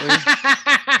shortly.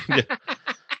 Yeah.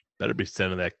 Better be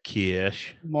sending that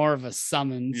cash. More of a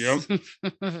summons.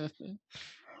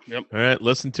 Yep. All right,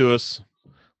 listen to us.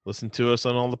 Listen to us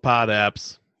on all the pod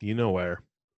apps. You know where.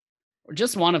 Or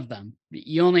just one of them.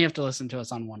 You only have to listen to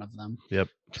us on one of them. Yep.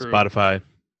 True. Spotify,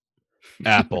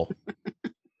 Apple,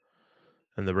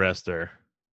 and the rest don't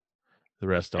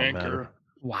Anchor. matter.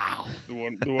 Wow. The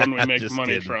one we make Just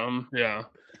money kidding. from. Yeah.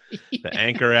 The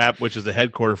Anchor app, which is the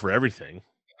headquarter for everything.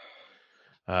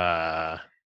 Comment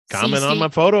on my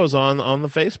photos on the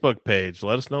Facebook page.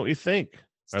 Let us know what you think.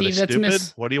 Are they Steve, stupid?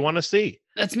 What do you want to see?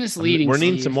 That's misleading. We're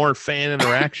needing Steve. some more fan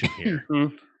interaction here.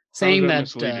 saying How that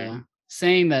is that misleading?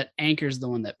 saying that Anchor's the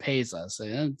one that pays us.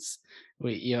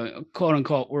 quote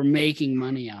unquote, we're making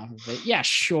money off of it. Yeah,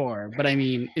 sure. But I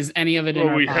mean, is any of it in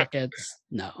our pockets?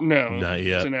 No. Not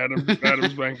yet. It's in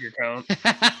Adam's bank account.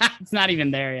 It's not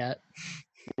even there yet.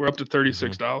 We're up to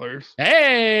 $36.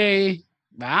 Hey,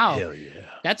 wow. Hell yeah.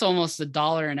 That's almost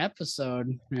 $1 an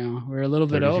episode. We're a little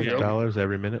bit over. $36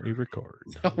 every minute we record.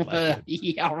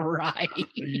 Yeah, right.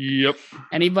 Yep.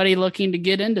 Anybody looking to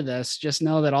get into this, just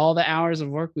know that all the hours of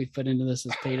work we've put into this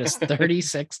has paid us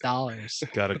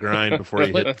 $36. Got to grind before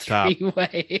you hit the top. 3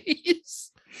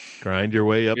 ways. Grind your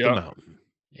way up the mountain.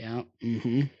 Yeah.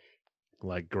 Mm-hmm.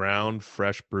 Like ground,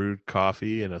 fresh brewed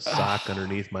coffee in a sock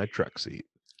underneath my truck seat.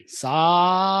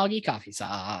 Soggy coffee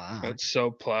sock. That's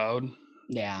so plowed.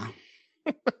 Yeah.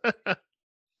 The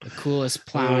coolest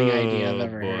plowing idea I've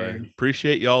ever heard.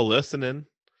 Appreciate y'all listening.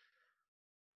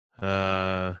 Be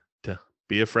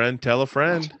a friend, tell a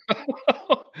friend.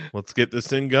 Let's get this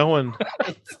thing going.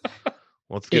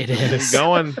 Let's get this thing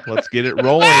going. Let's get it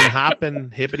rolling,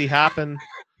 hopping, hippity hopping.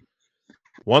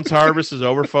 Once harvest is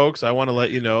over, folks, I want to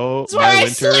let you know my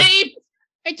winter.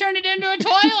 I turned it into a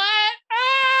toilet.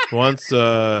 Once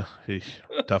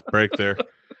tough break there.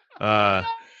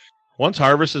 Once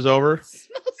harvest is over,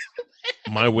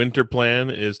 my winter plan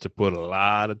is to put a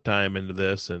lot of time into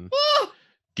this and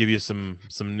give you some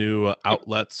new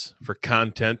outlets for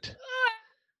content.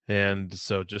 And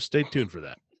so just stay tuned for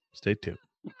that. Stay tuned.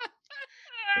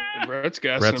 Brett's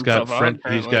got French.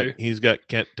 He's got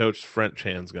Kent Toast's French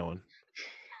hands going.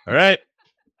 All right.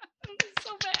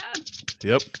 So bad.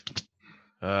 Yep.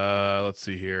 Let's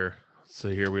see here.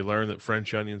 We learned that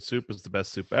French onion soup is the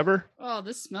best soup ever. Oh,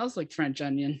 this smells like French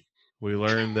onion. We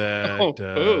learned that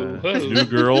New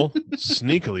Girl,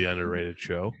 sneakily underrated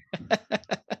show.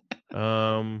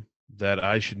 That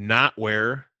I should not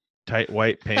wear tight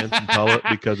white pants in public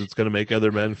because it's going to make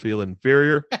other men feel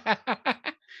inferior.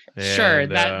 Sure,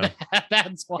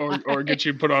 that's why. Or get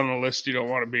you put on a list you don't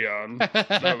want to be on.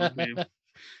 That's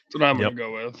what I'm going to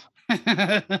go with.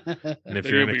 And if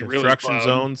you're in a construction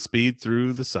zone, speed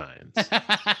through the signs.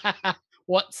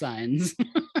 What signs?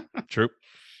 True.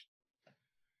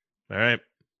 All right.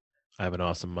 I have an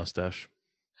awesome mustache.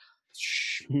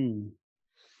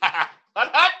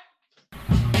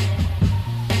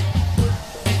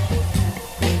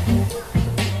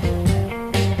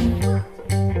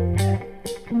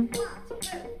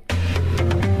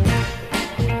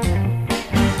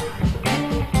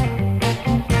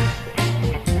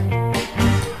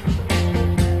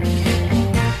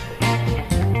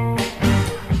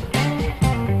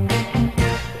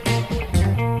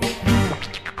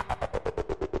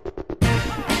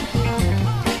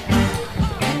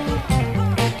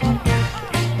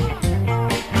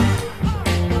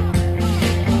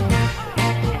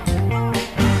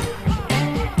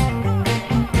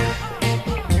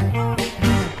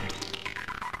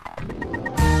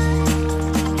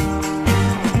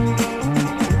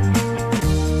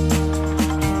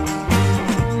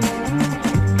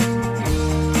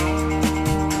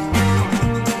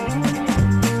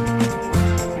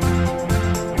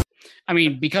 I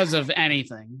mean, because of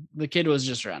anything, the kid was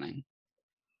just running.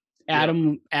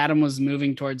 Adam was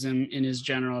moving towards him in his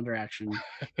general direction.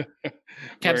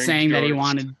 Kept saying that he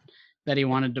wanted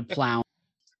to plow.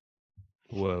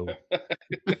 Whoa.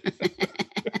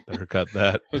 Better cut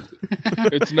that.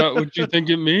 It's not what you think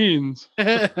it means.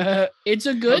 It's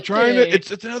a good thing.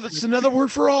 It's another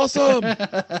word for awesome.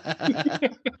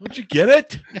 Don't you get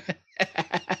it?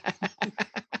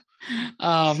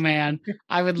 Oh man,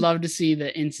 I would love to see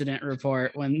the incident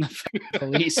report when the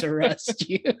police arrest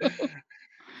you.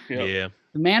 Yeah.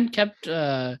 The man kept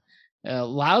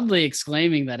loudly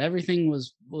exclaiming that everything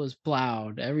was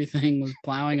plowed. Everything was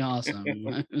plowing awesome.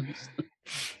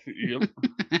 Yep.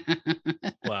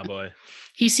 Wow, boy.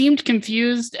 He seemed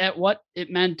confused at what it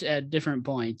meant at different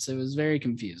points. It was very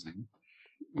confusing.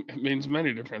 It means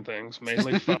many different things,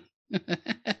 mainly fun.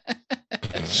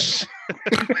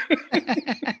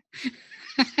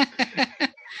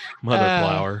 Mother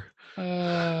flower.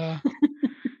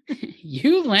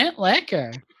 You lent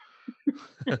liquor.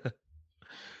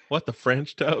 What the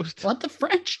French toast? What the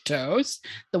French toast?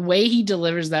 The way he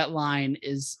delivers that line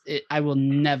I will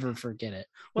never forget it.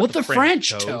 What the French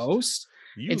toast?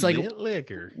 It's like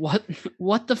liquor. What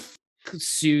the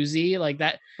Susie? Like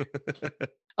that.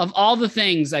 Of all the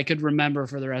things I could remember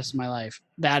for the rest of my life,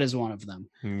 that is one of them.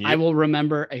 Yep. I will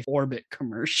remember a Orbit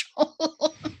commercial.